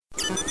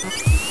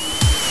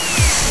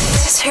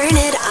Turn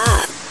it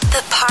up.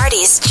 The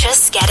party's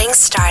just getting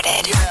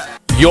started.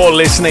 You're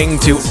listening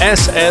to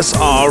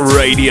SSR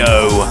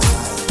Radio.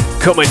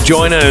 Come and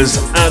join us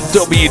at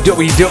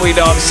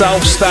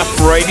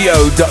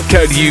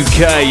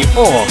www.selfstaffradio.co.uk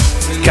or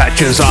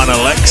catch us on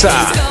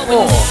Alexa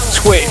or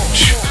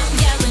Twitch.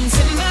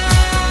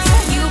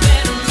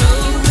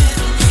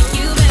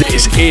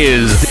 This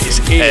is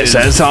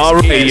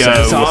SSR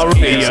Radio.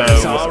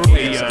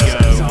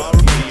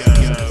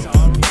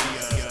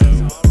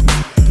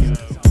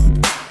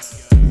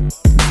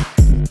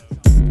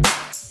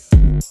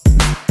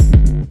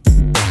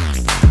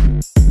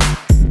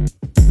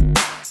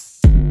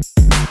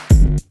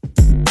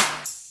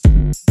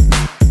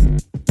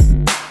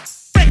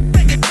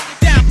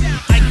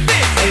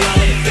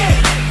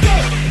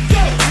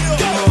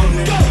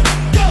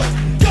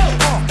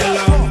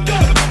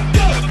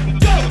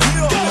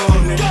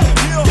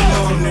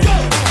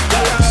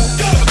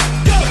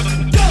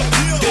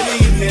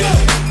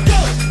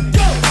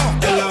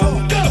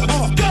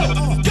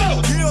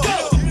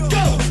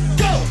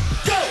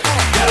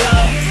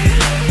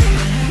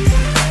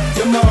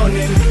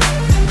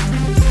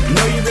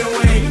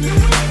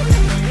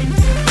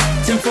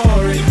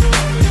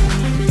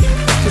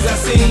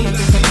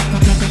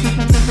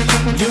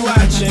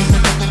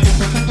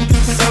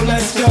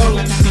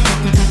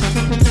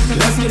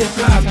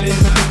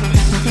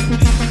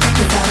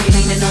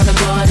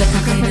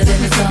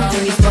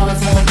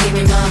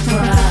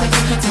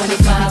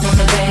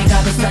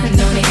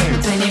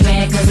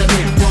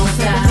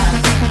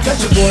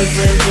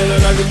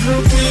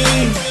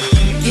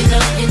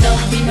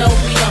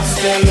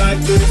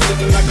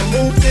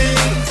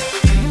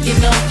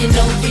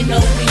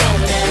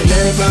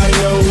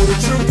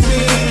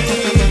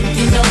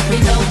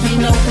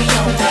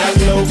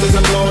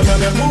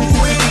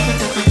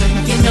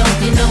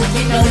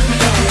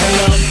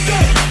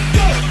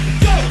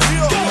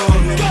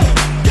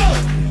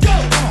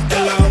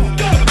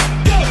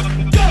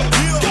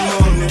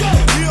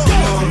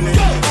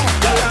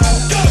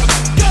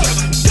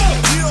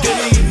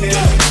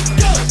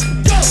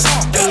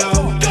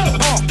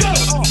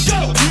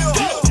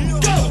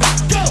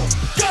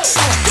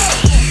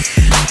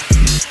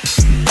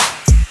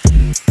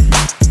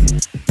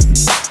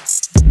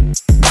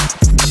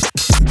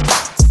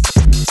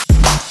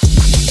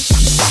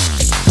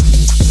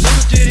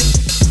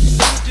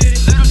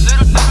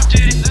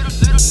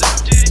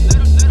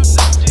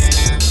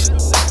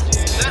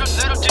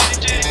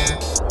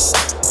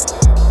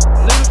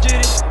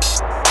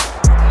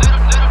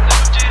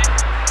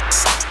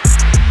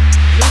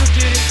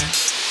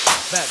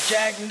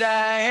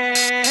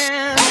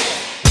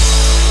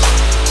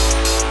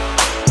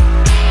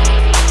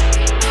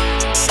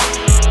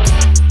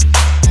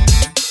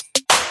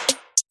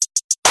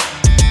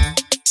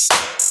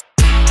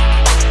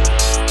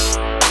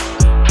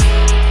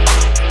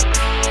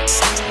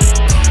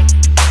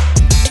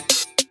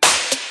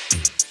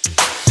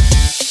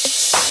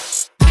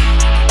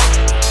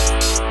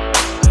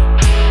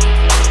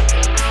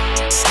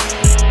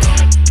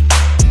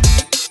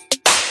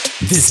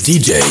 This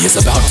DJ is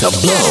about to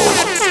blow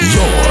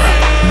your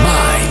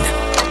mind.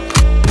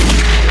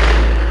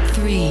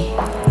 3,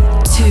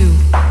 2,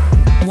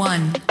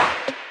 1.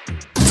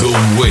 The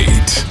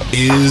wait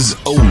is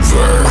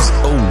over.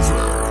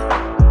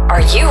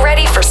 Are you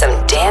ready for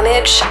some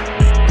damage?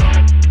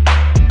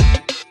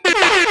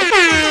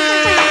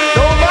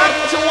 No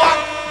matter what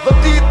the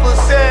people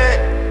say,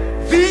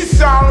 these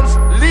sounds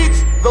lead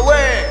the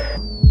way.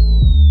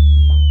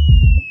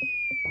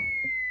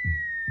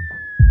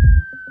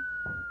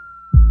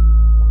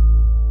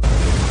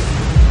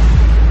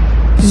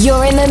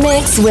 You're in the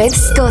mix with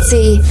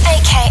Scotty,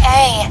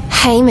 AKA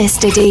Hey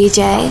Mr.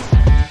 DJ.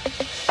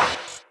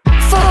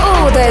 For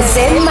all the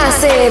Zedd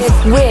Massive,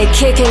 we're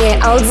kicking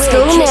it old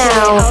school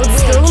now.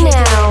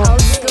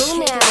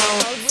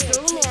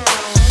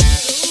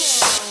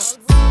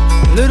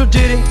 Little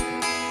ditty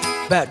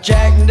about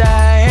Jack and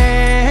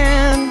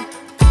Diane,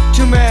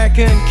 two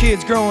American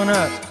kids growing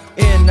up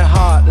in the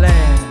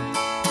heartland.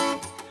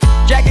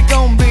 Jackie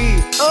gonna be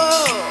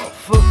a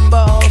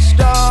football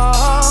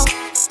star.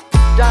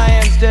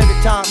 Diane's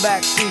debutante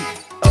backseat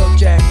of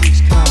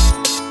Jackie's car.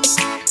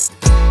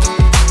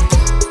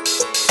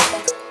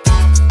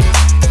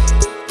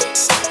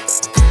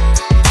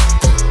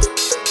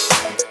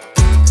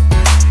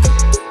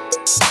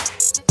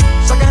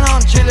 Sucking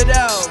on chili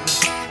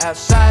dogs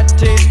outside to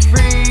taste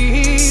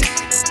freeze.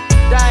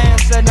 Diane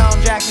sitting on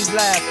Jackie's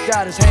lap,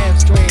 got his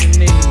hands between his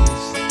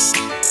knees.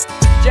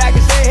 Jackie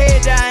say, hey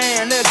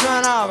Diane, let's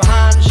run off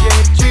behind the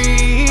shade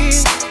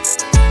trees.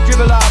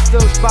 Dribble off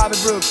those Bobby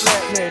Brooks,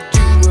 let me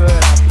do what I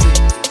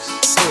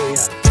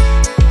please.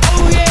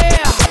 Oh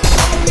yeah,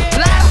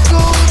 life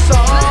goes on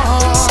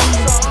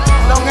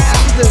long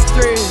after the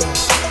thrill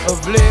of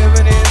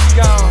living is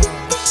gone.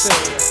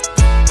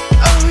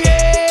 Oh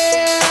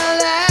yeah,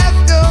 life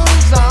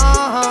goes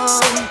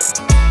on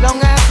long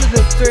after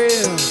the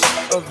thrill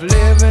of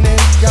living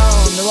is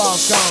gone. The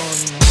walk's on.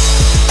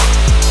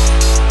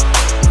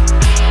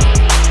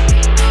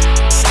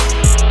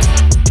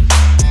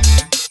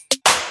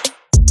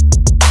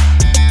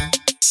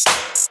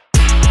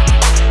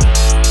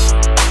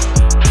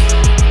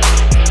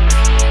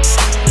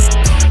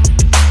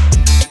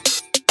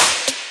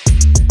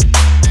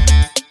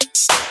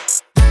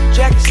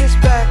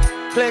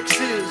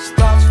 Plexus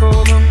thoughts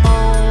for the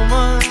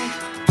moment.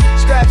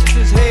 Scratches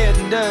his head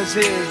and does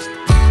his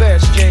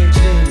best James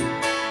Dean.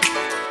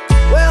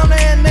 Well,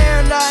 then there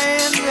and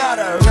Diane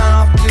gotta run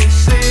off to the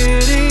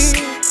city.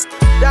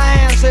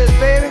 Diane says,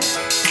 baby,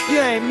 you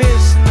ain't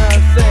missing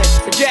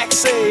nothing. But Jack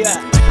say,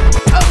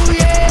 oh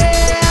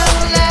yeah,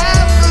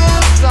 life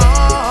goes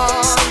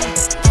on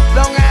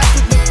long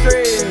after the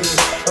thrill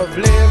of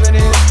living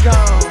is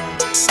gone.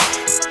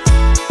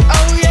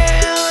 Oh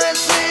yeah, let's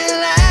say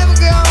life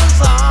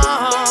goes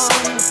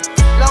on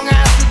long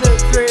after the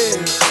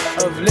thrill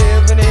of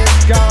living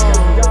is gone.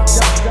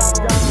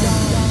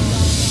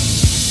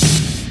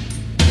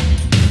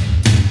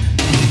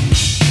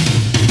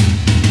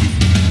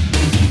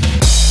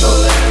 So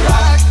let it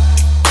rock,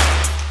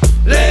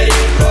 let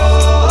it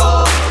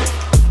roll.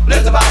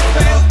 Let the Bible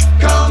bell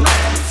come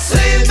and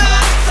save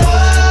my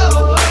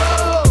soul.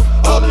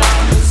 Holding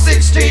on to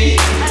 16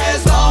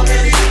 as long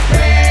as you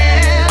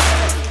can.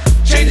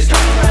 Changes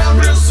come around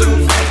real soon,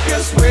 make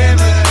us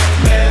women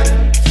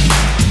men.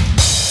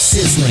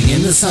 Sizzling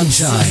in the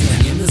sunshine,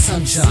 in the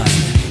sunshine,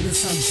 in the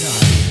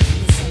sunshine.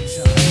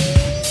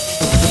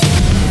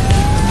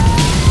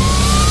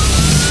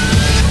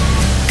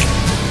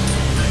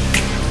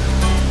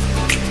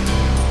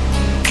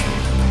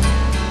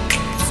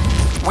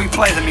 We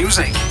play the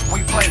music.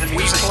 We play the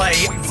music. We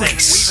play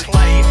this.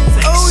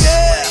 Oh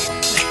yeah,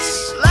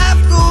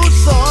 life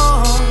goes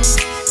on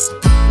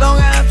long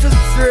after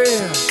the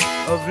thrill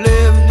of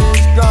living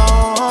is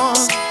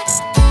gone.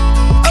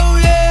 Oh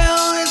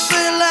yeah, they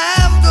say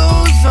life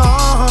goes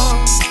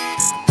on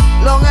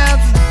long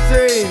after the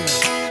thrill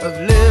of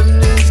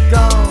living is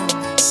gone.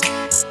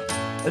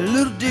 A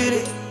little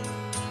ditty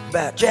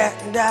about Jack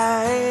and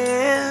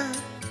Diane.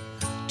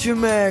 Two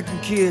American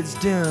kids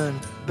doing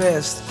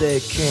best they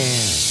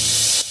can.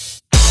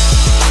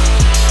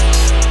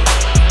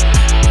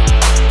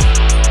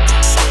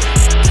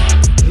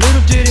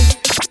 Little ditty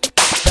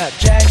about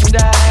Jack and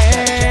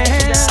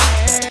Diane.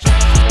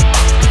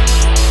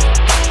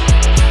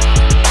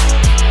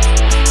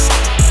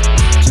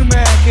 Two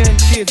American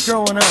kids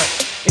growing up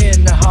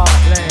in the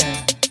heartland.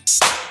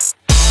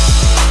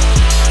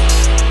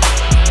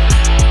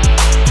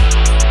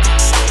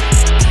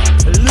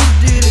 A little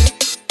ditty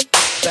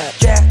about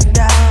Jack and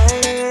Diane.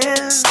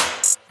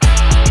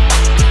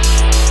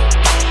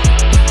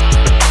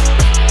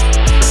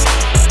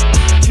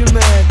 Two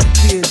American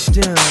kids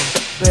doing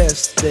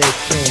best they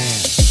can.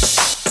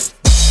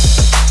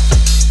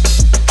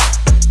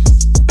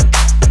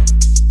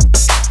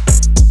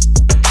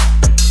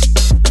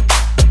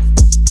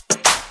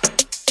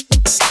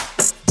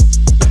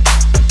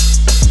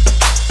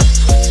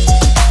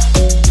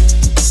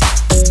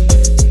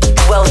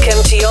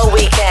 Welcome to your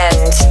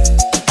weekend.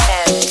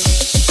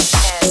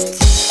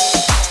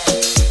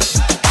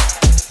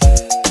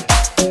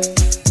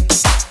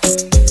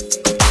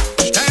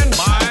 Stand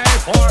by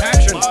for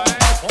action.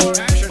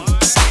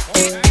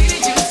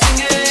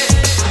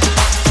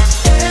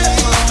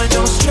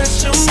 Don't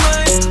stress your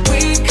mind.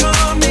 We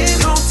coming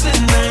home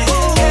tonight.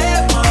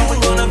 Hey, mom,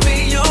 we're gonna be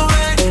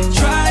alright.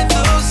 Dry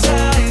those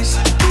eyes.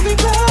 We'll be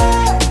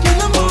back in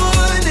the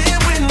morning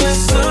when the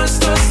sun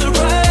starts to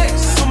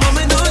rise. So,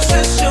 mama, don't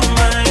stress your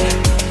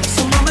mind.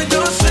 So, mama,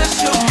 don't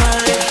stress your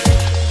mind.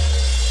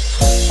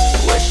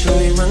 Where should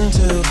we run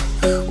to?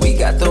 We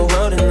got the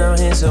world in our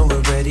hands and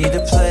we're ready to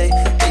play.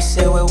 They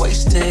say we're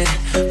wasted,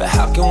 but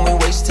how can we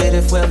waste it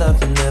if we're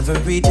loving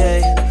every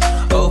day?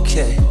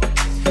 Okay.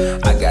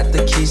 I got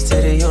the keys to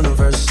the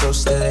universe, so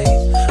stay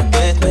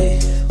with me.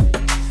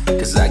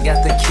 Cause I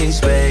got the keys,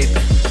 babe.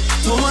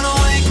 Don't wanna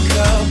wake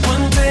up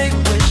one day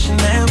wishing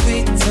that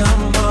we'd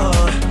done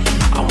more.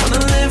 I wanna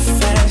live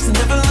fast and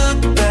never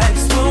look back.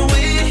 It's what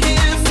we're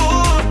here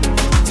for.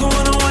 Don't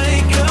wanna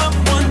wake up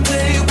one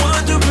day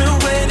wondering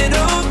where it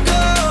all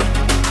go.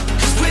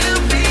 Cause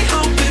we'll be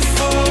home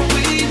before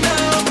we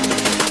know.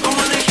 I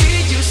wanna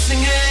hear you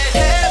sing it.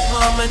 Hey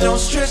mama, don't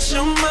stress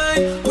your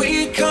mind. We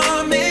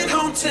coming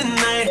home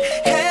tonight.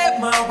 Hey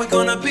mom, we're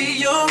gonna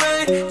be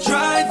alright.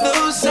 Dry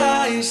those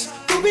eyes.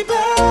 We'll be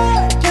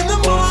back in the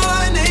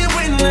morning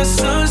when the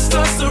sun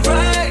starts to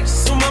rise.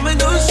 So mama,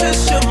 don't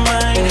stress your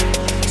mind.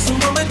 So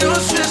mama, don't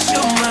stress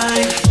your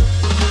mind.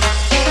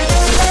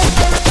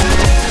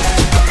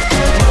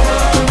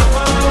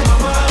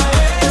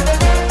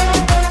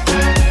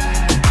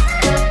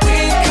 We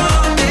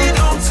coming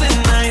home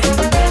tonight.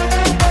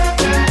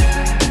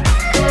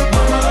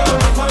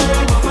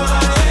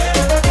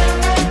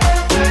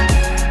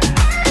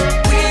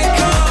 We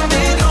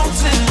coming home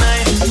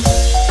tonight.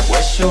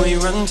 Where should we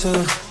run to?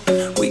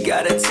 We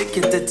got a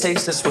ticket that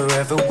takes us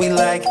wherever we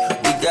like.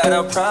 We got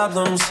our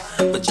problems,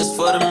 but just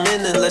for the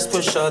minute, let's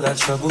push all our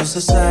troubles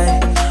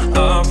aside.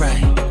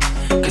 Alright,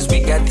 cause we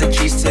got the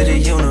keys to the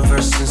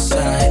universe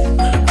inside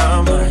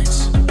our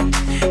minds.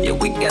 Yeah,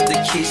 we got the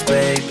keys,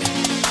 baby.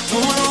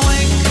 Don't wanna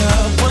wake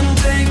up one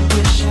day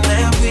wishing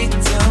that we'd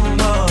done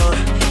more.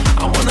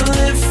 I wanna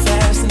live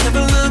fast and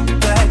never look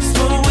back. It's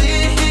what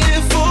we're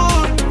here for.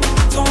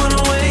 Don't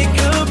wanna wake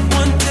up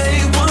one day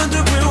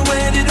wondering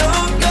where did it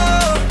all go.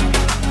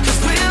 Cause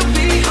we'll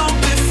be home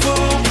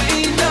before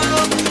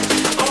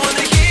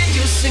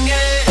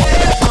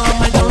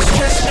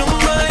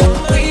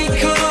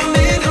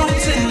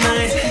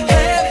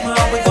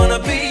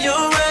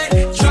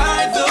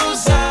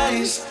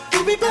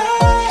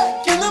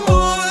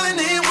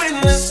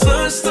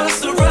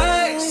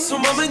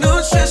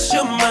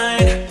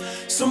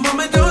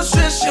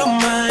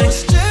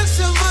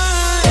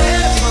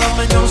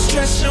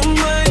stress your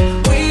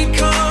mind. We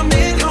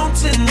coming home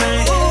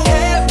tonight.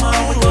 Yeah,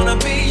 mom, we're gonna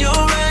be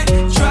alright.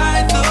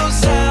 Dry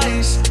those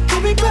eyes.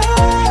 We'll be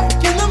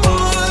back in the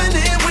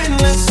morning when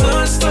the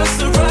sun starts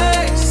to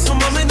rise. So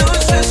mama, don't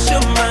stress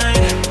your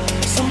mind.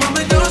 So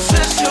mama, don't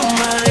stress your mind.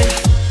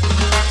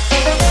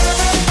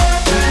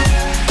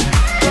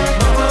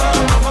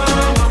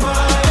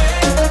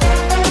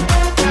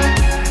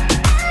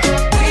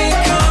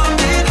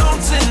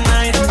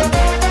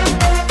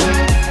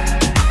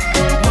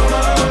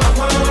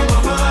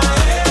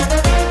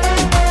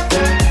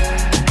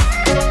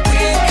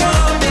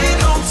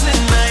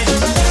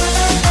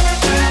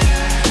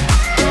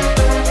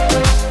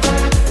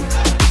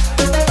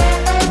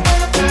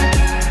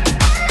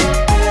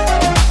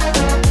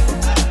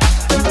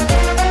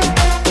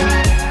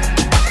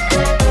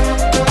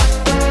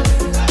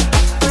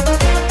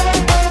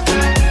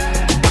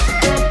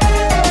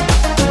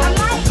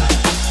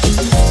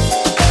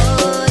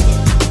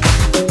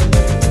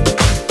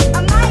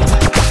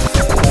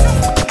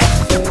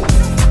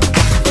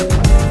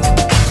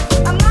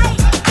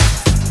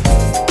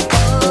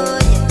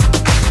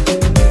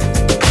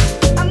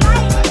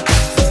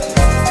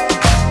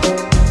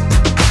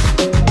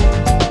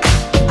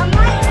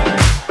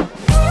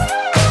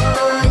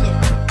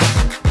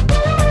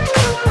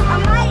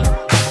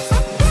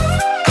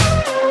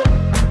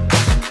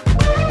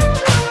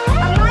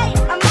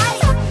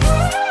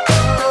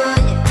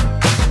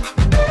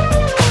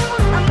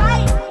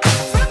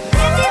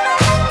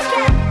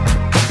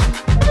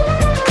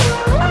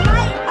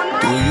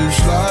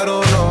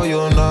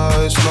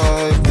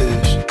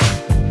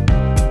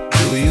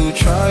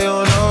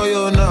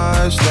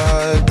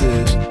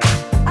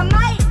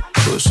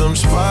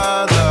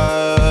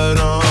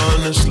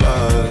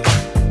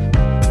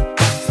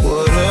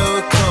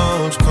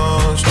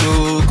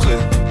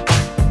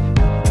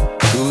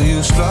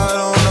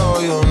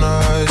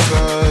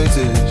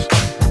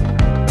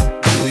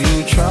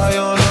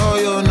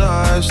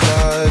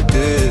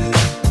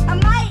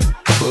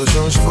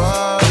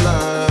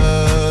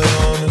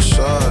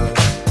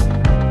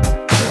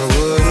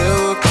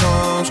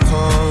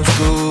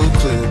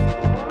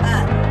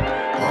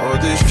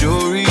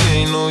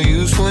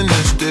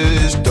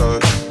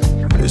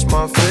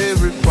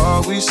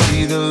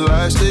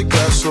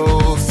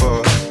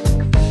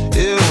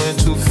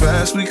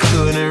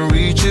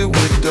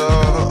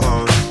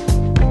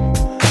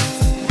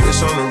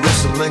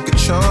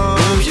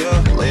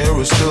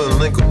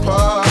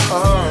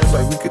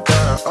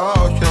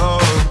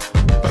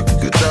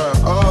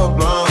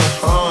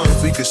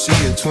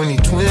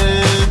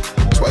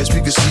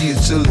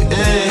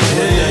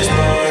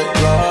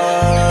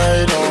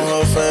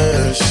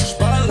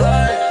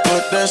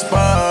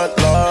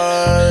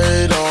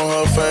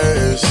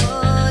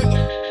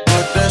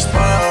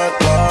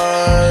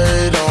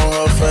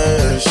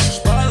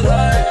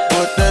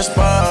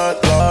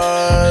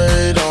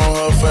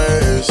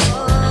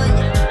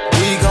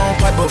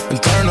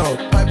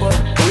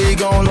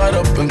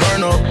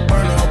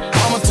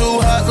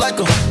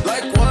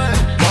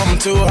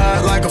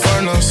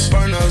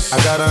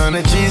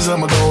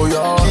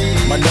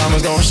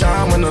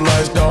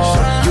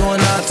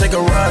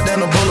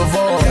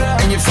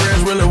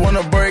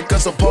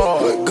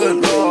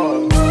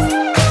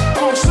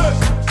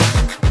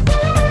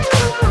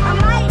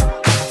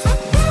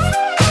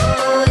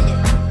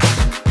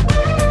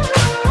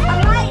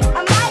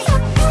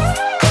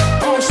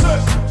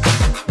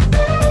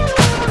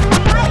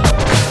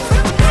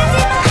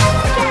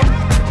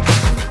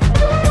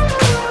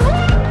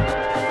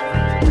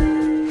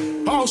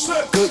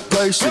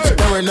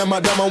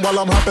 While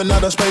I'm hopping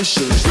out of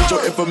spaceship, get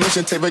your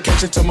information, take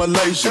vacation to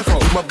Malaysia.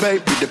 With my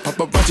baby, the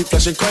paparazzi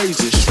flashing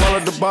crazy. She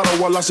swallowed the bottle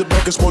while I sit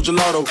back and smoke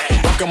gelato.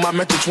 Rockin' my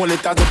mentor,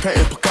 20,000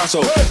 patent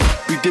Picasso.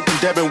 We dipping,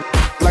 dabbing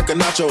like a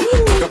nacho.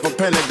 Pick up a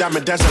pen and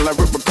diamond dancing like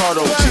Rick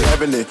Ricardo. She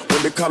having it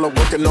with the color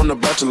working on the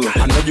Bachelor.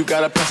 I know you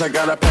got a pass, I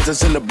got a pass,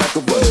 it's in the back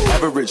of us.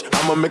 Average,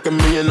 I'ma make $1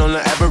 million on the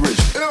average.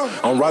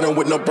 I'm riding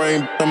with no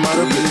brain, I'm out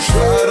of bitch.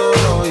 I don't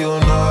know you're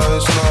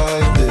nice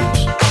like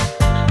this.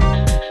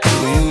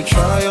 Do you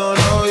try on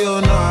all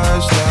your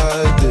nights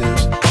like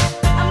this?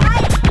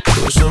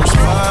 Put some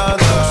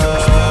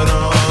spotlight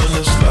on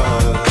the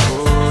slide.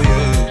 Oh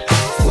yeah.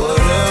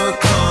 Whatever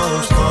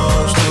comes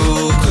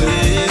too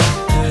clear.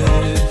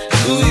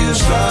 Do you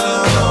slide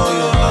on all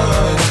your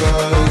nights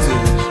like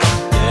this?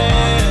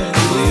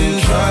 Do you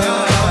try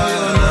on all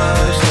your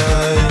nights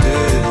like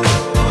this?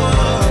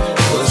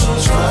 Put some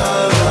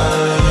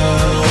spotlight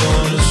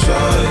on the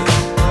side.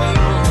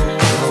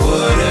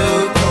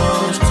 Whatever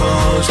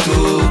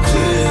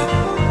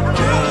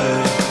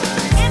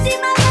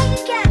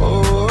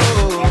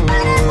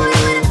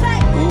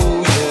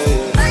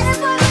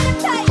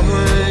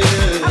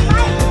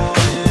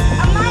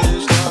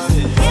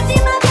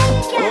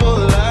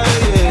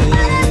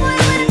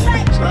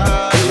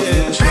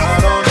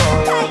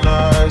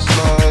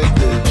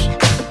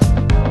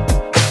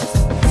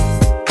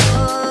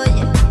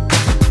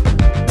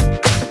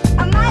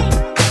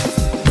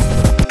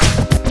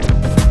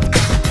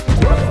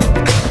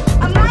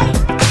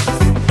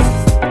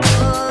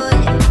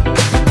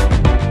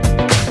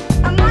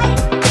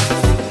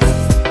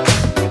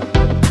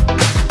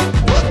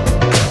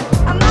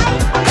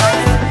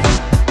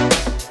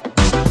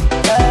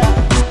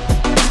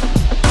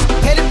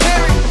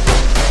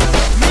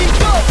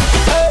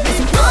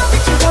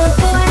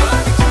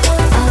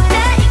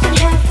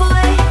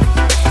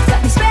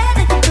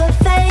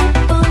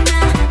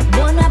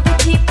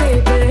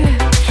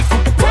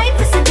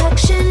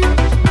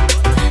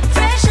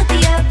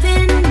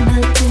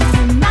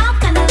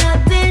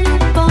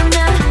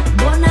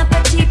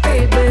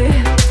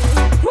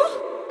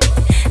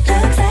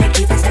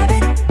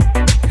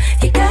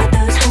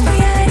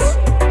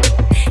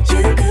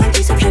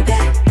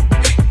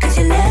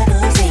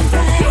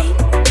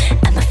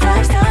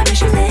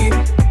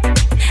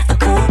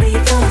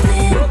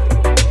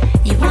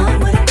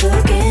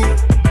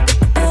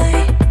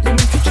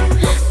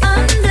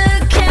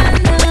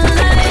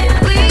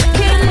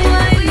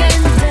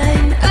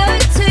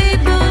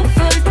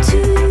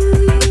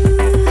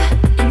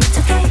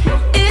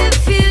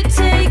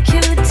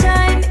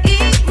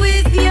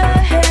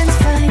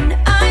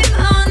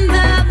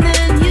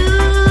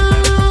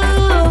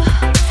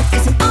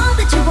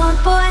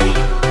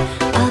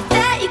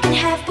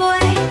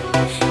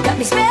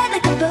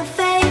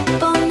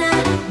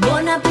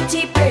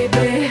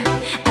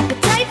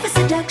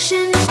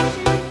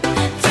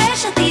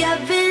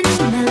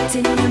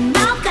What's in your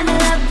mouth, kind of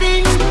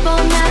loving.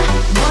 Bon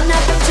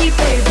appetit,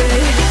 baby.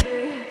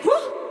 Woo.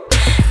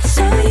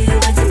 So you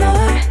want some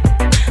more?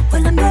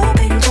 Well, I'm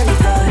open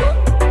 24.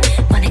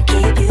 Wanna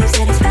keep you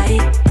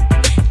satisfied,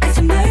 'cause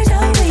the M.A.R.R.S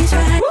always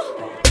right.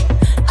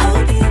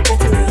 Hope you got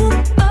some room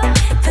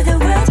for the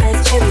world's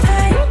best cherry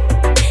pie.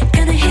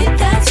 Gonna hit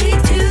that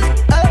sweet tooth.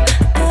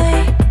 Boy,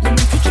 let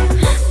me take you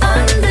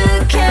under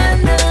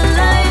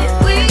candlelight.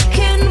 We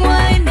can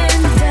wine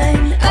and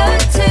dine. A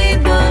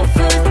table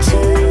for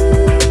two.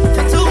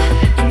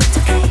 And it's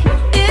okay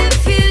if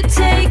you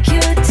take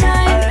your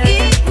time.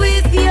 Eat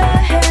with your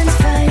hands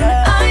fine.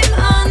 I'm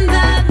on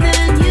that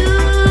menu.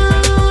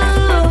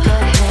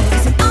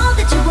 'Cause I'm all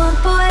that you want,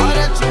 boy.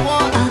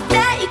 All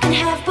that you can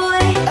have,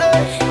 boy.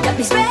 Got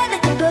me spread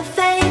like a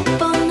buffet.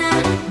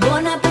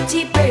 Bon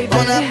appetit, baby.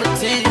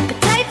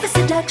 Appetite for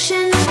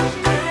seduction.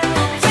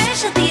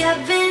 Fresh out the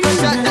oven.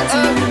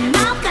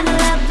 Mouth kinda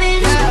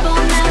loving.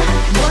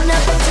 Bon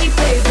appetit,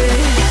 baby.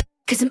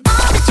 'Cause I'm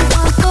all that you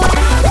want, boy.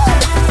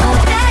 All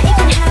that you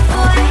can have,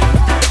 boy.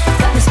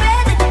 Got me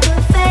spread like a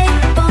buffet.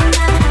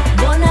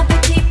 Bon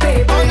appetit,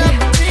 baby.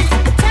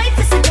 Appetite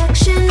for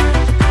seduction.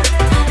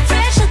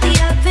 Fresh out the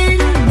oven.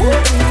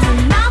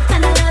 Mouth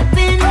kinda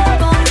loving.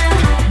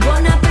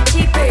 Bon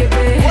appetit,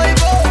 baby.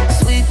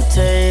 Sweet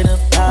potato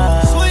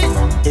pie,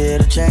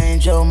 it'll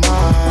change your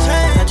mind.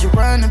 Got you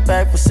running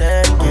back for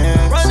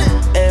seconds,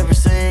 every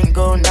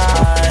single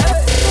night.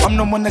 I'm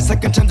the one that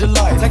second change your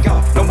life.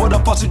 Know what I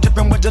boss, you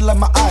dripping with just like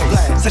my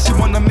eyes. Said she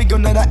want a Migos,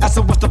 now I ask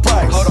her what's the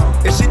price. Hold on.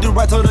 If she do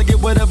right, told her get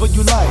whatever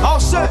you like. All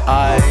set.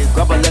 I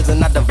grab her legs and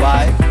not the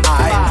vibe.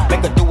 I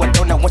make her do a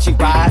donut when she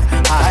ride.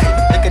 I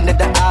looking at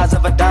the eyes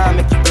of a dime,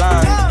 make you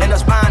blind. In her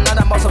spine, not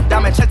a muscle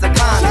diamond, chase a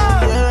kind.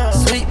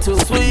 Sweet too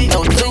sweet,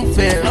 no too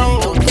fair,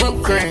 no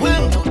whipped cream,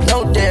 no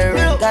dairy.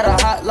 Got a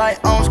hot light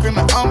on,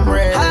 screaming I'm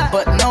ready,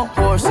 but no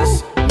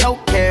horses, no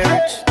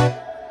carriage.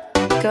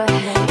 Go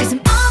ahead. 'Cause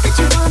I'm all that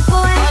you want,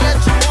 boy. All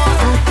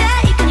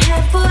that you can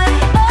have, boy.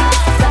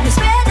 Got me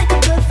spread like a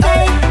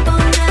buffet.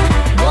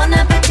 Bon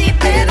appetit,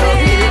 baby.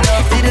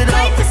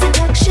 Appetite for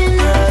seduction.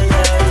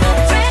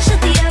 Fresh out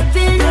the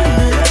oven.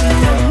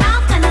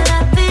 Mouth kinda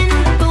loving.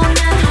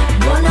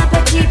 Bon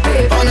appetit,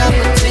 baby. Bon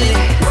appetit,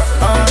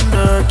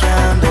 under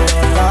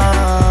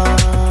candlelight.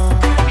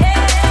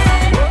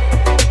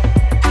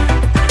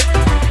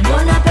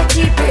 Bon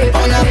appetit, baby.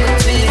 Bon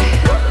appetit,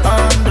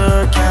 under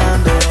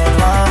candlelight.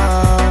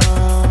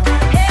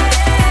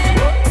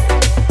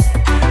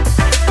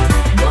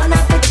 Bon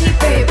appetit,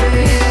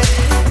 baby.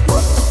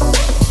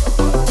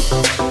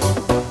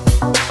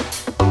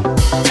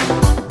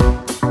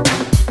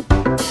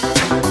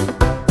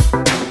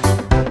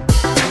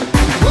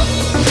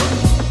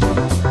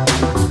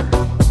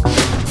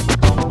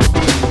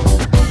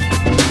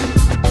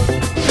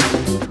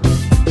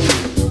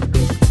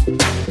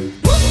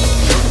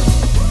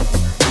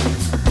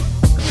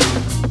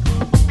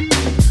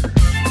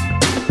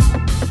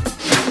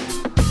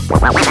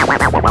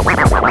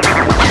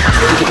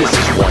 This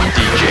is one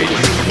DJ you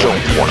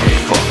don't want to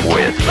fuck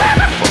with.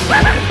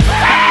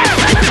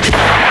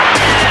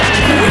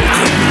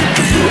 Welcome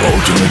to your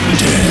ultimate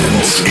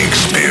dance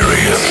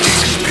experience.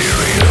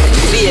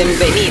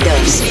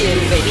 Bienvenidos.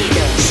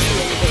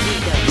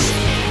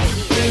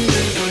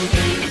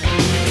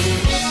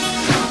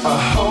 I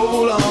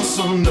hold on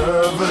so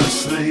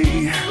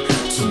nervously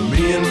to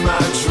me and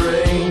my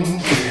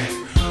drink.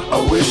 I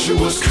wish it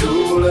was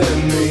cooler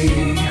than me,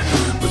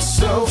 but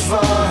so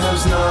far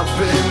has not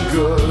been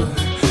good.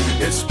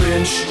 It's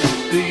been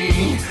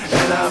shitty,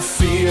 and I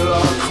feel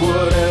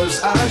awkward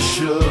as I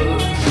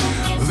should.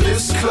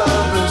 This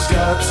club has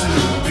got to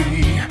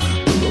be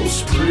the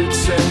most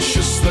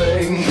pretentious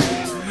thing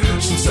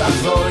since I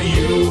thought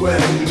you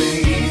and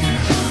me.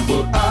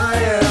 Well, I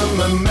am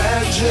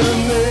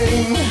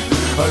imagining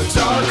a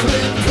dark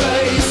lit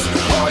place,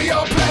 or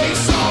your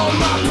place, or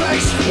my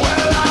place.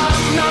 Well,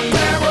 I'm not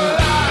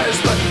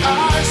paralyzed, but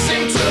I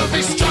seem to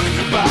be struck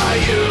by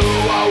you.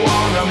 I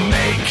wanna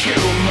make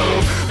you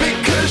move,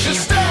 because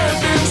you're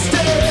standing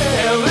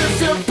still. If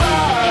your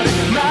body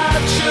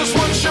matches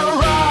what your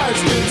eyes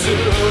can do,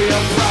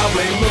 you'll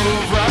probably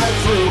move right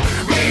through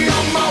me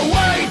on my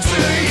way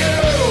to you.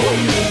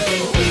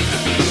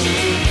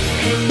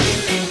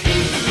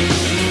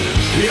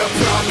 You'll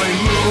probably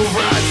move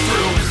right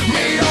through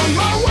me on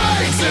my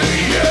way to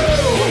you.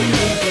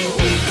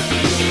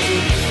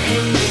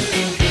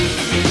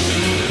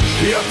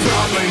 You'll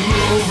probably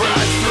move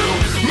right through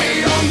me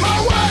on my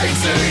way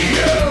to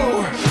you.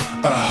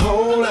 I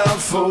hold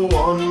out for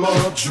one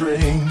more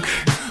drink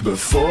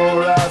before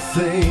I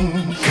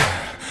think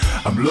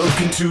I'm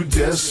looking too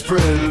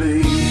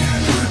desperately,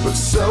 but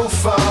so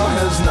far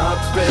has not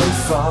been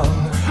fun.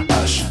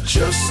 I should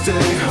just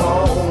stay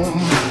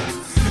home.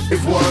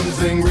 If one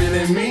thing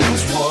really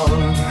means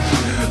one,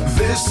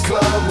 this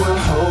club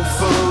will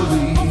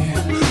hopefully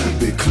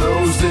be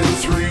closed in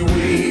 3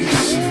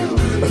 weeks.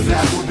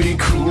 That would be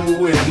cool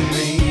with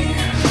me.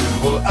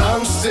 Well,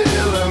 I'm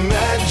still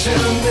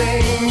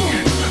imagining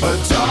a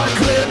dark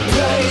lit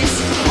place,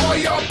 or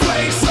your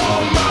place, or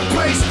my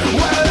place.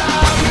 Well,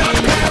 I'm not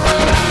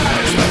paralyzed.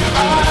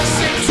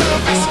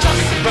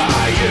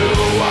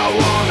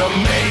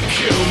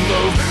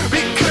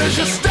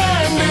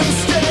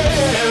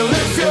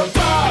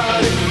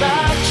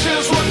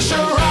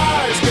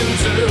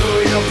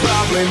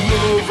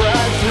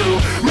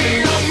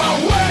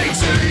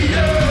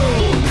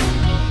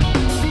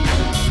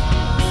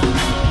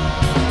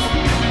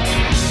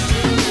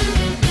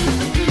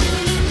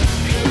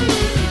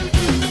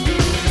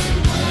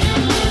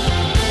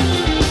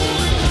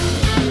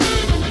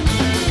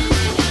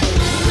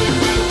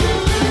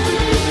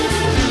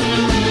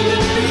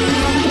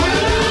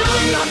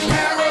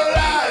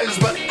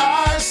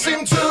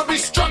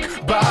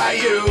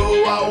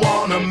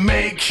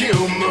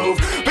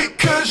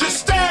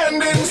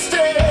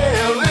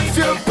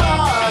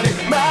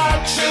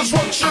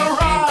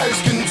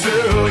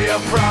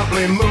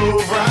 probably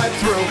move right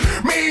through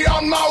me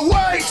on my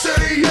way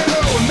to you.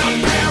 Not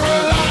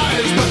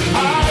paralyzed, but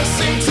I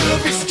seem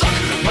to be struck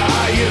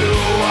by you.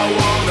 I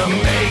wanna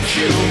make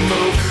you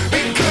move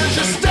because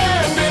you're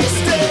standing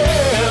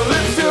still.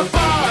 If your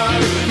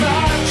body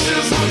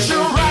matches what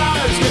your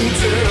eyes can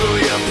do,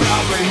 you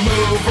probably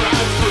move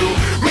right through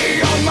me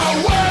on my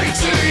way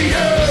to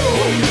you.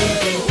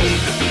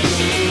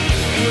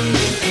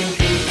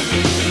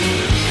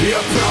 You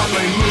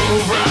probably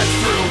move right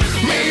through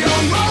me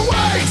on my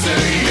way to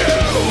you.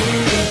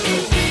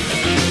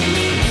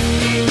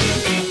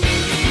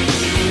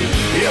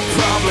 You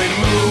probably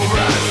move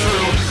right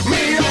through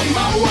me on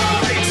my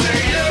way to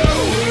you.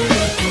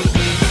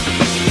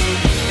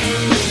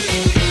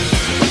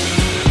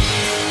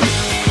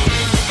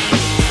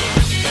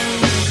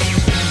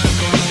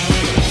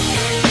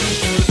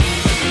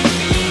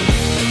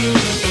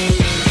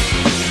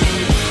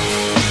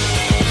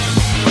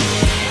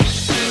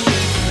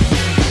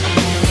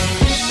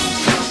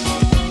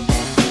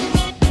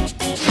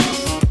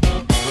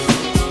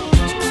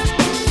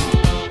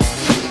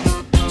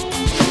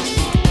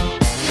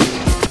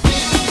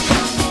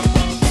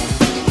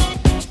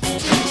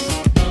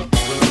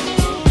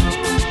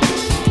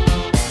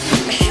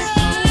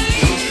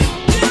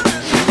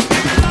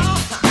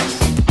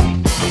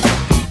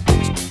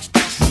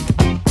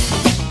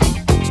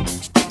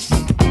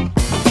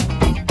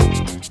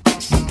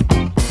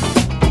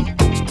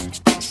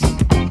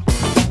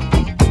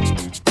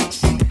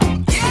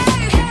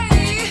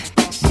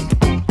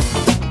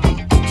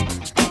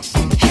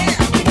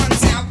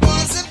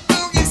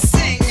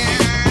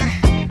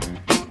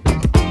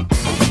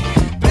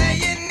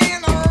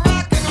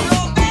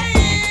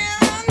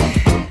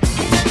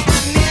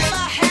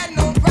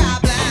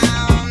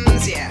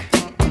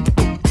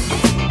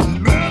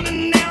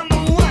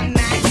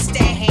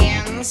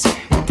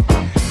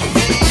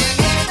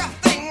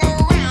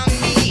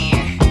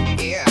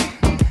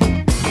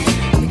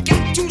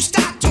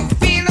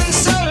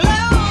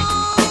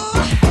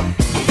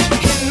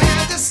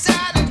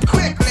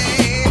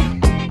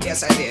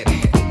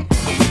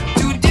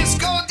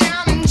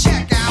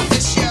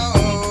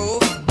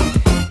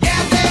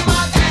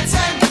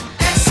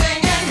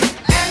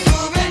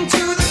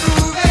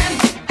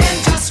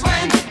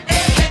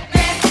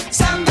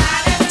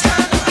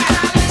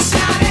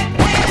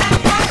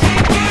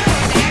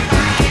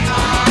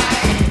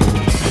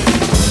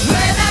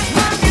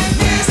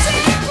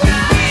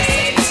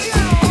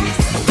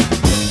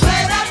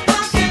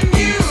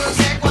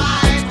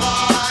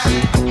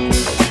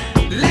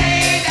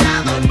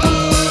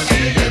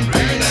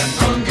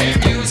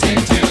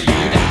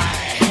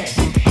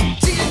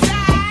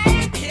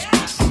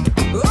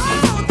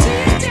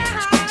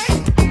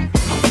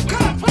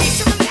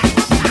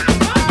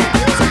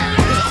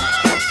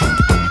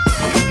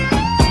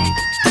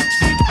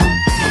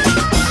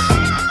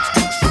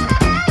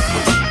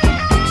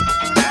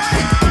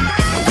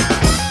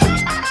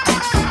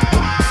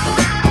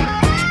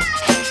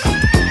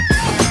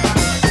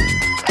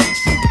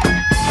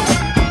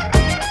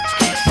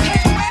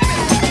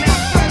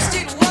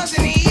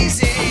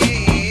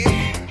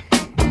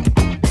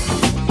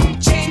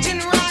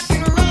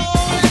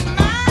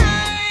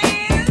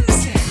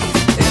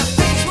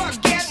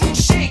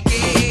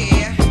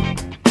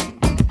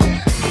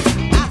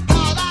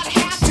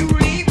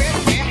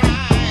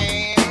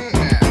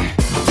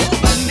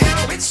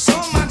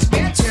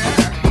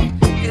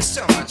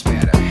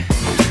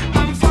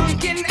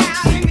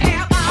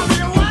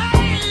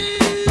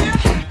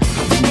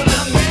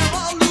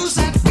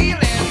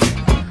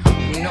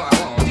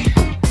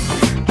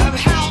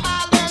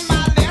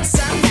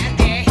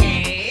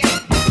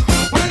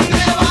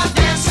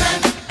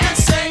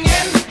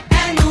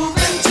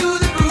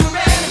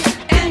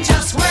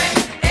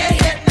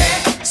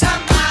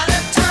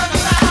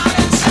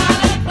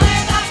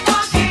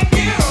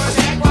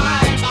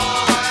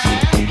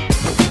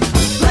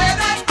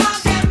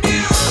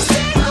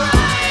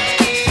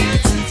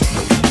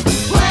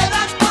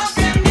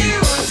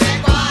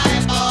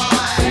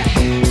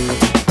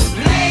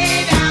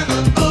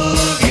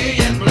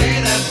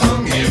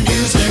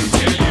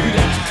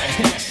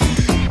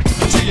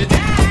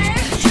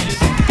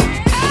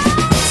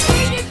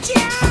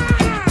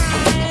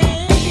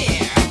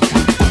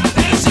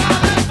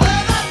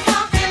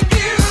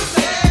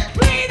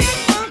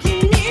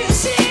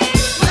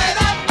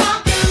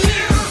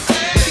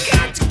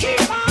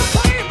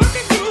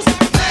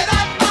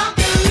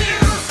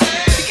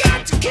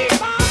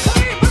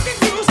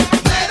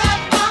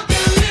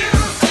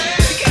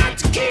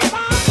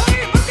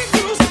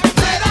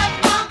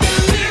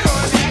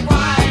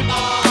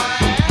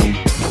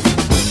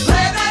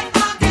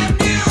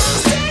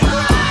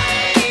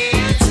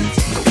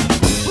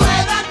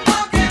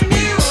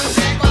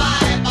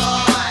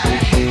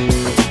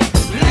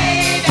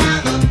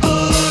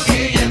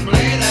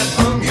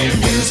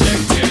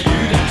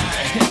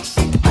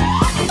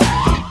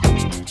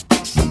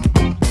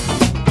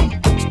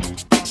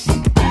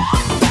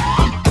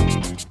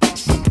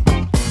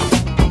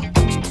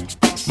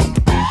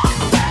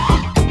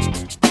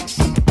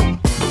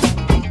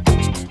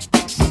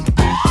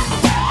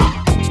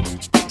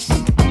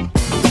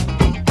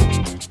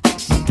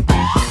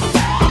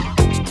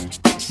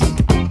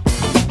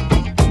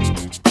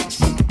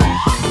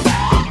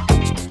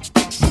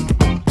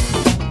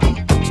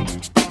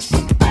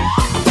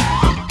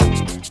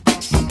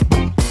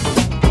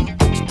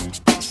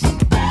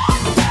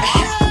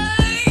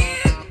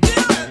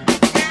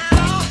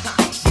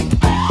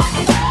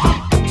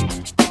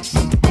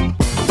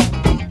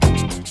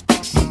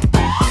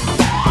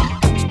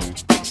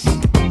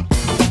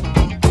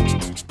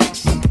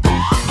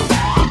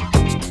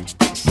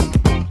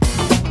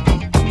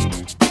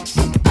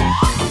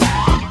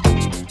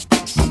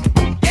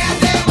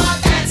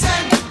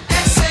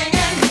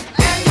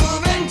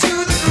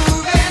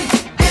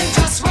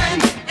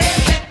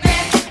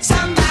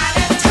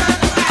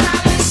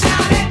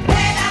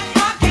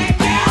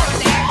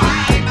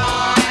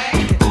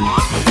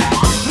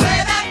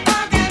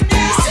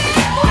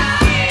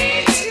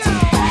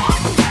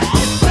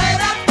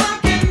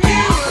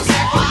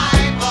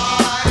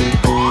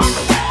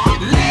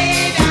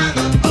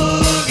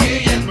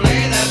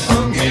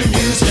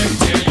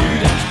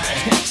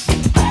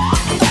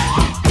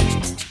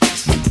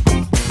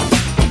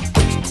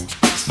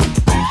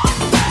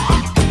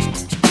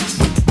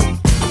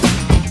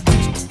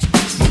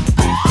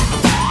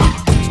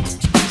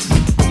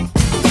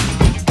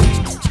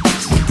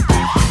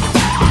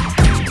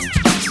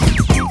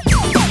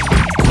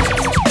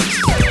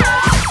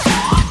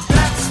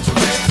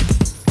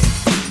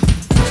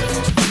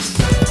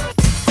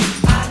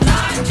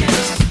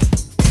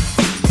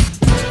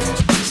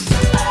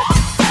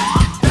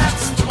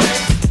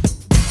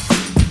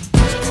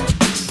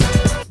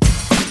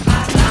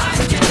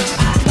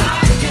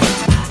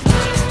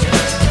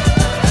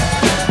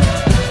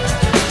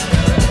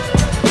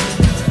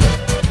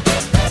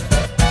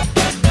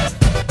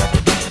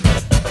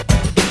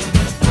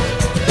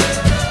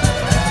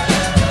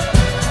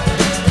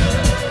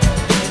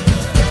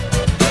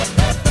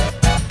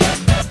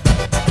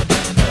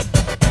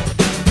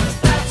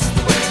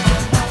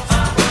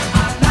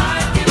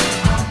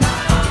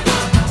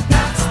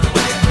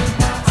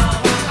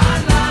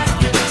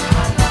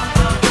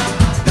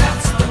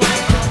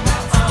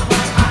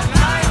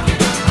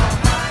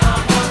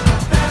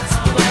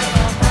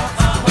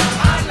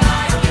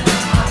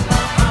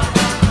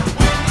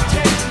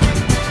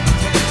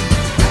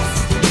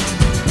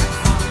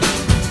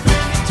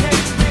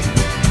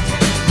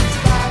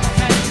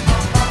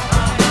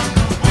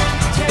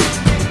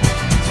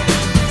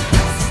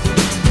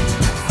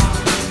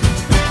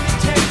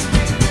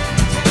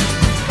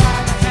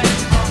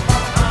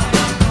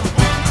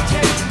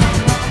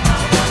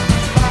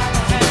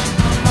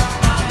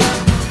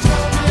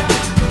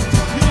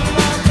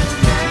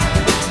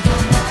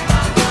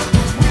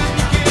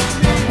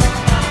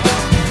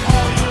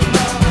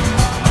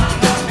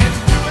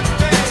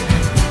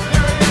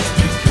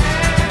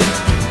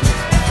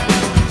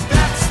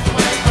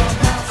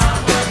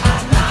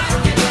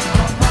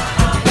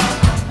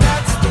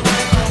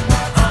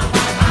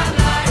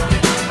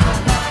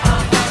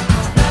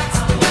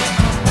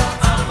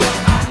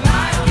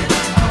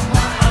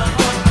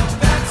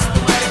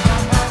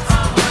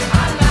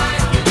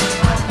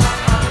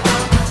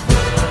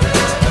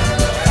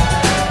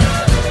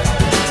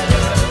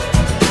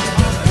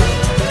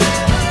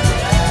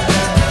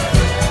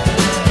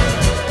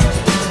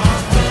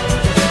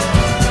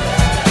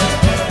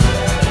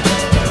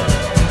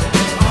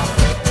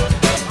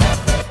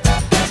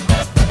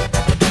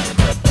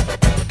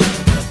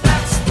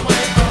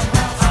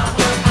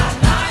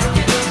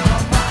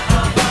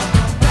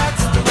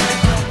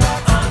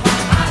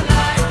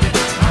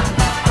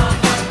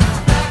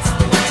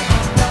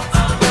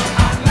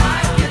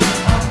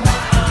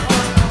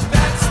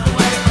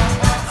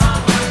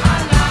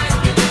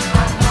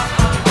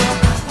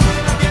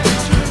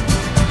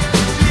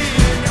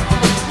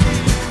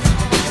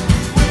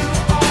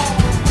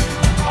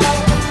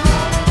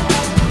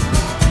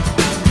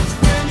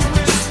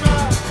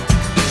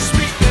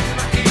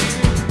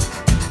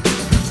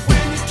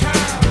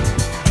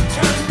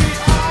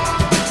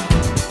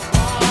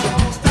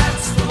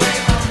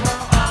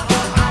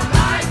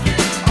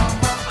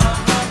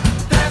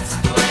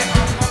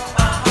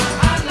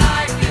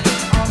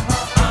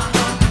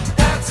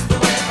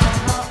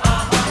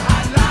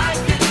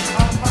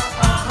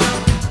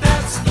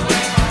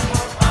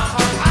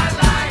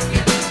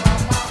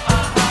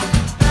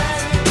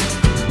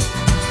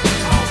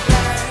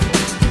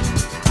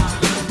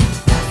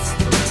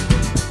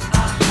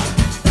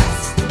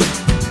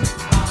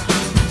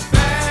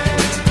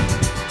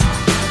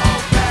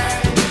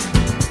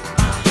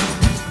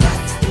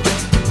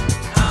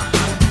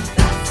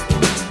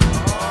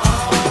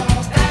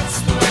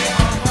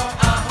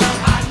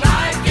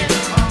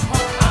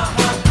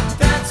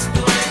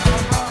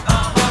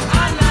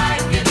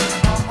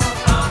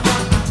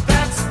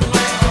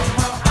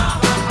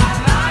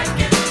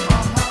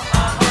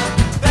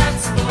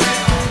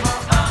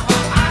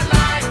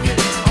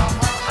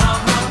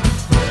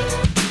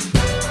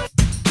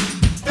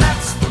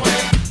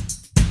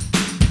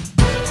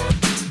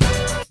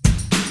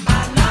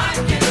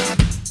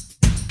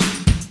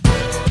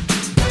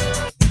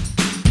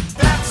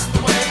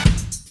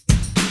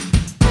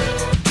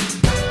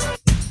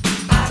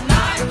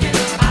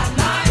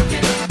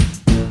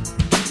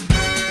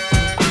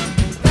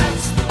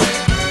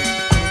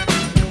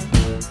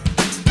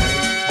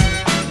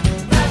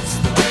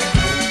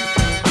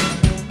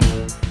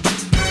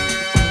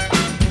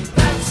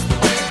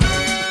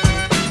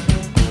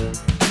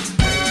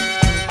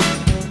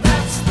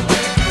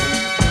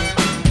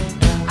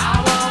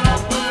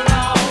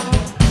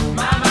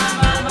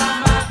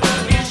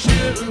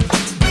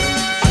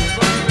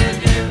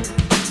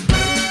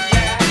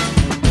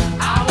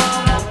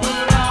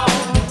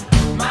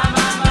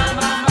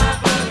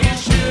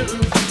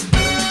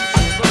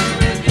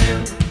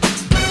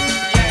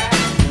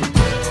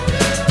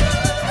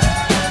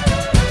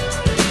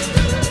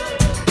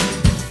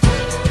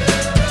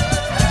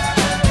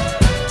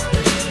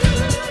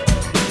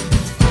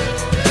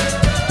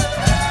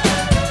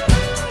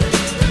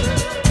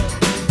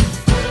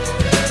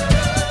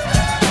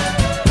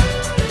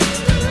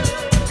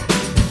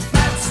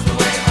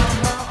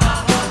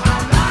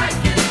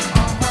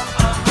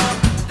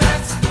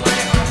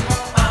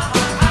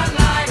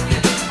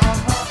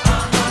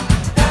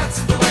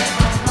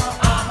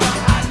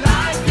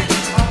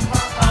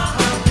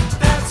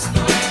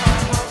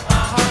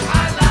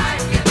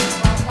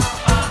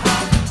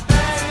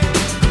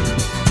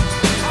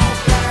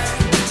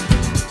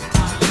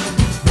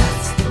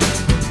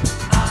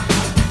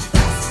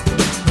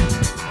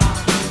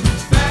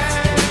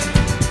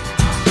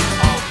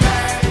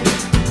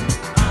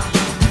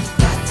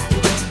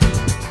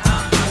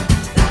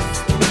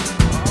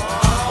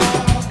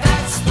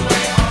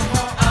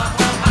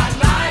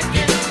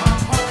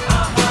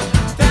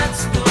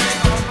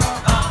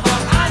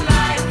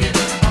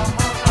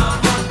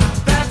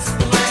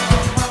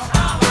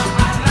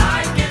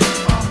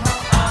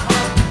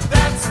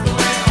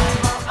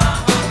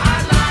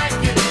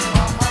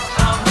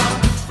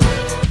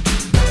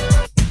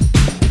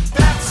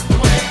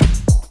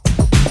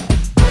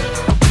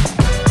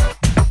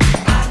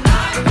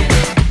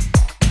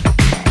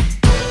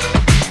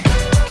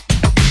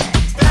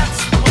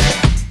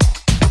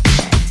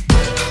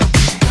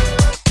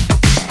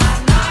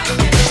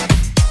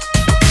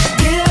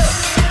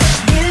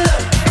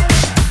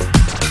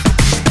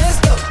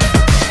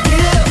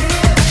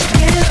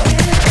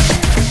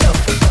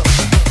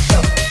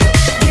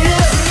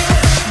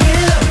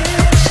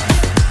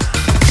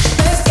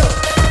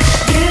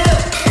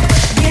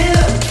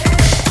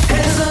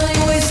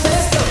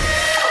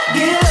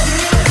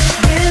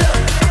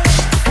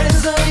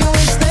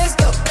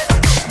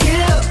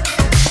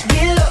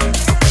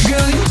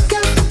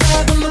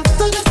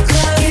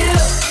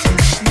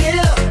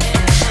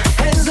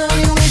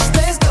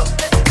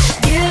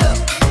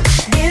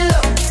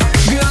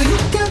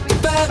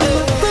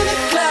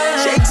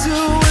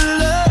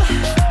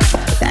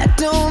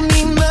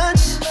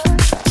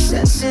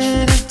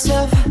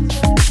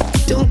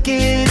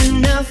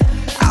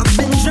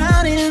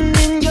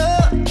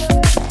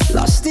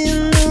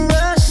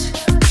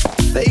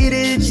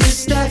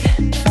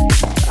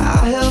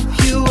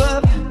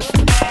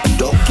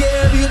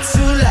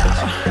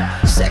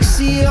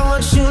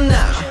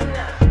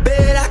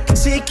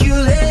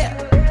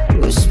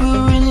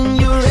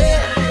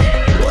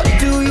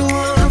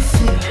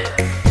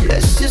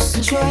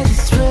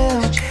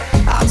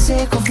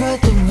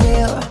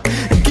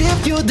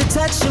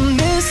 touch you're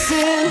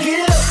missing.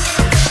 Get up,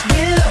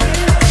 get up.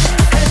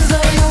 Hands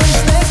on your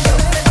waist, let's go.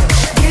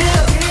 Get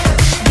up,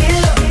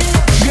 get up.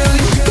 Girl,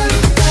 you got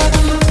the vibe,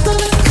 I'm up on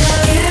the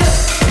cloud. Get up,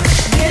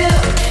 get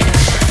up.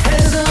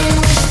 Hands on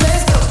your waist,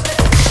 let's go.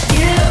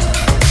 Get up,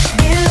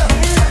 get up.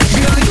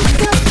 Girl, you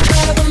got the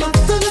vibe, I'm up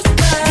on the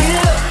cloud.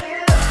 Get up,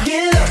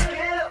 get up.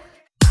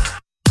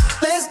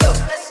 Let's go,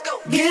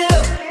 get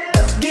up,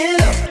 get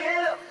up.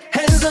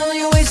 Hands on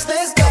your waist,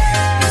 let's go.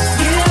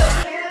 Get up,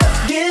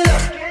 get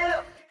up.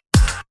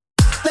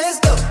 Let's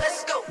go,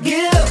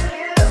 get up,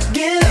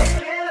 get up.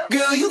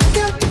 Girl, you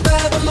got the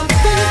vibe, I'm up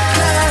in the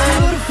cloud.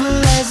 Beautiful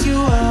as you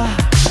are,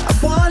 I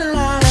wanna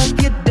light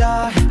up your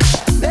dark.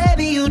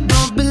 Baby, you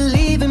don't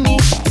believe in me.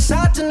 It's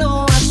hard to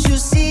know what you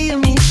see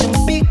in me.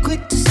 Don't be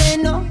quick to say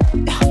no.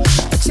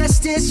 My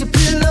chest is your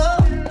pillow.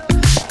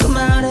 Come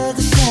out of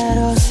the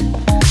shadows.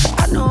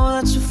 I know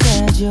that you're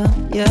fragile,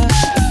 yeah.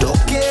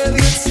 Don't care if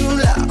you're too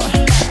loud.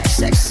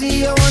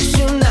 Sexy, I want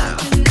you now.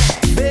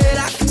 Bet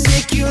I can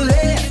take you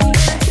there.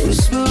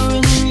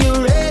 Whispering in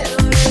your ear.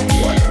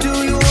 What do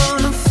you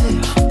wanna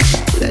feel?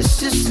 Let's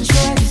just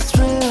enjoy the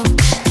thrill.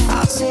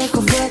 I'll take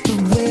over the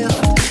wheel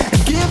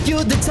and give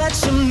you the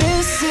touch you're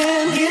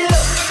missing. Get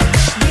up,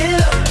 get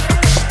up.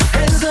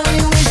 Hands on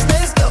your waist,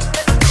 let's go.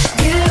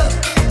 Get up,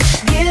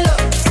 get up.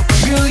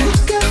 Girl, you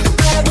got the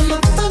vibe, I'm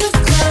up on the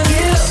cloud.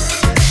 Get up,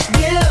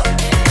 get up.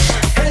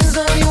 Hands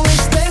on your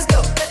waist, let's go.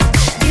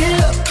 Get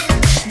up,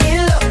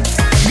 get up.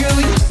 Girl,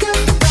 you got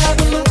the vibe,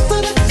 I'm up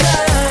on the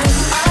cloud.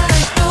 I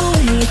like the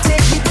way you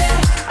take me there.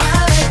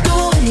 I like the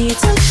way you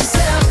touch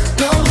yourself.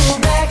 Don't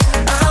hold back,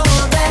 I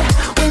want that.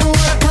 When the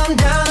water come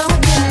down, I'm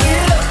gonna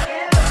get up,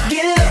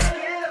 get up.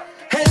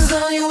 Hands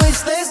on your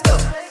waist, let's go.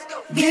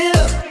 Get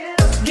up,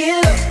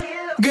 get up.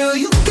 Girl,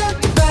 you got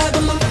the vibe,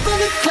 I'm up on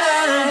the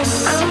cloud.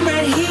 I'm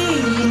right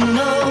here, you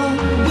know.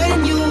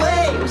 When your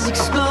waves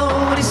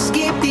explode,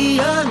 escape the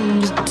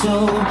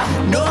undertow.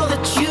 Know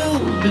that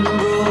you've been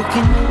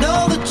broken.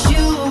 Know that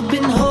you've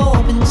been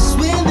hoping.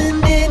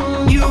 Swimming in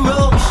your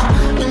ocean.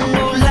 A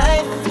new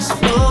life is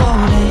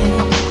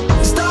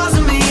floating. Stars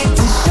are made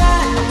to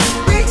shine.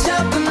 Reach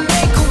up and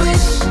make a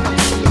wish.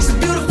 It's a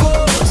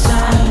beautiful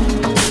sign.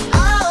 I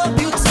hope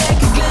you take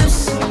a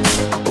glimpse.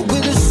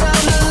 With the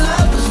sound of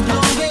love is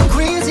blowing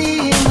crazy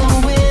in the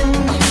wind.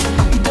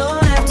 You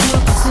don't have to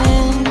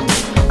pretend.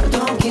 I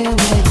don't care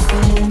where you've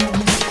been.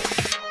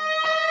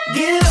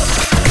 Get up,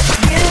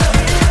 get up.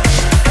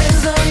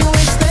 Hands on your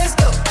waist, let's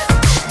go.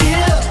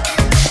 Get up,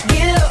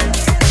 get up.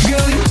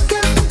 Girl, you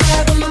got the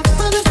vibe, I'm up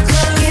on the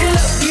cloud. Get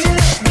up, get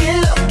up, get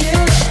up, get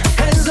up.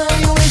 Hands on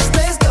your waist,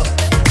 let's go.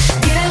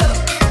 Get up,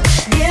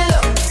 get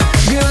up.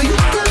 Girl, you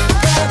got the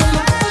vibe, I'm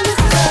up on the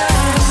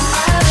cloud.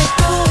 I like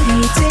the way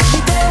you take me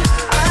there.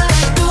 I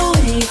like the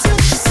way you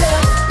touch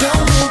yourself.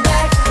 Don't hold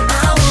back,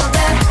 I want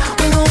that.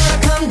 When the water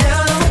come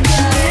down, I'm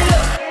gonna get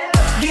up,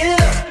 get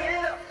up.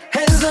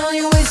 Hands on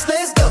your waist,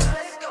 let's go.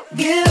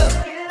 Get up,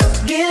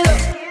 get up.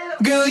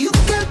 Girl, you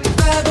got the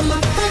vibe, I'm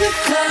up on the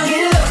cloud.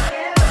 Get up,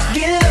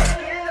 get up.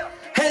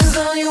 Hands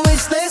on your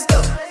waist, let's go.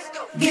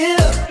 Get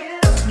up,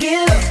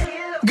 get up.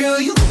 Girl,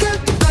 you got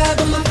the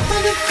vibe, I'm up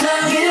on the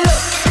cloud. Get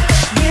up,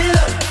 get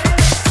up.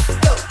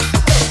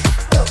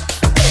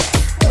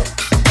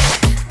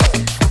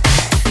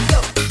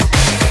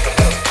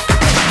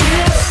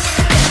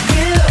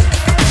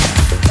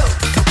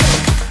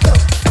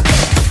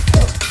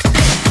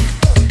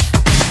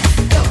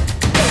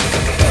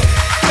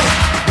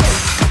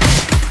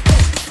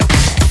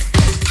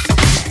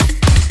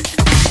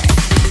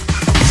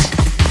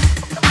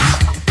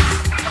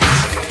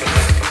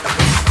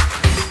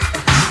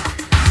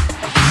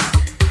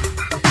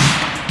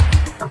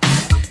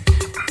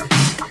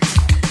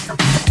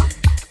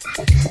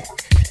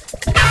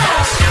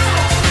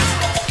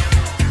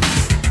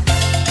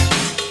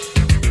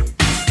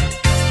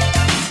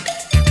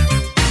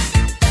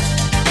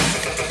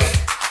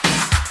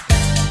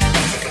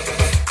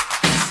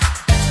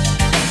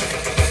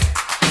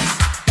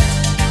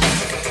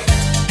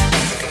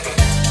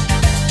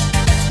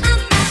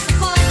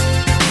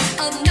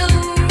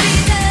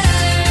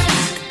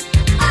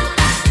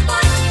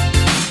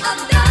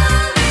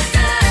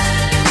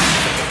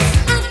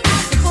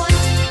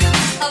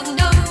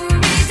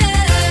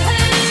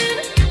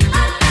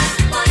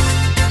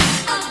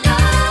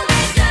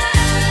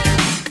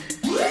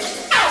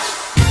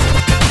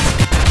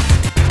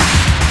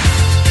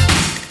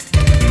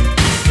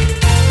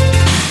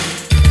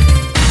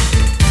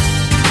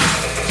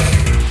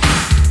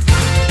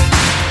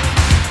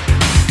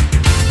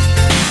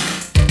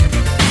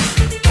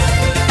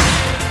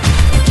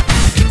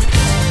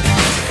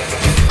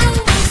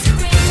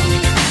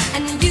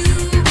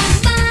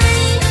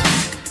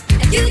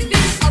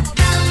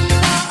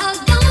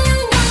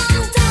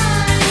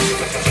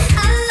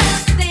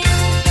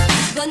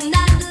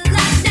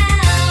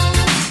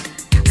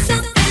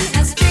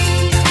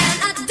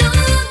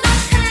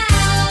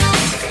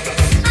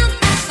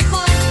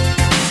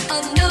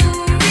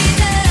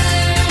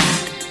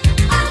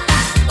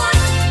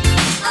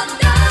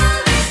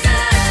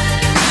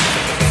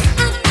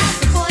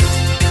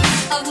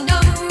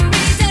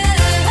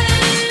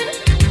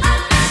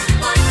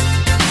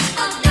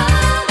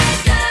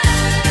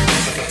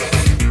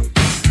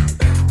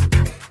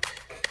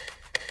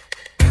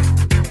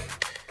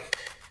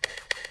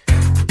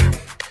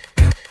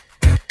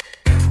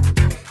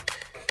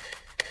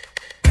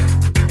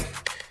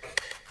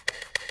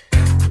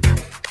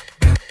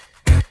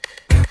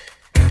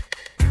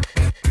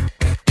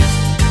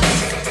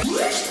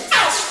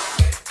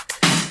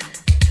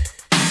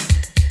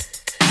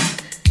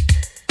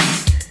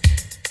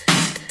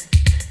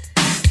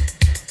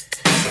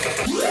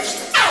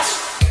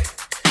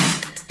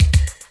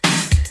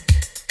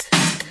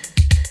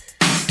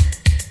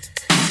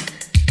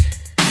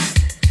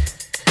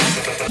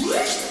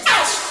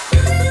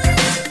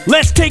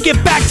 Let's take it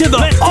back to the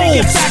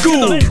old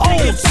school.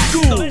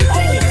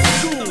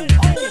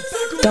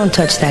 Don't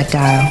touch that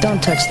dial.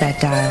 Don't touch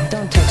that dial.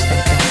 Don't touch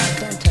that dial.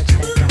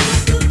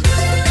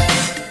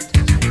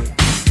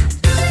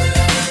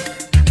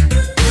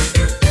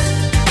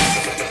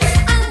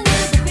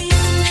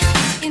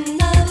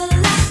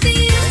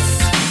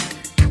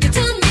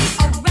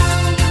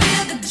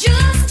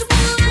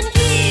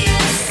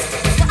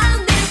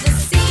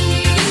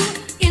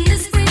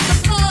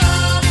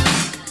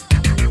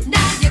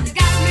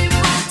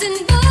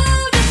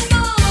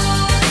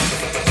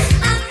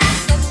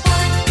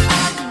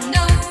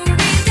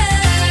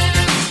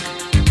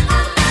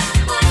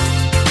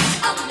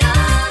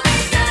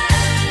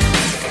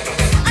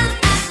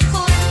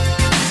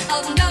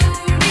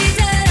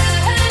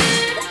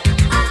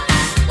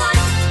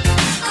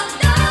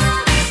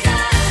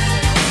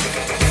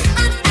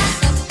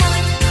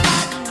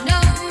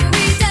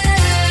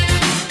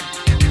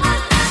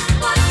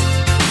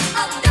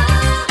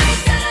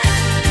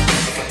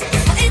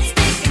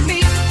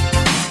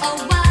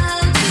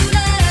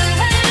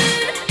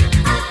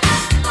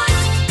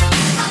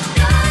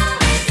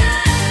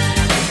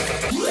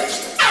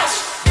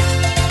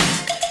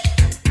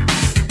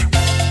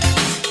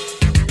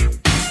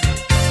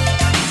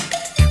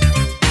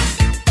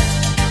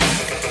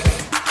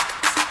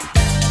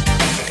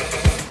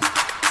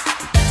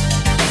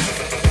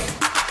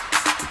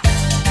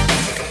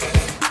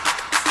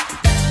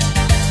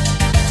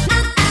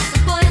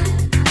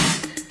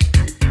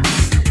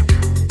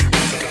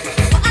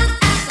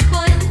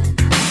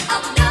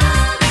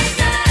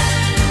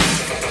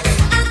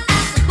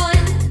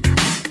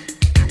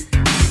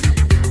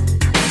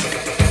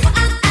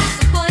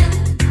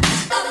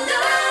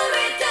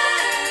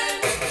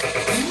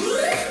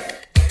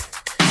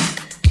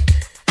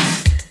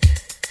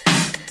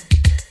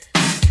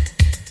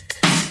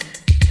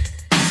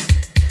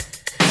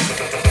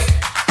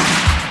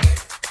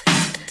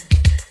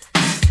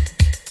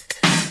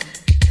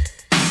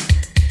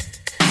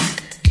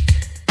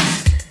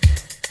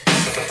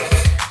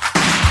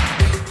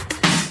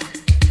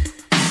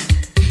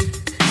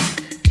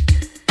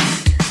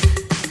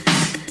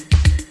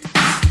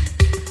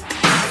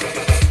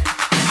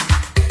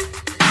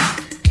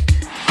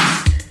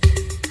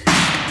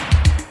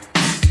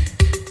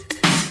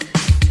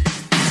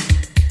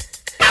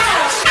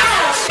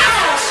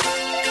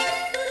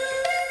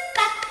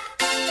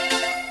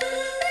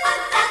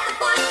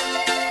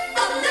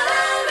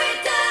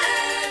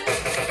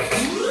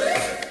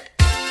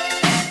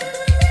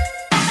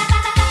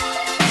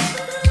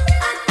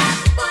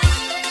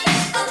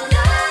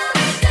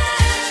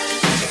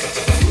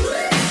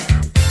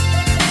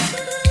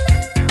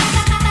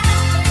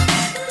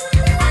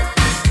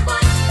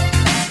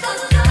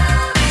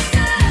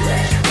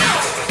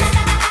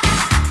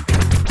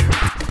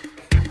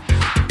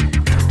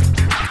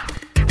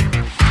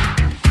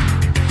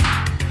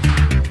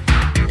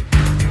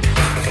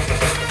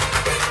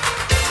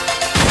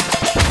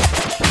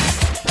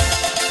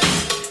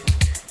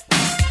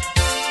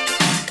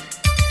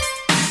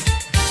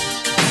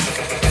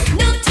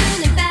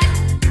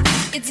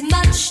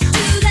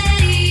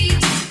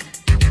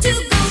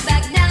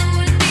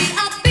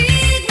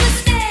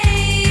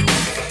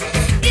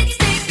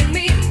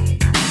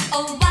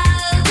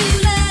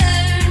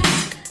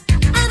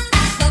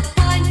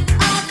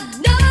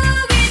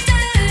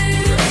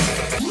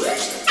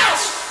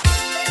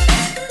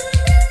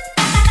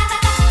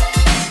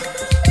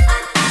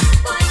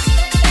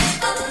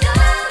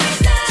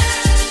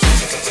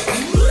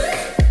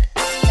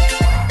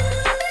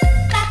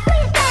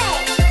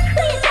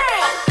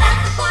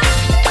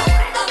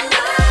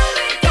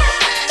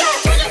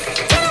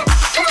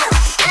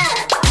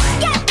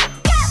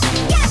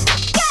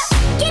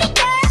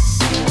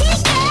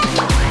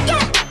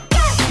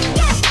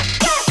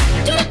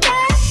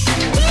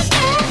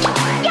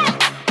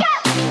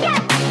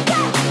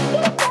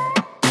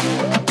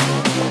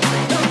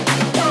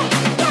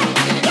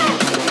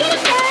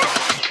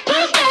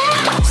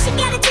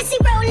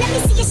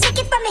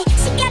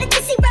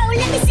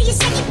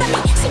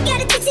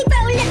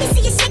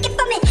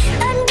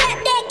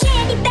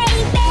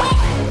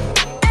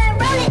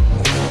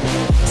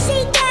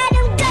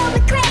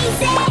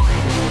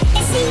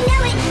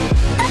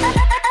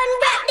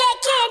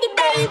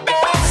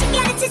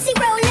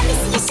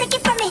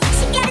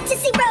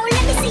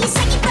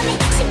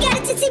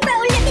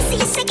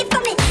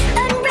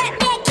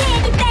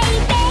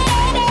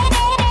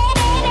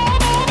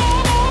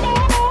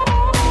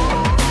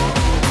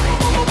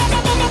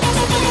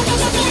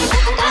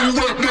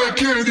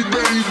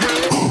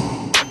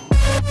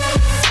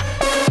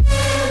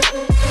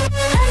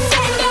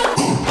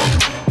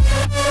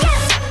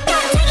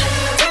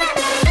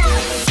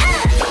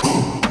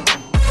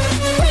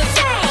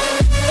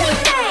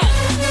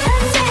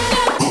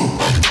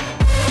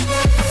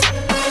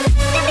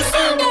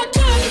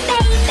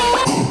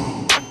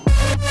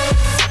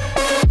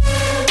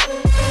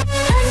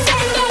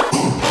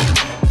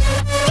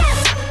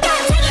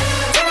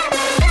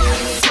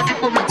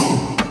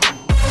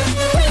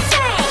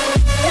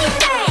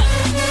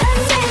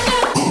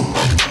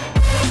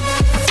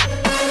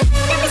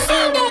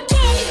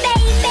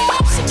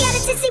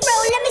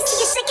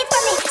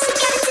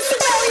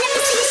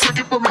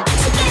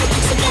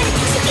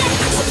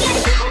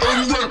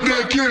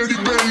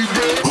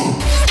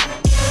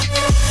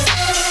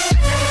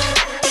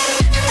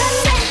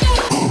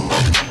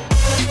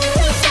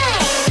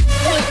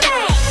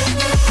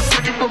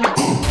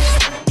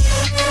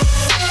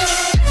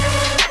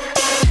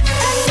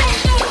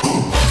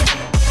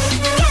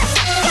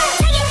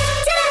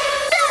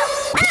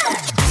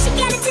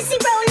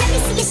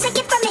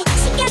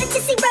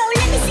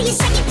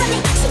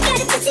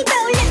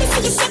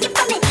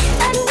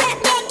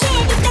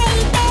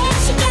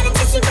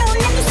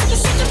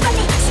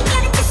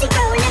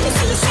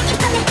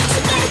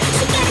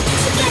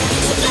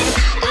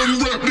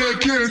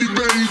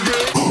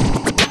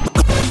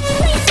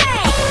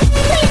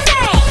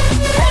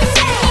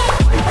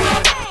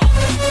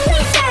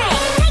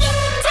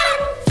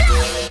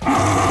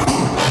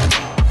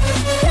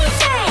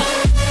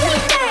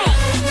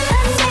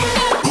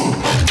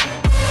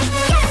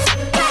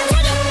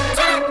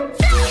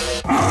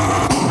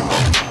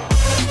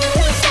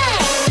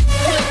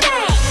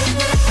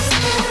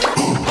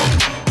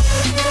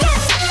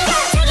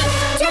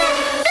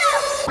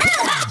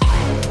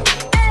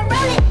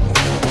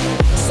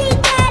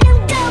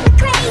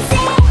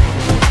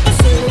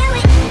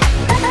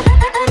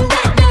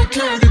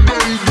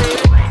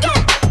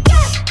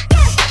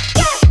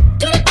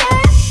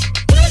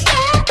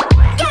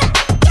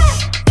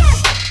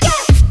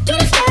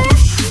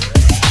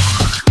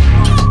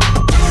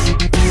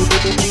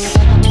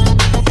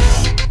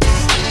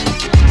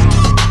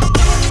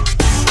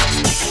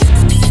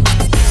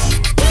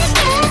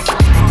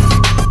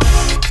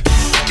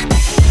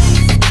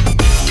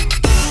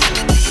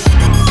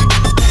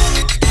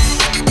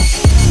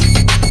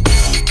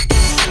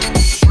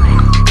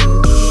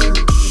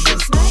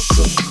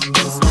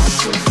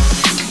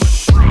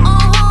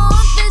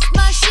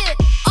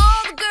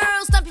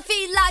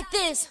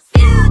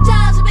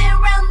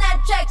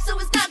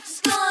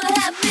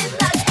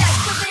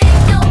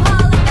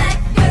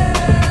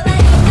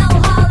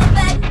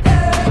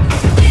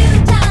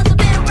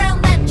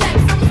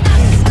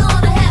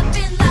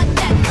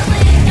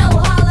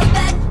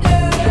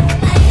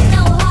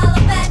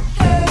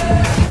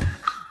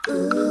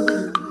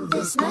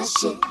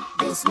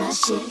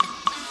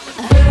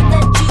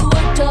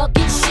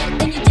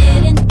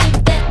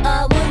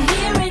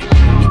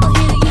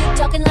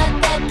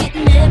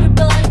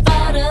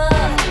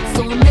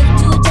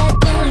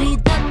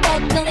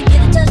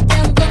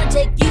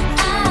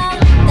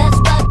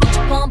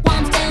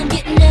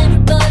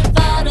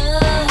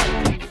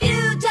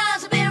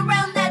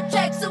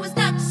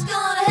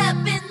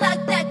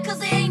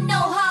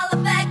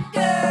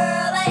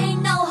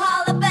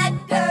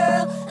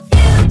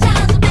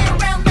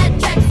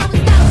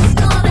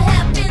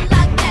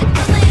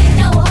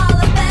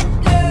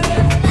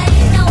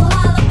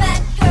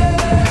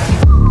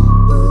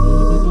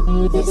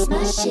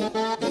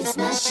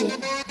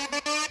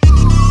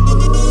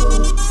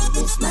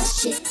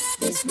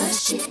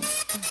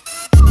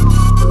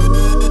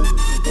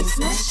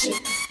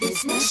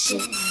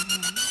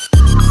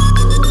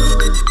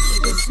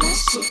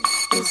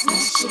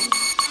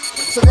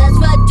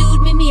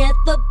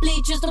 the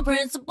bleachers, no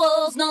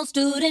principals, no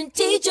student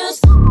teachers.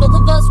 Both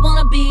of us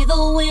wanna be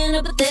the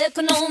winner, but there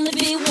can only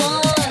be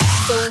one.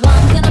 So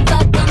I'm gonna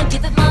fight, gonna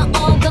give it my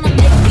all, gonna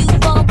make you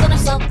fall, gonna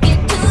suck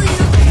it to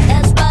you.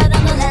 That's right,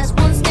 I'm the last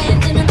one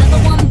standing, another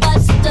one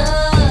bites the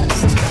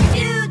dust.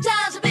 Few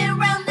times I've been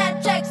around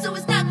that track, so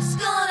it's not just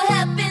gonna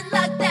happen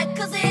like that,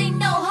 cause it ain't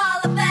no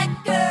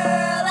Hollaback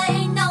girl,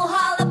 ain't no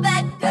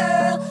Hollaback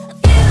girl. A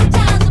few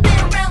times I've been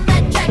around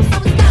that track, so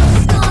it's not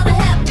just gonna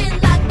happen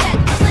like that,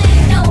 cause it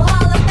ain't no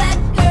Hollaback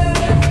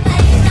girl,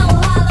 ain't no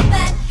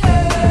Hollaback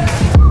girl.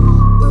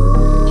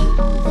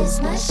 Ooh, this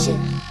my shit,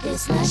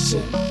 this my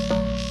shit.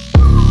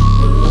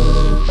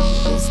 Ooh,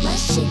 this my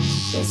shit,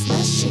 this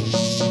my shit.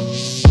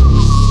 Ooh,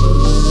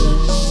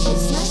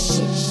 this my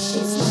shit,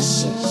 this my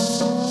shit.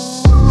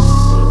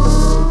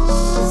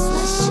 Ooh, this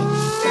my shit,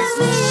 this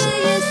my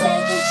shit. You say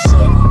this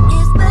shit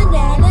is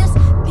bananas,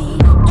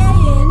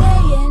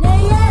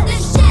 B-A-N-A-N-A-N.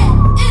 This shit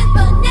is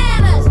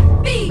bananas,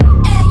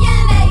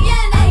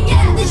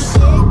 B-A-N-A-N-A-N. This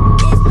shit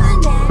is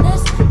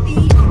bananas,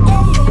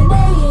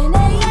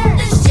 B-A-N-A-N-A-N.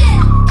 This shit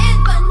is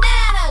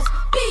bananas,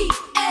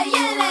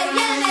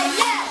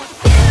 B-A-N-A-N-A-N.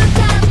 Few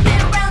times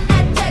been around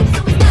that track,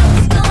 so it's not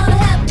just gonna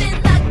happen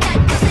like that,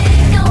 cause it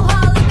ain't no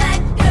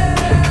Hollaback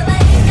girl,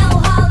 ain't no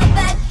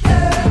Hollaback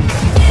girl.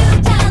 Few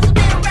times I've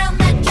been around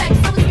that track,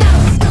 so it's not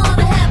just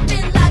gonna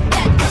happen like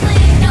that, cause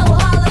it ain't no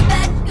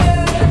Hollaback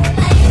girl,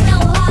 ain't no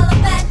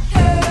Hollaback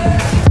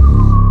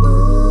girl.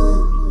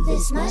 Ooh,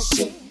 this my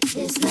shit,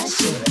 this my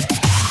shit.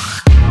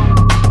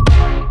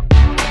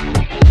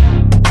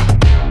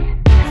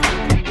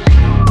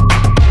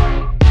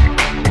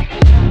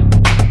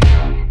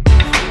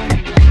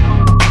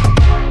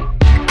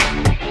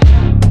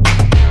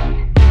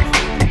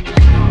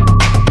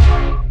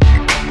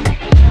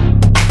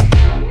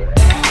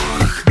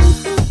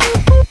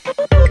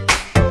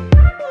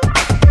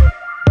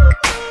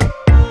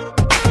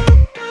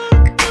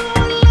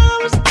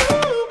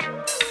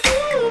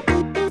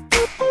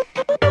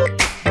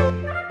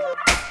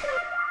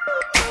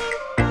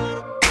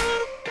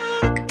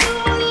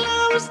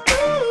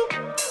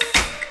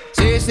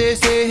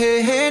 Say,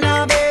 hey, hey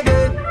now, baby.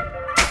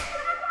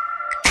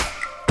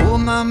 Oh,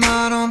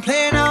 mama, don't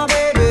play now,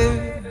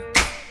 baby.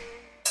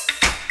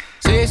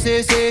 Say,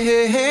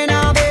 hey, hey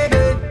now,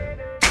 baby.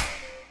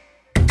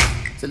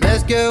 So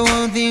let's get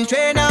one thing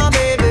straight now,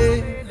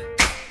 baby.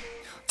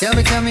 Tell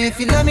me if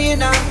you love me or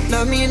not,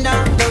 love me or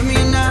not, love me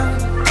or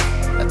not.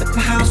 I put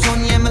my house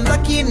on you, am I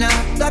lucky or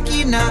not,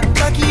 lucky or not,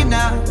 lucky or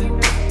not?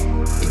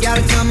 You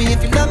gotta tell me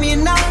if you love me or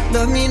not,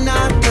 love me or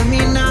not, love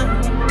me or not.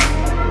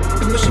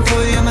 I'm wishing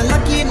for you, am I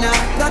lucky or not,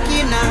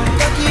 lucky or not,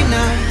 lucky or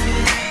not?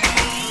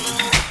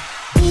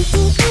 Ooh, ooh,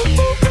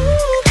 ooh, ooh,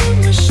 ooh,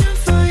 I'm wishing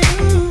for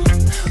you.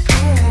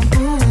 Ooh,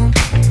 ooh.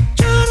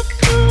 Try to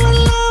do what I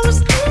was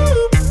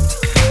doing.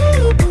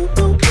 Ooh, ooh,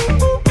 ooh,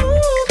 ooh,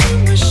 ooh,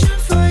 I'm wishing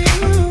for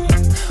you.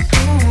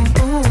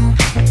 Ooh, ooh.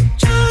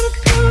 Try to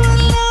do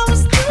what I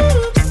was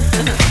doing.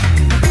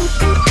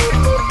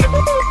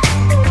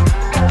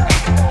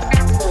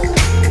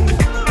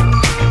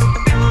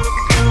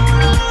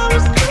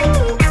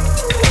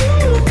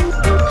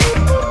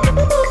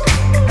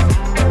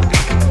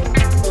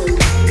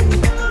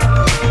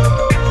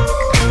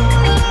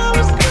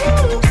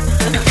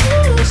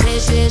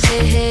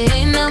 Say,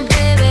 hey, now,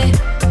 baby.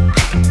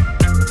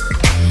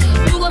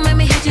 You gon' make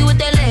me hit you with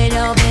that lay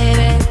down,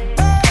 baby.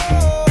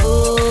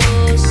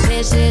 Ooh,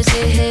 say,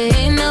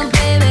 hey, now,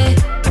 baby.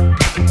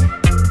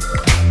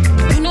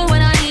 You know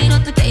what I need,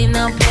 not the game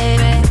now,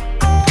 baby.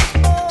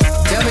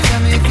 Tell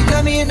me if you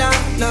love me or not,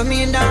 love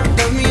me or not,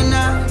 love me or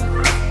not.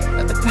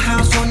 I put my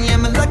house on you,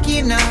 am I lucky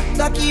or not,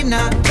 lucky or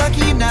not,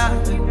 lucky or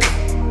not?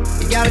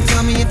 You gotta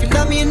tell me if you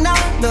love me or not,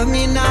 love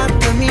me or not,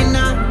 love me or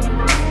not.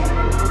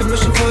 I'm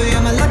wishing for you,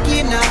 am I lucky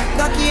or not,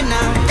 lucky or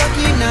not,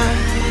 lucky or not?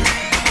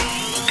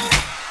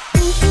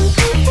 Ooh, ooh,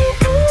 ooh,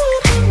 ooh,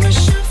 ooh, I'm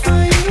wishing for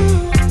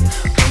you.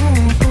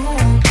 Ooh, ooh.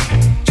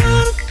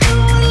 Try to do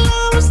what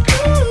I was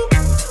doing.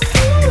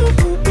 Ooh,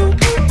 ooh,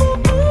 ooh,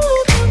 ooh,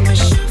 ooh, I'm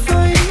wishing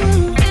for you.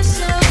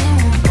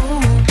 Ooh,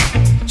 ooh.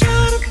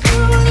 Try to do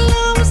what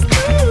I was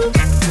doing.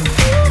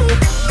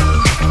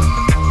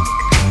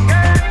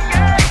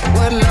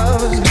 What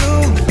lovers do.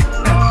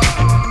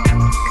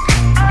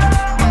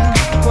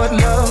 What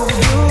lovers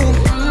do.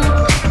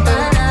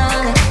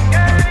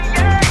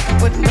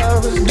 What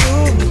lovers do.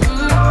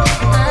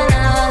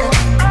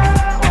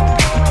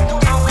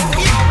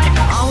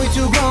 Are we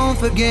too grown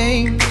for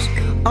games?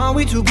 Are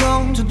we too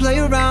grown to play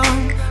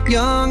around?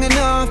 Young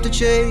enough to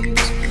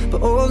chase,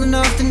 but old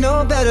enough to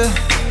know better.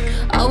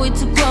 Are we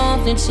too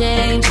grown to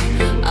change?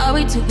 Are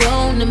we too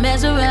grown to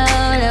mess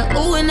around? Like,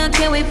 ooh, and I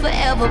can't wait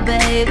forever,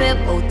 baby.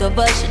 Both of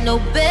us should know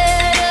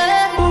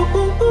better. Ooh,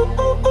 ooh, ooh,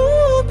 ooh,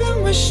 ooh,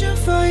 been wishing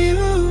for you.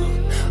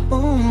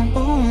 Ooh,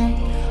 ooh.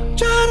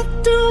 Try to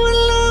do what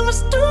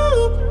lovers do.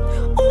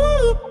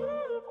 Ooh.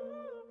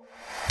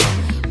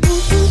 Ooh,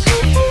 ooh,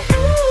 ooh, ooh,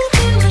 ooh,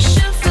 been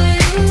wishing for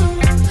you.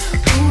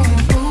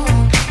 Ooh, ooh.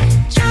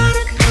 Try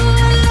to do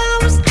what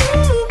lovers do.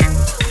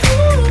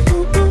 Ooh,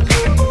 ooh,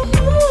 ooh, ooh,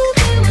 ooh,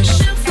 been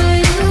wishing for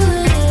you.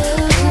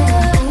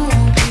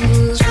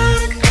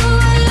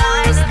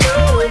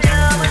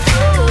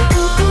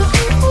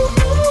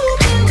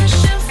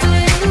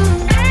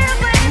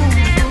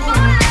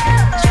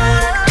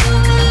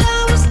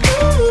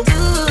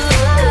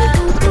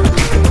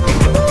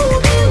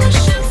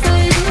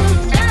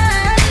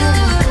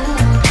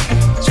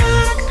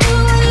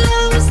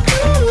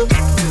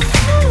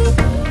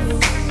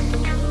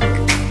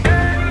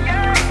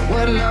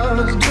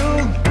 loves do.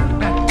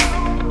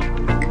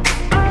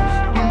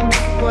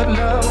 What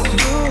loves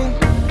do.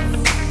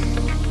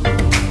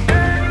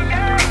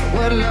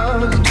 What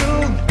loves do.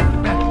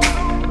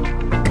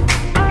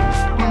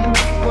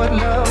 What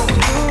loves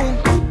do.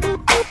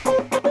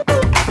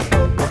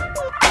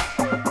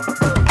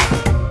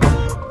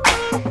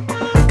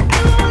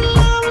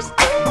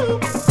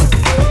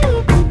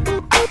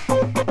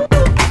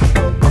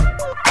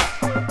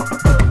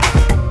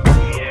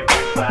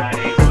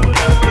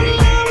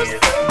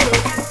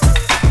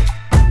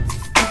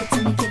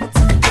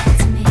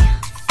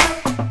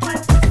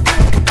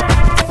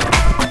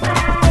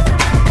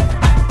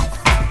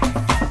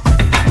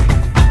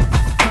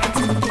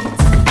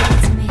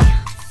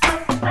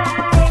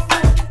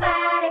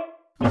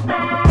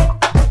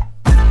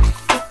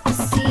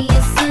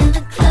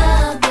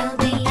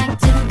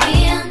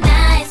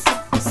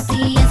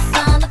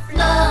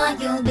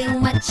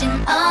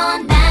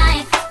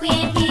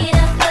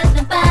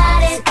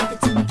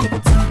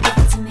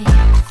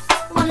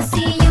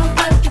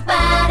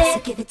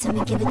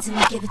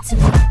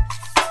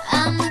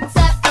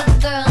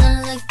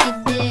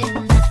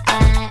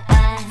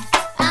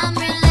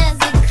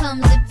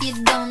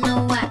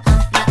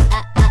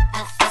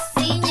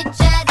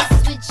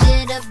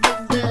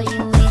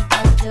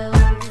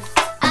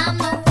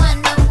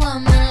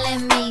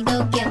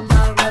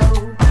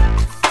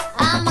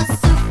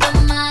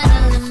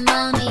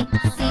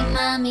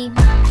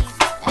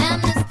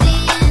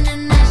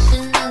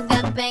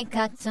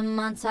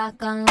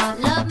 Talk on love,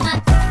 love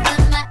my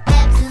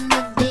abs in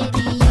the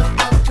video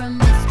for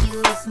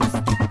promiscuous.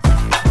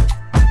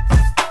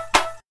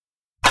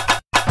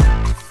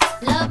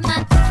 Love my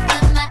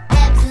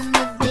abs in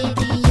the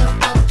video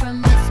for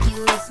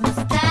promiscuous. My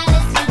style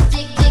is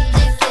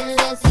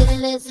ridiculous,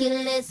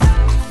 ridiculous.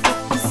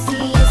 You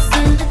see us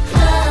in the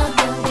club,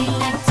 you'll be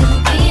acting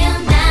real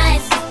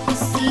nice. You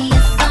see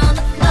us on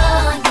the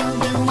floor, you'll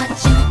be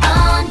watching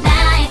all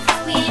night.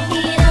 We ain't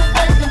here to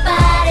hurt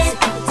nobody.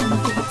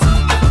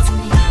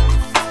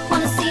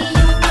 Wanna see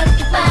you work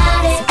your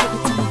body. Give it to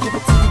me, give it to me, give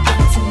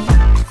it to me.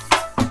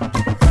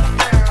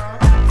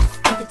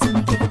 Give it to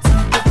me, give it to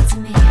me, give it to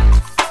me.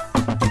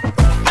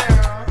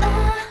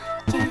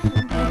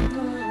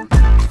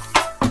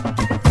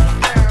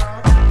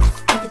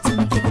 Give it to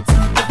me, give it to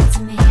me, give it to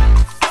me.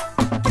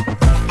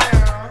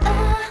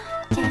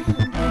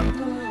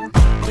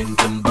 When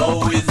Timbo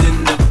is in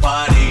the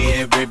party,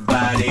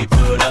 everybody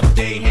put up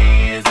their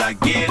hands. I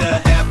get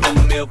a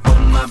 $500,000 for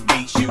my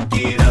beats, you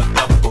get a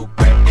couple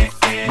grand.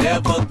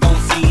 Never gon'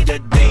 see the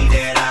day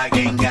that I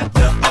ain't got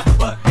the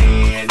upper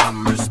hand.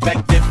 I'm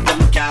respected from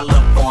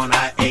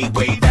California,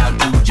 way down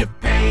to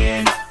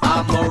Japan.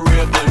 I'm a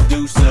real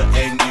producer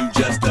and you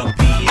just a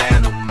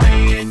piano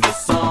man. Your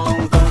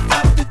songs don't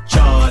top the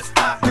charts,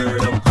 I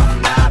heard them,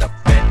 I'm not a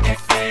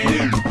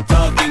fan.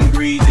 Talking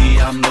greasy,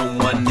 I'm the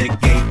one that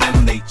gave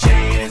them they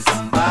chance.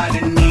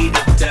 Somebody need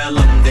to tell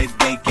them that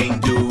they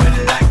can't do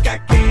it like I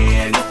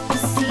can. You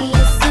see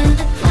us in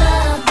the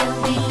club, you'll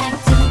be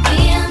acting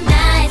real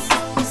nice.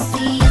 You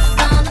see us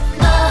on the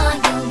floor,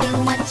 you'll be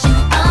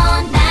watching all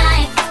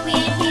night. We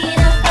ain't here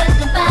to hurt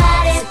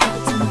nobody. Give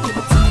it to me, give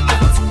it to me,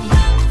 give it to me.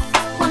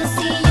 Wanna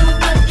see you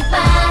work your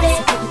body.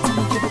 Give it to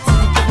me, give it to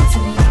me, give it to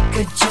me.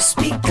 Could you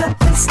speak up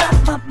and stop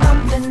my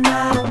mumbling? I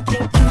don't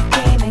think you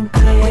came in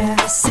clear. When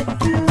you're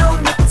sitting on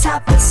the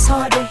top, it's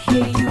hard to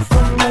hear you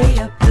from way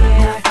up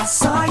here. I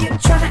saw you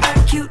trying to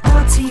act cute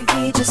on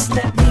TV, just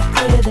let me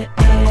clear the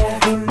air.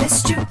 We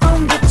missed you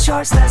on the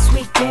charts last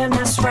weekend,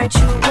 that's right,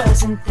 you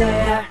wasn't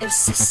there. If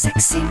so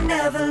sexy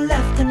never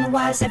left, then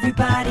why's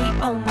everybody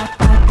on my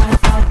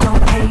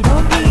don't hate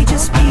on me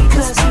just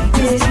because he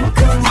didn't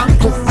come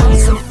through.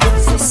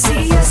 So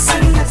see us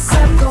in the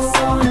club, go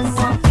on and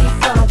walk the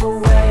other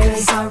way.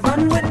 'Cause our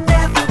run would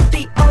never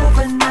be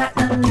over, not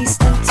at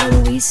least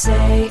until we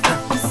say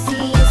You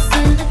see us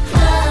in the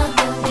club,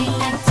 you'll be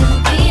acting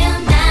real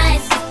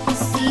nice. You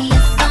see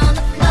us on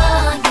the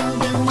floor, you'll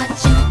be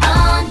watching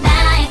all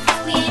night.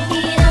 We ain't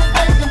here to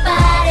hurt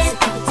nobody.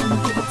 Give it to me,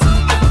 give it to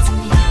me, give it to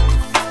me.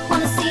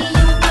 Wanna see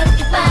you work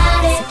your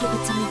body. Give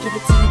it to me, give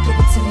it to me, give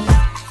it to me.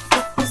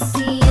 If you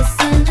see us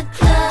in the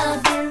club,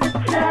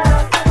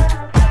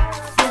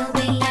 you'll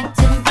be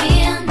acting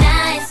real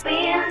nice,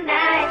 real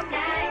nice.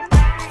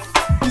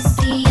 You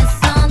see us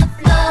on the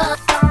floor,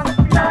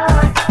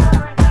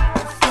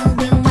 you'll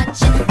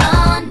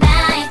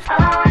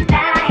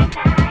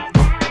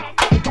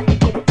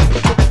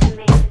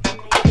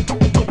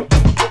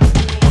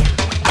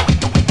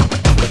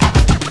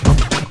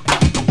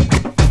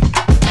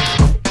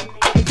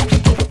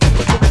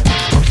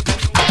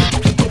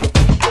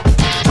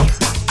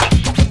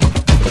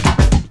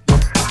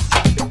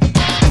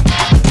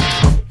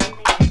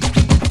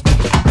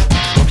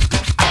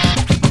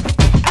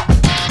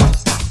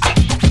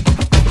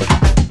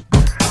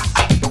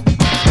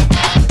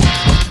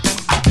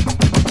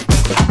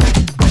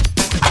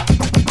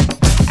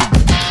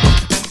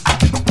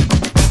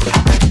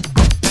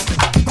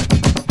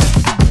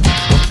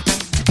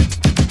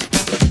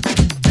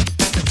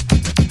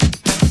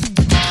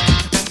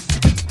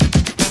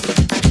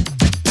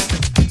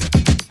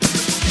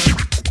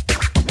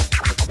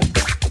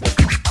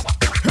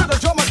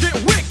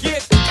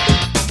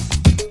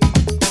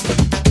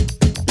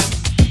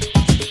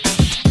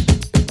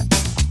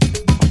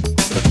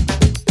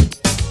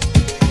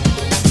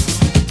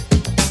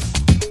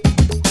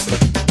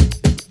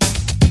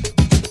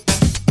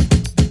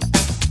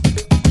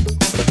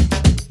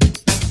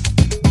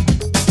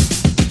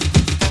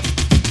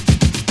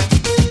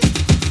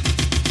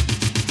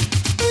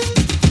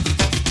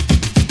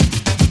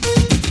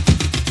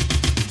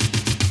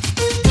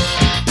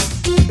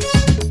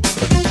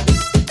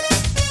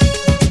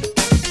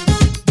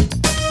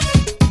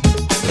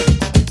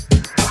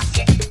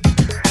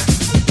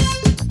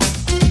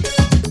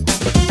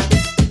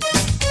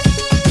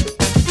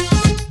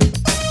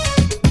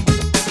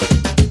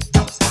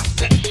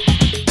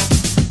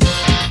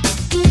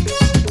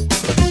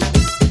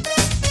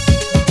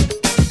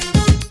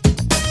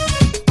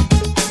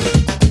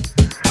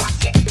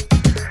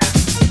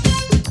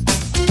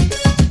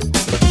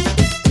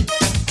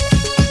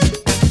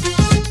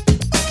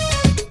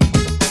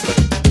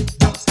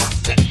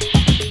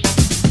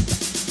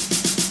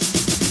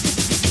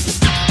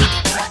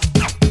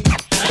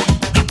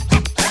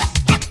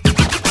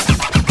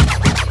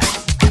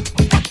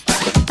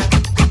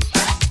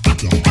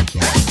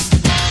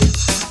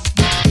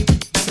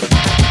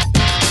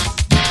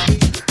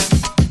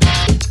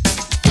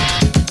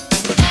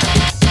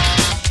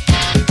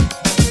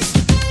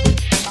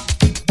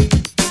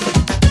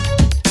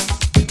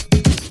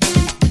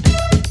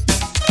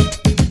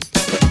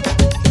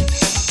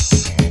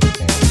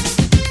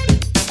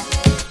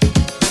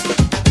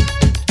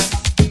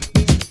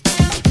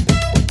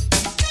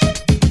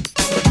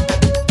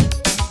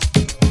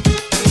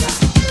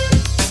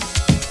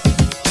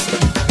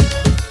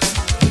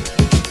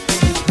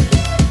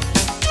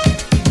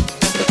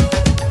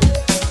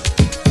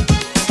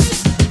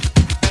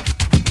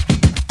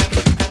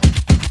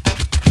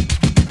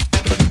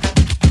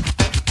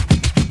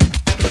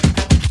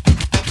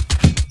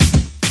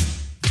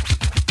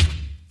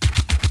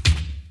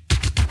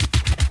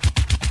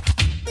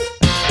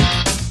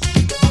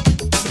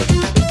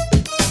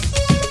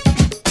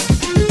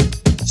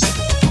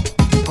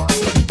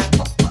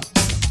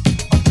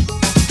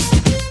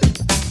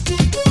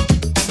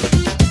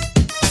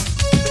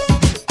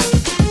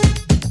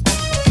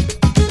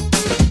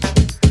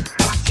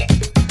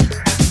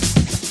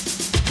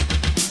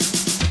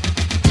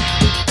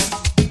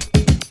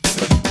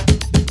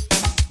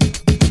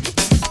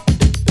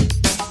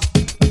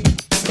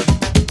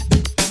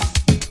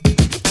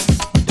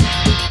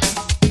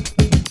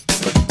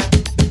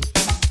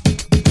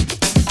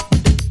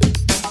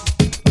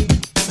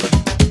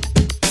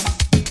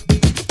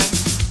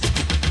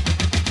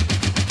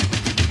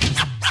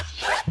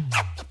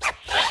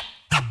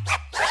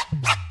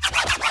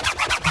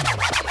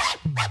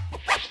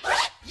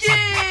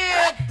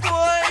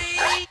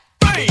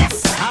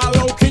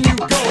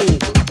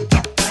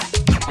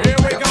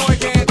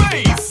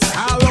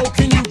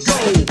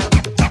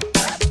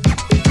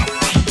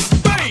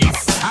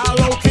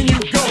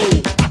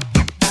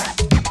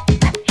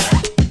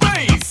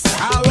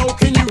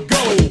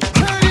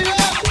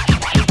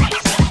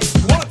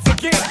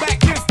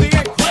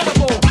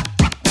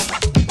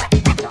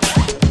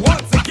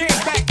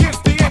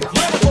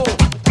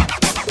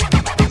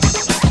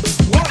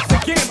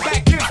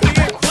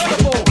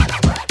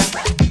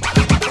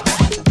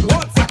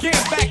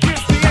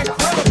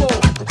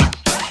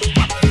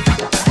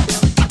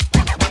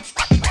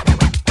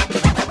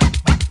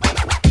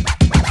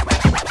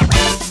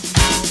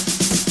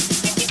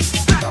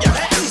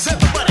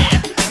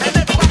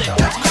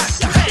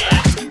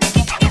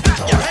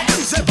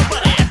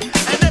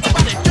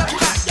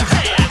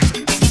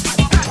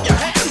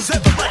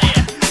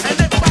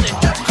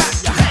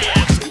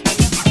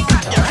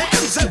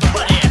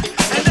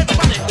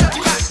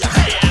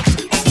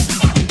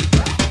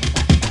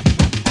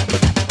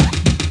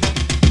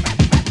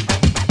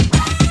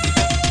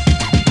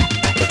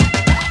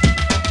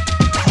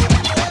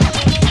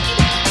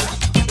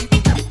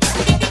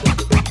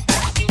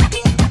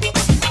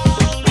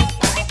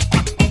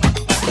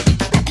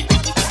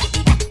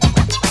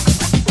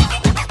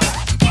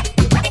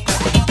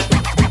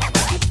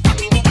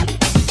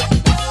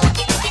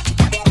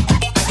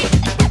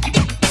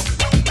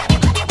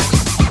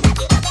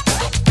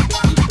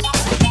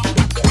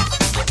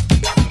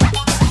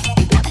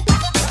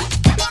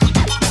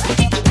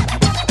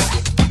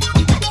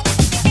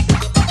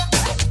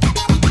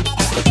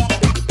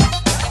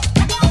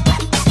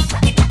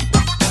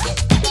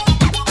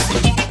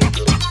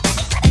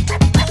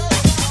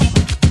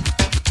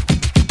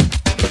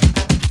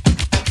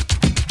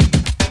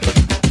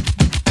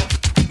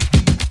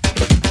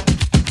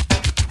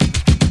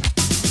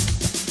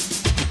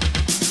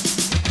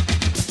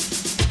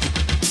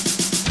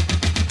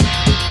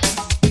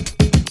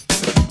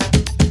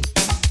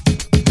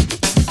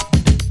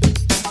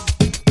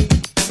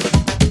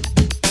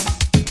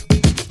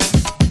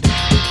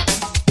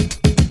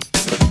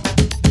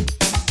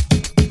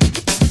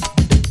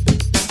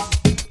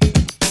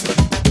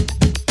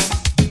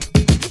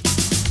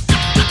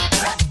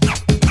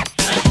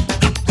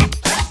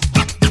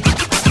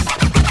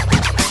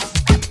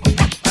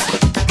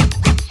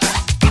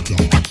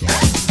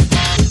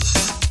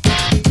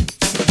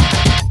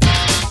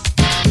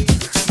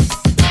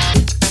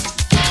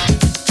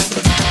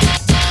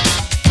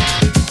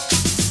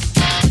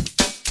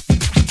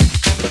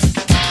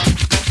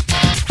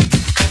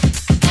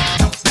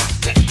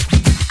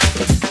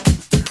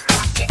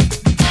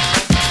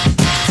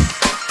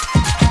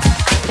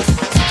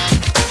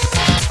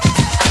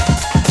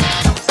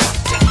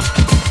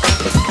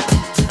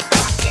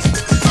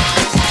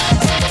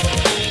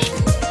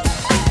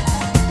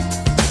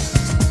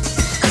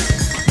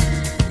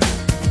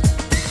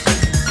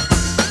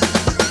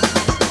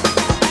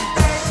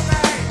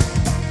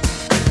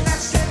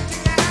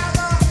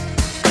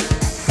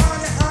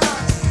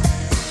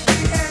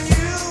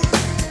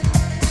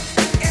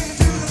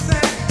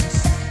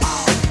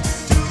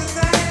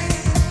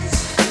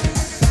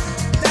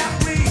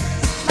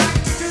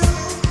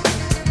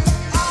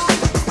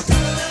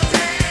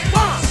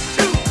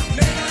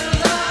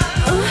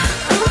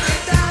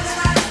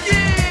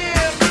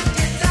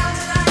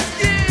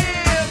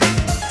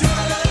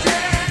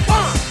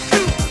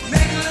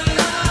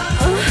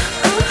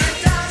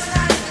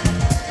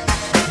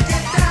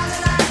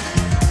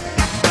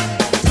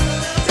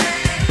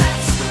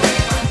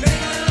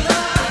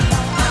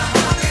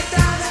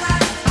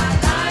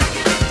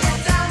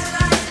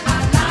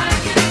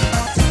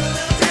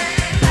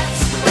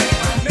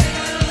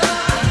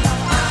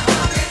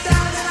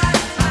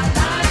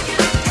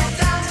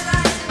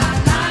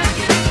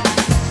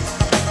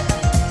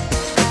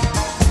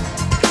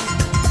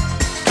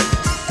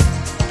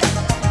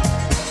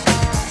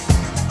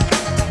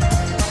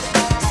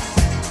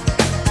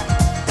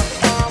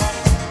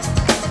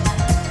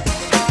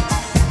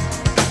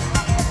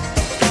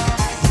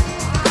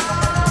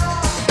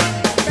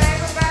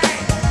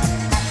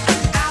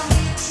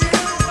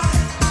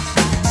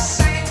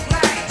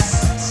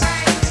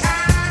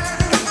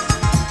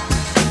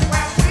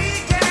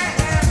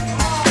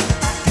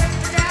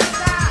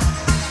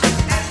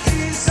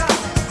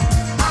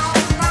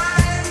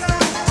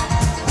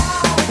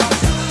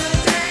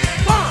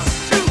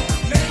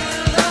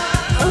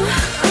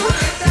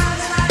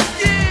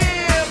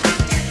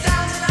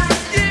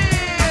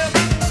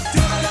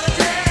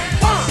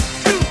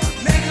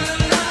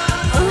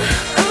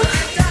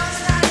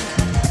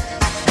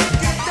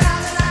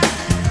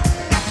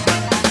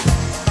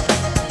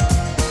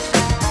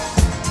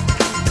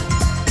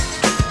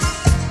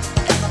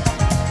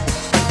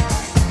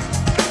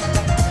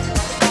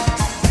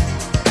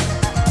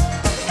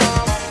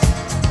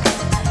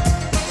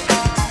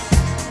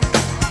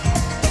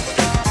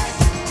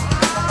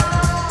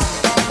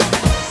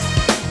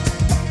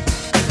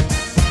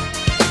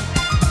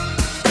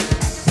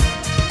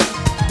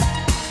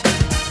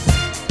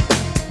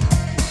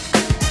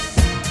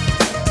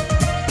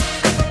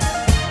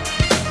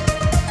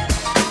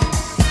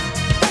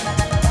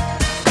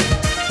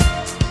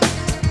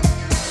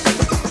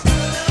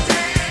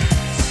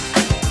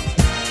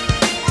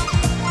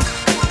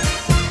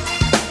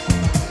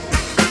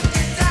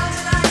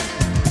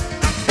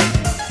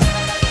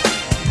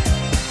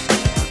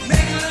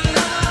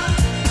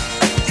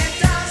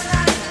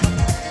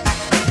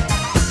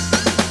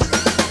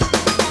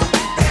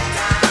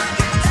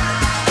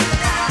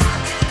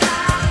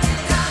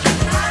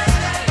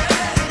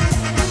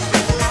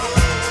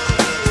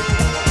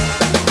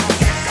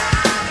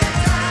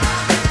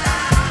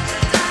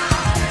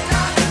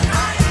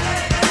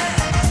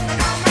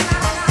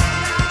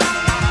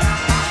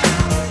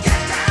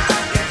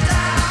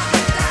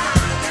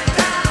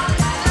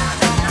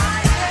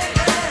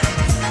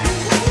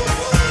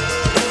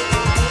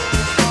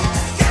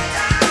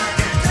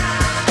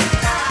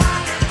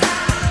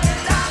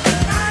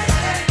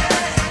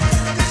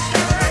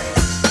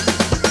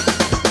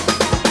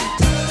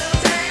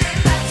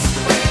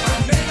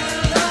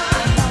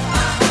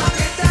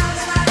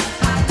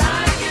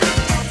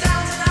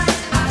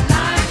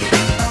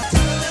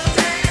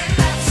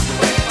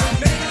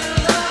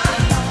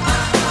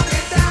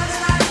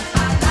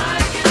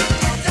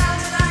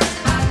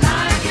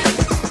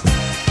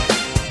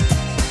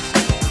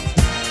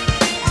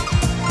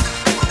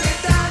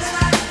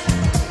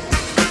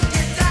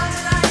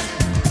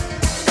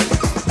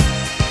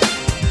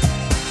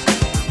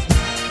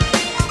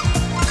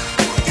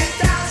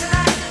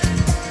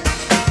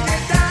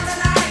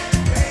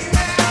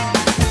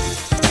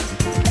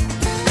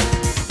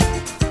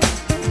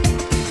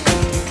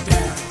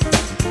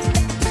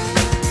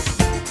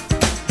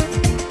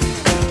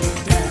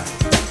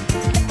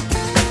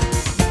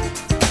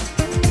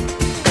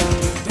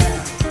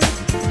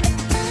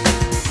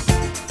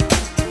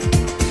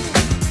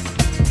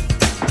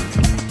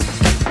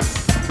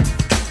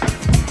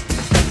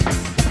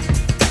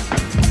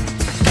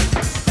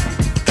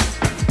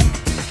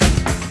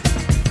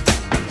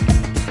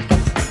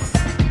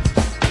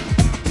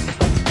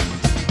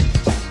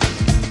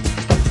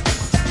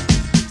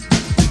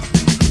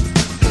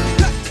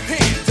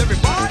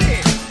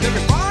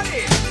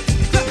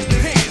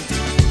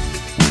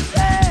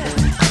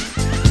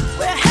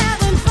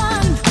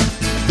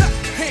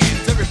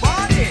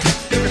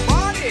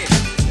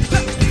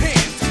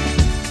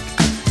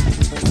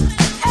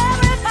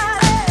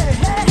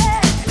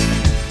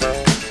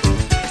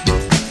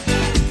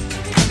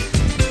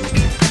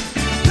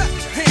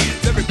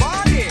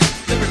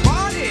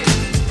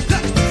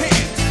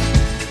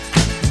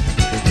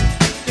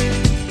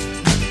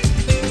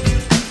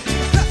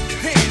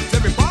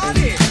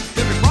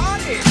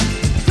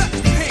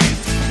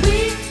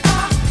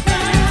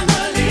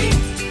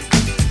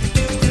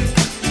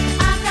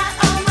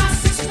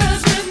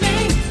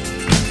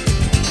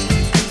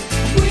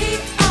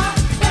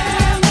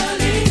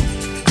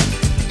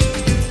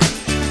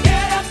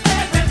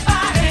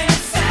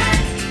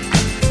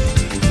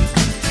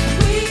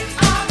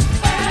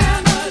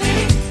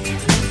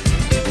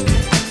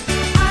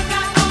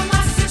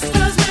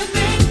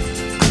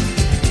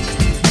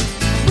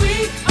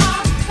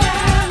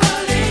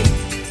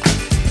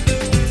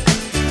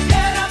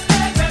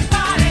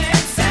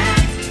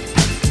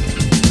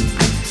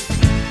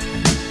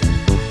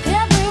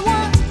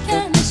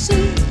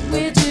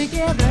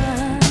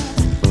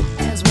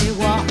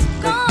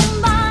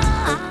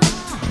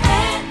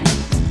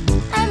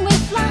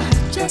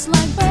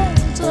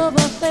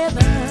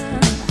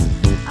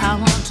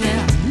won't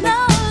tell no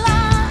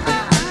lie.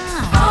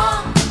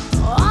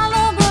 All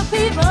of the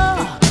people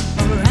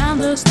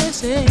around us, they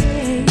say,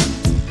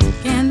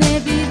 can they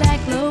be that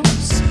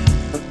close?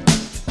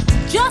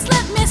 Just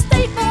let me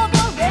state for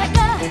the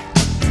record,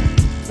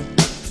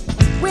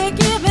 we're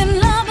giving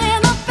love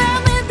in a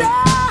family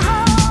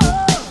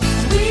dose.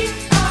 We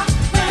are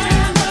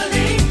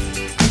family.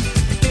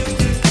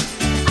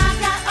 I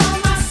got all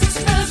my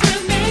sisters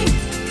with me.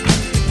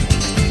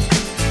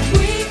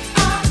 We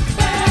are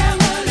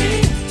family.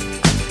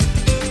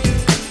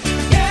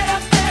 Get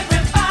up,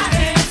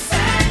 everybody, and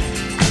sing.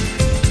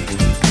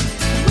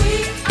 We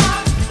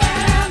are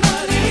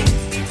family.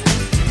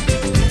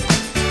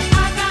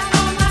 I got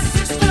all my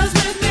sisters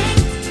with me.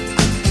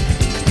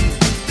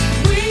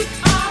 We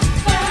are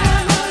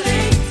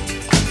family.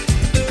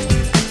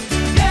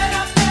 Get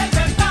up,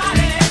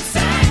 everybody, and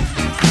sing.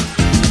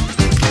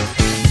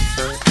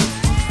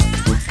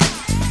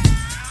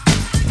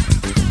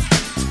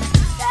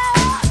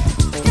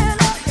 Get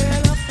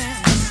up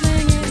and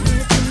sing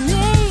it to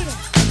me.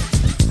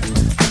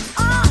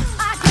 Oh,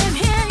 I can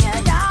hear you,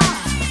 y'all.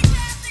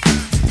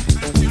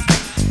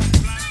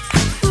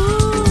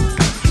 Ooh.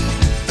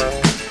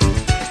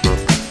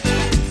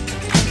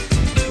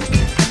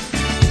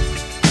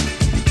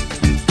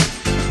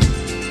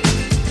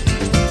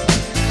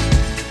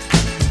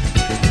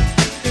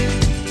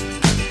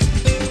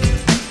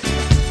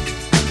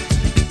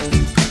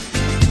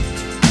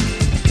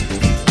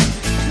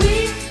 We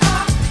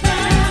are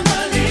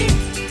family.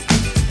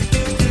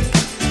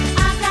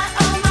 I got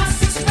all my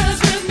sisters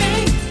with me.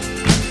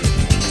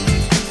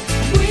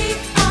 We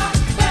are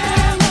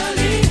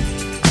family.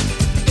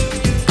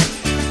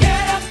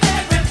 Get up,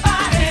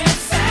 everybody, and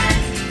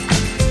sing.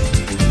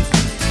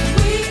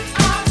 We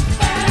are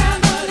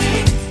family.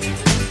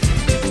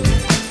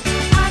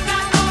 I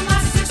got all my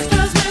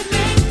sisters with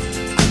me.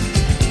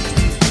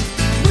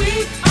 We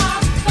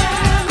are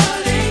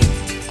family.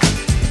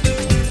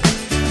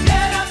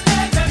 Get up,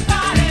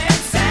 everybody,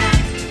 and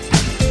sing.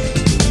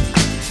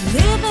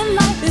 Living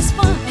life is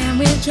fun, and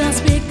we've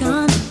just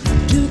begun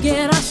to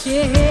get our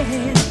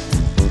share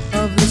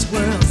of this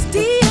world's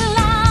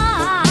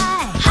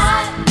delight.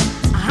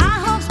 High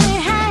hopes we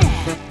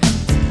have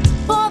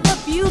for the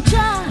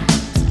future,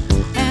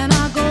 and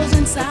our goals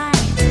in sight.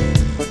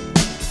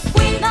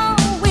 We know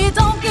we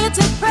don't get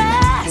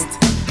depressed.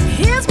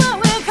 Here's what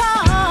we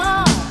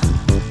call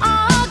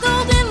our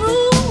golden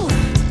rule.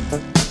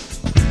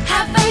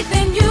 Have faith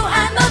in you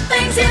and the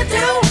things you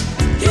do.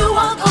 You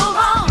won't go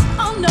wrong.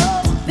 Oh no,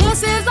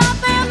 this is our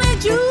family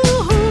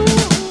jewel.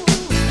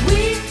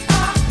 We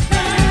are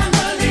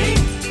family.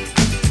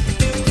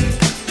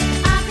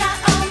 I got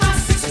all my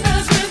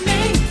sisters with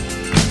me.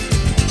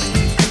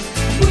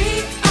 We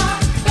are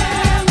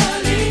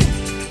family.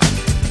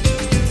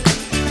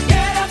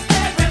 Get up,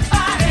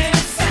 everybody,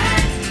 and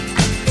sing.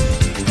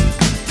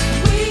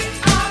 We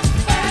are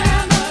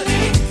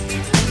family.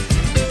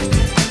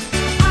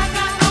 I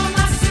got all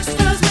my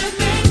sisters with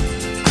me.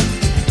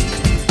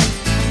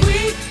 We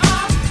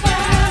are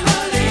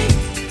family.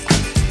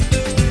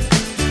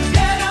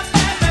 Get up,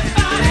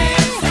 everybody,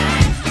 and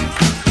sing.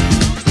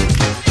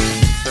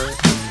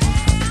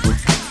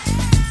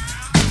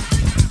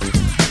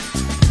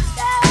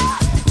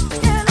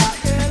 Get up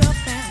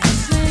and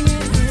sing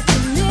it to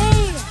me.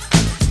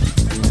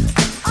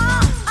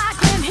 Oh, I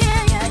can hear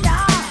you,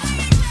 y'all.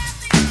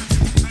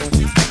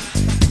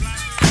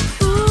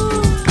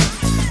 Ooh,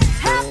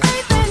 have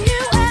faith in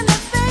you and the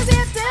things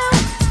you do.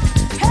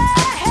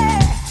 Hey,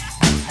 hey,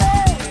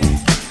 hey.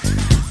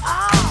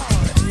 Oh,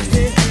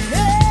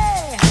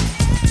 yeah,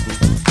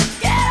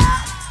 yeah.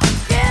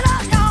 Get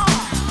up, y'all.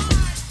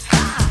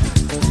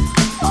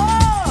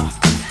 Oh,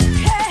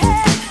 hey,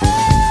 hey,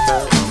 hey.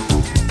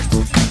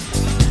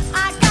 I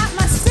got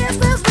my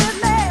sisters with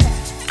me.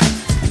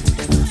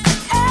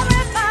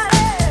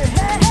 Everybody,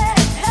 hey, hey,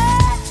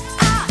 hey.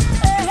 Ah,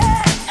 hey,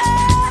 hey,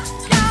 hey.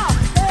 Y'all,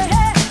 hey,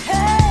 hey,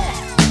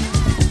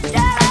 hey.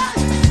 Get up.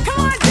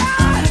 Come on,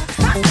 John.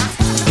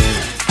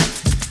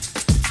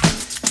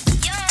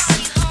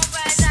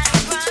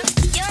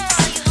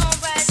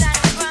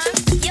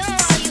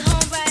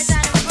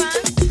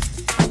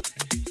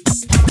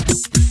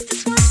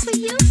 This one's for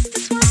you.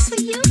 This one's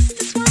for you.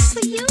 This one's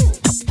for you.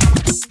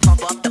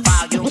 Pump up the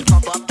volume.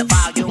 Pump up the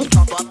volume.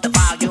 Pump up the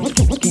volume.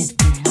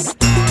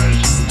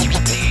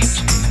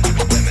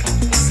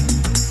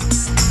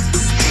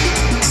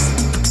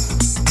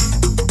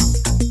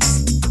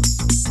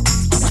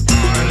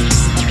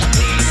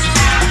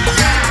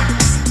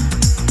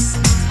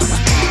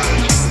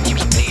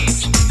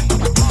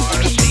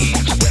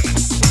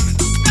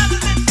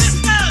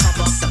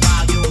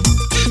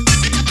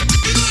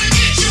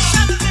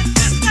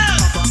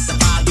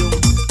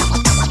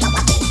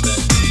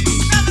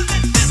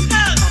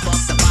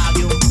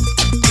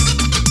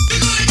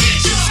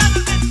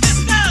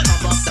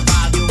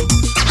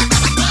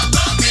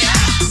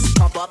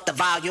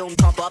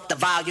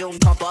 volume,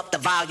 pump up the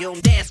volume,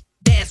 dance,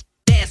 dance,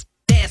 dance,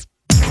 dance.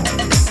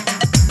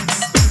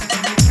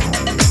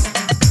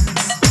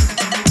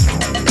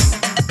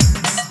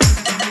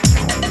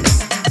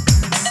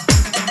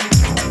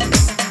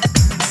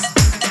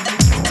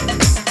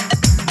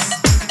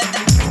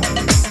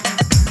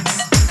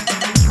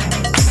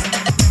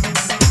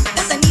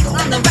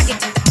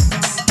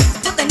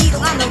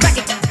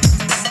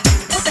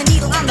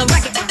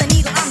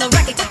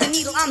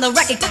 the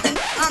record,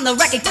 on the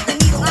record, put the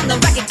needle on the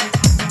record,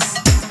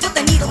 put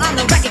the needle on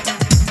the record,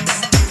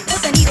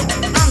 put the needle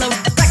on the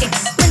record.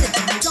 When the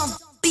drum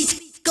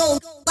beats go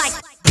like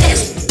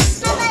this.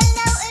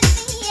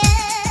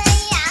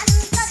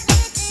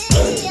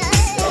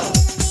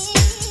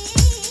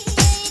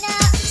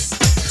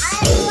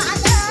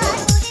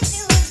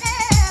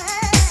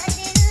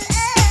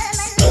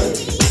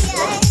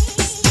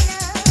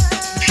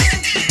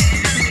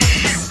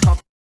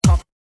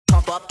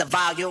 Pump up the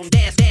volume,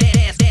 dance,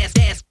 dance, dance,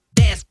 dance,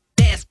 dance,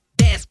 dance,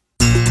 dance.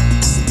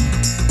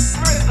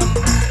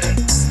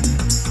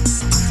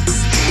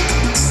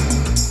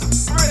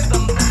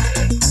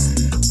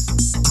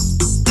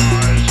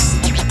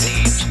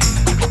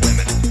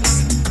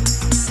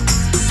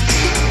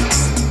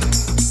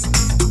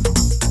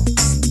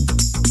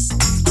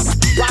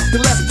 Rock the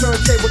left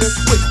turntable and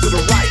switch to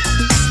the right.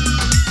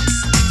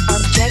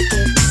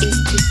 Objective is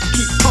to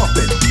keep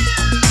pumping.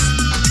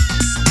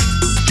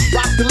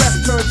 Rock the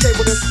left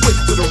turntable and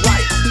switch to the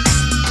right.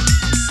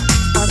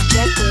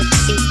 Objective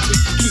is to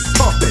keep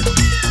pumping.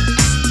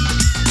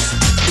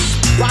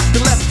 Rock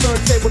the left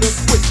turntable and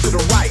switch to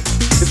the right.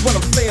 It's what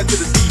I'm saying to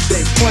the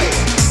DJ playing.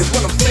 It's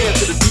what I'm saying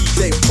to the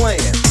DJ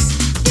playing.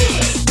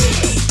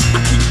 I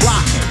keep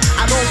rocking.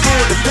 I don't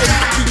ruin the pace.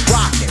 I keep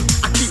rocking.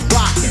 I keep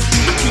rocking.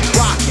 I keep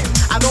rocking.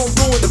 I don't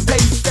ruin the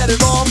pace. Set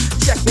it off.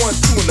 Check 1,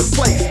 2 in the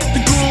place.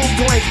 The groove,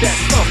 you ain't that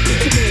something.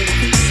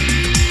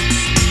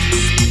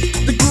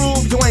 The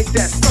groove, you ain't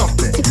that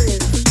something.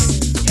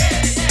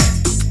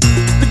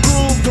 The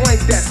groove, you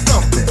ain't that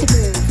something.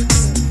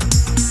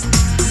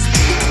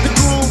 The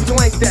groove, you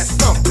ain't that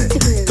something.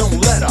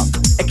 Don't let up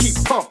and keep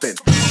pumping.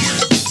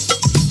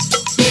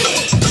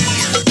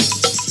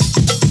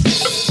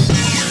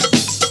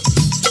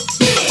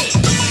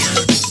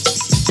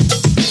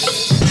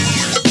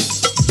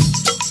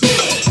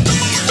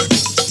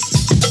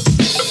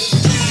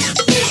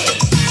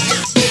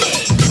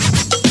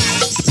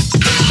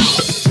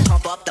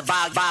 Pump up the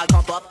vibe,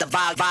 pump up the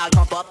vibe,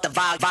 pump up the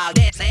vibe,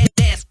 dance,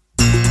 dance.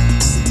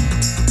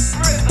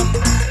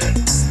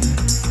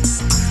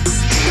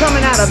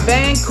 Coming out of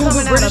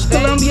Vancouver, British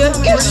Columbia,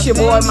 it's your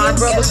boy, my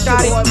brother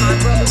Scotty.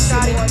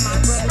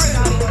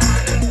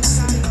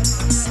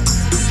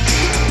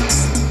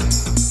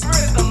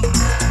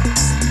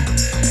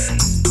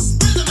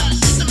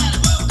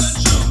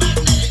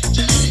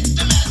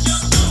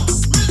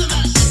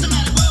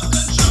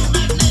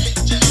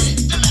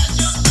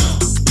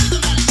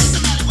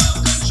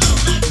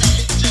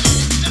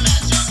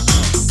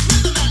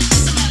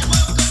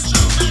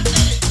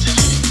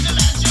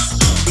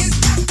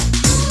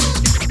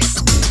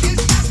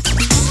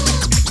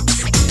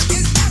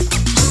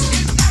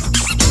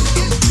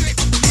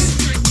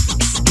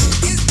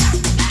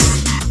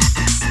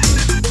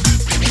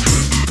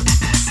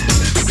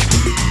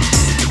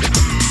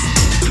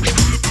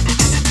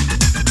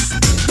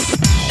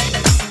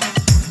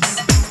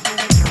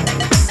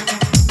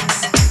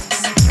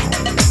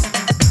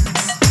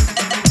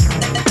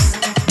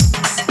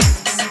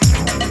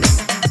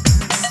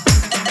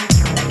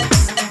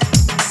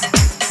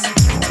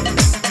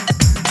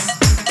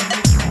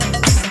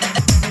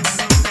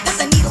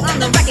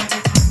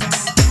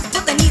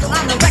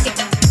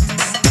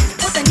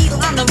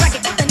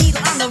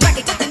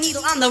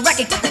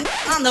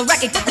 On the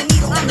record, put the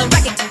needle on the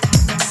record.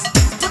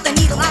 Put the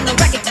needle on the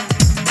record.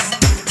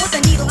 Put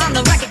the needle on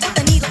the record.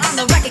 Put the needle on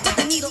the record.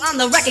 Put the needle on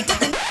the record. Put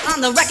the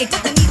on the record.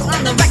 Put the needle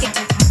on the record.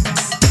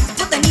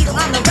 Put the needle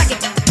on the record.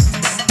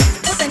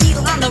 Put the needle on the record. Put the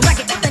needle on the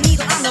record.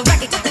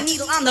 Put the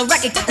needle on the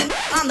record. Put the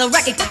on the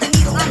record. Put the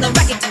needle on the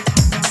record.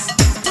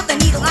 Put the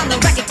needle on the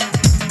record.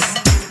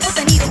 Put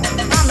the needle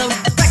on the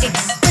record.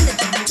 When the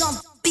drum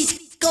beats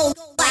go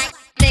like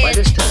this. By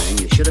this time,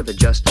 you should have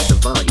adjusted the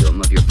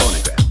volume of your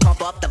phonograph.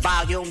 Pump up the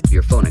volume.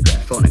 Your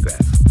phonograph,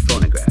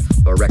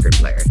 or record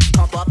player.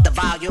 Pump up the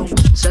volume.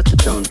 Set the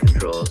tone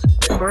controls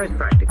as far as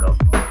practical.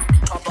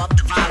 Pump up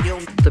the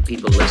volume. The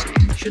people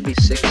listening should be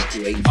 6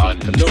 to 8 feet. I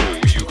know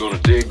you're gonna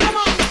dig this.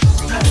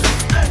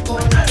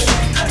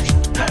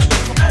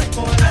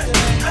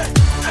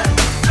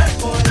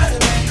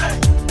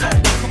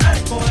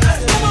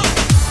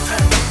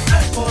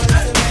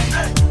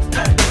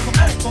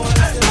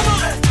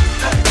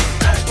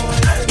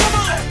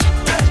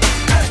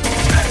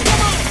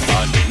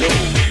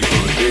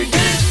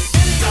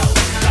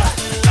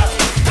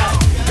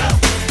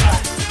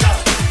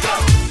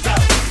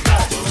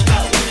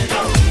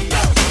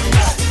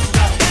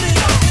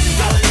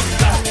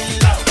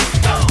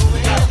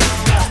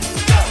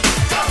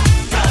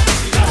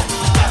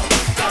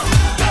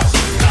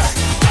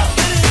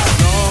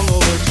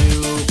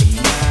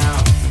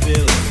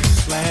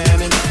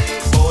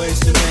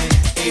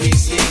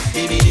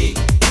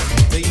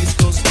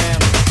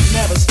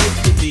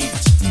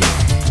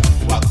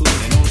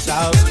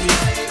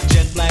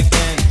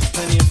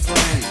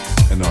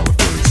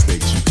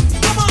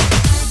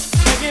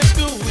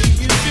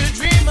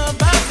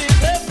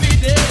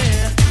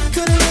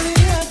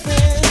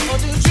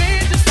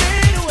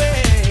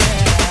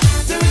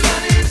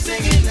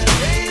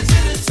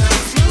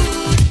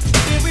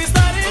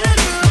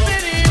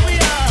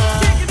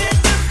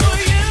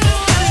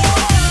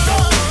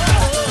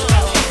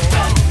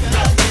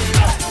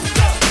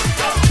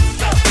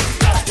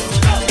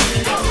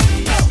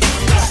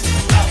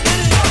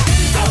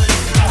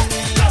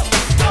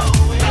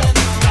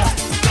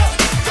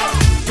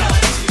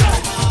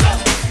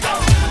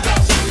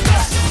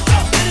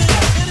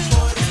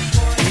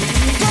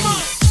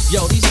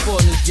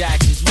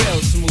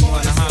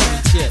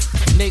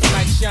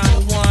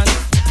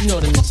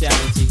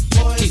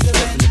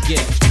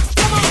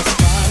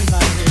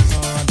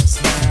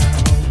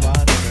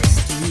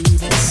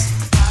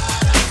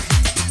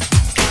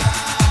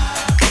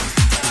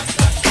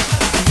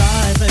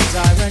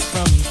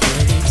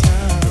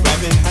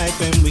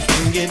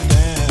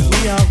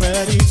 are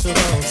ready to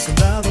go, so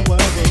now the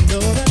world will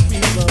know that we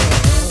love.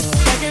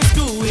 Back in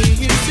school, we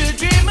used to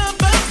dream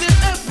about it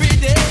every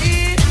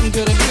day.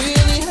 Could it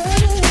really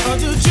happen? Or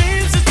do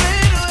dreams just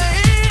fade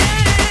away?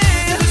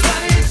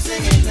 Everybody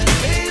singing and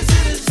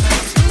dancing is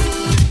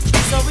school.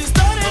 So we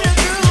started a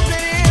group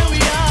and here we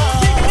are.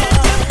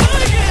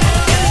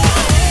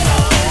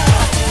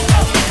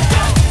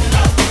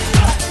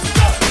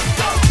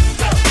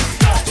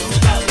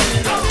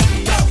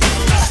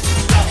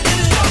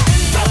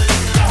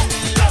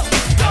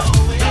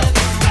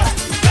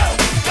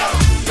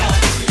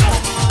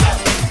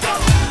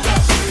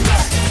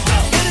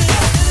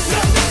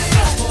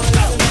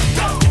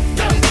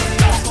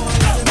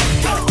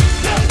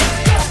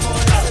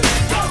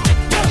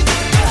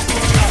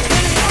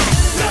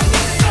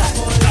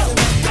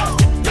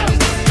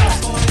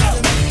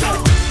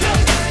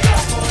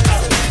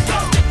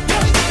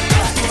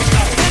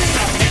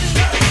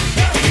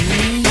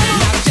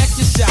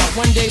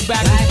 One day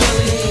back in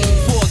Philly,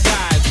 4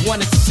 guys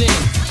wanted to sing.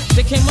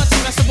 They came up to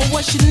me, I said, well,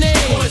 what's your name?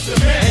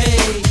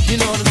 Hey, you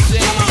know what I'm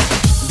saying?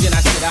 And then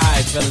I said,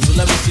 alright, fellas, well,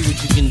 let me see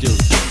what you can do.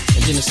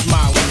 And then a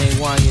smile when they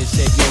won you and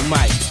said, yo,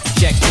 Mike,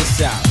 check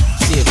this out.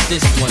 See if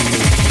this one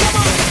moves.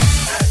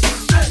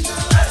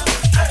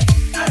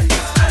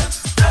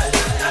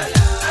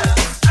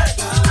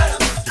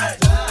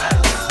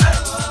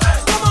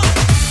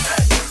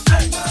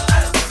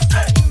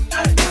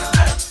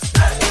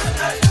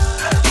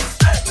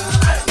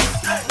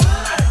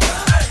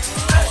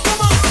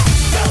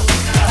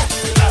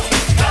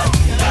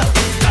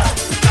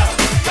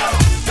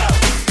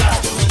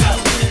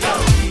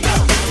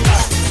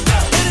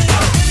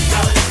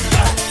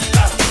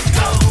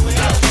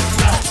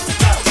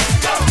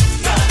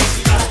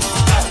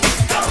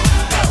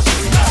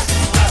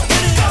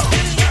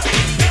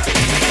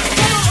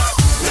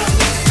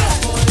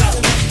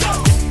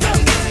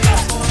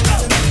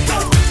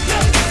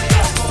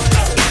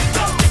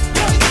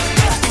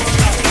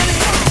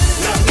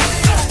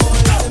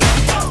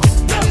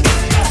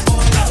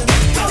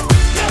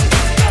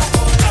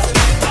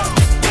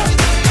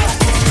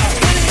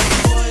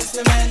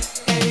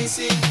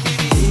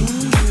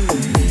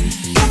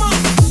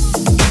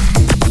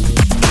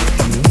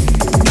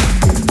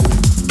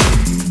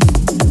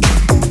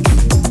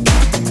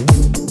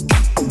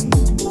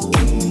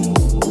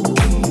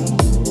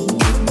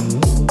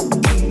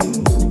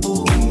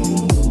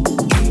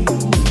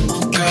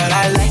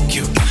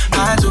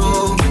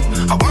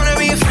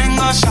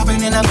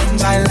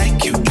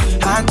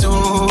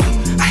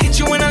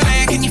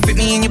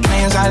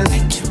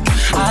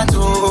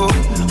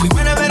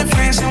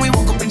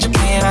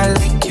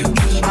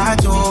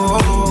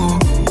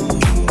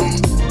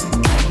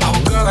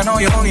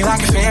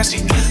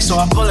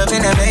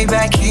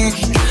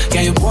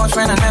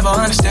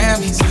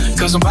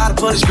 Cause I'm about to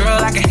put this girl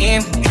like a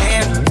hand.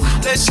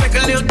 Let's take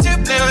a little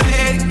dip, little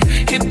lady.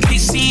 Hit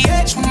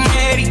PCH, I'm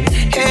ready.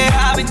 Yeah,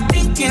 I've been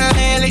thinking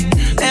lately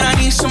that I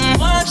need someone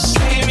to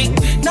save me.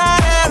 Now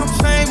that I'm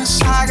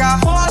famous, I got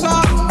hoes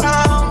all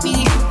around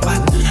me. But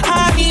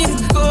I need a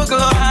good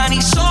girl, I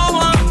need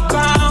someone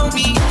around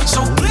me.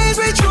 So please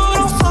be true,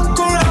 don't fuck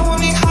around with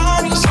me.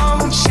 I need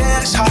someone to share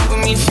this heart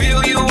with me.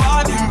 Feel you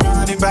are, then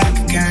run it back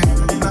again.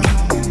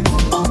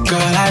 Oh girl,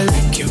 I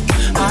like you,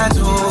 I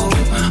do.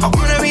 I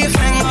wanna be a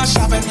friend, go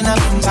shopping in the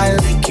Benz. I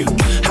like you,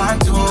 I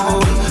do.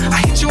 I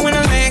hit you in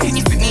the leg and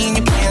you fit me in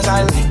your plans.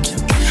 I like you,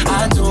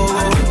 I do.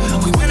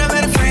 We went up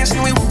better friends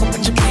and we woke up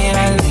in Japan.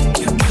 I like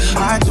you,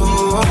 I do,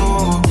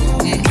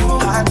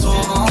 I do.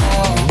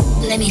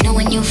 Let me know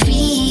when you're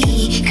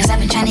free, cause I've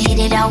been trying to hit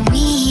it all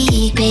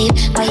week, babe.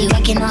 Why you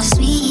acting all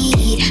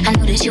sweet? I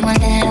know that you want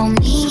that on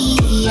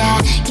me.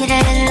 I get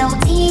a little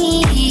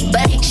OT,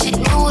 but ain't shit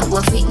new to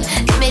a freak.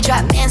 Let me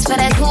drop bands for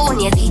that cool in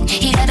your feet.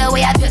 He got the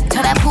way I drip,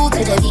 turn that pool to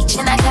the beach.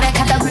 And I coulda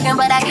cut the brickin',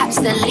 but I cops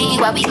the lead.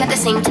 Why we got the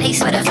same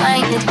taste for the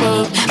finer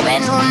thing?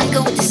 Brand new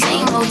nigga with the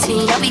same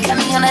routine. Now we got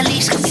me on a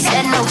leash, cause we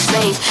said no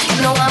strings.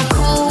 You know I'm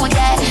cool with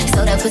that.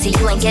 So that pussy,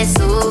 you ain't get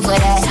sued for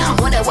that.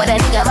 Wonder what a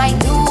nigga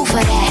might do for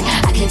that.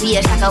 I could be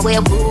a shocker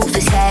where a roof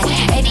is at.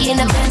 80 in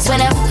the fence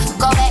when that roof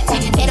go back.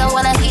 They don't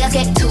wanna see us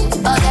get too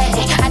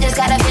okay. I just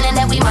got a feeling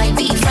that we might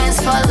be friends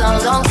for a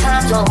long, long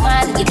time. Don't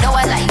mind, you know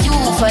I like you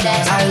for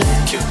that. I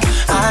like you,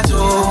 I do.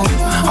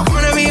 I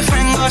wanna be a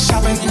friend, go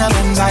shopping in the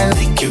Benz. I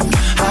like you,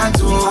 I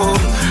do.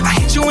 I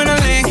hit you in the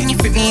leg and you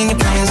fit me in your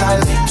plans. I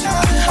like you,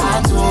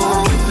 I do.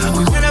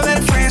 We went up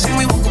better friends and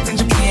we woke up in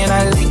Japan.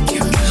 I like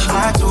you,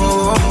 I do,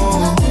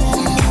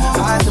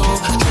 I do.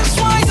 Just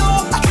want you,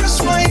 I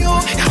just want you.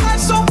 Your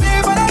heart's so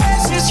big, but I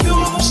guess it's you.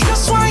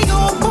 Just want you,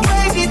 but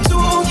baby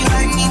too. You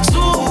like me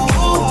too.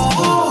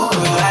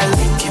 Girl, I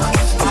like you,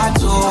 I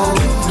do.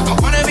 I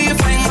wanna be a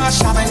friend, go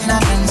shopping in the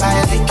Benz. I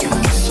like you,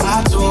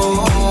 I do,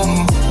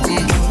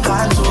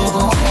 I do.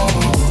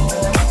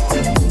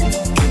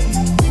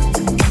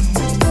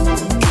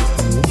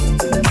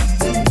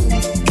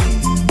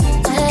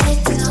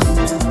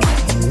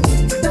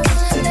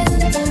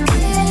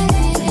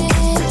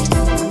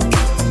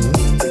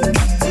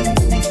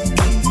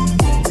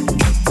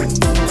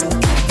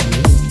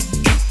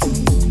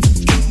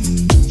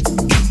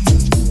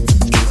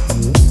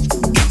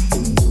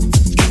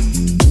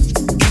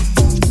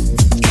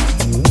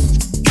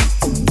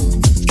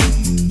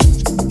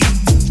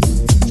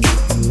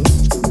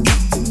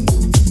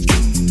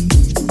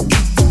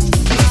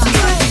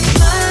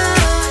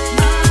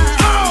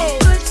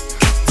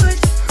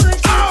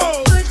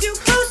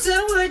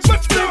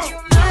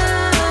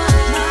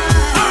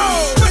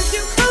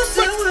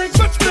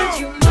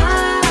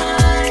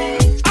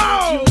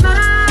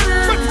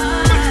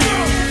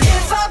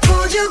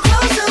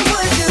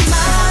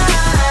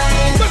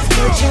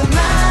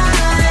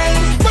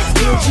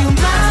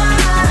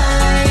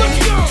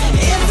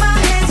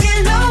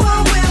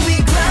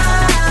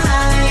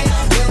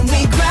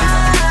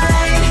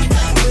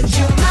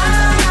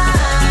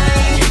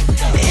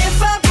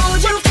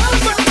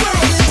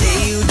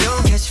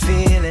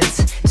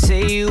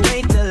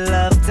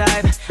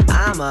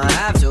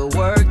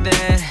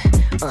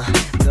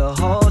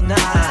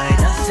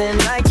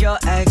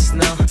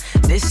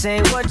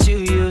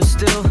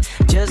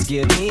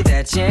 me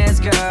that chance,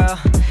 girl.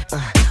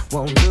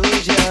 Won't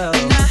lose you.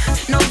 And I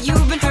know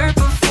you've been hurt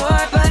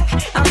before, but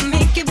I'll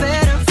make it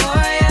better for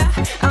ya.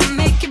 I'll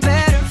make it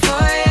better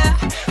for ya,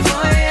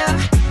 for ya.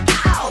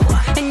 Ow!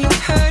 And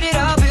you've heard it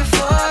all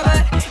before,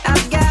 but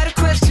I've got a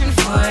question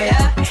for ya.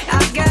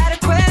 I've got a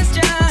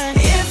question.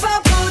 If I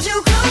pulled you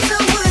closer,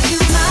 would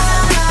you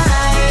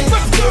mind?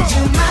 Would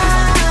you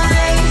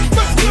mind?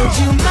 Would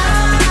you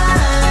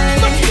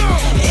mind?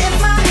 If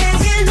my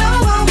hands get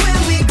lower when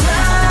we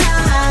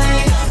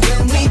grind,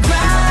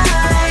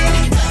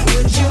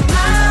 would you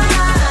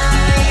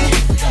mind?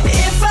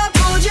 If I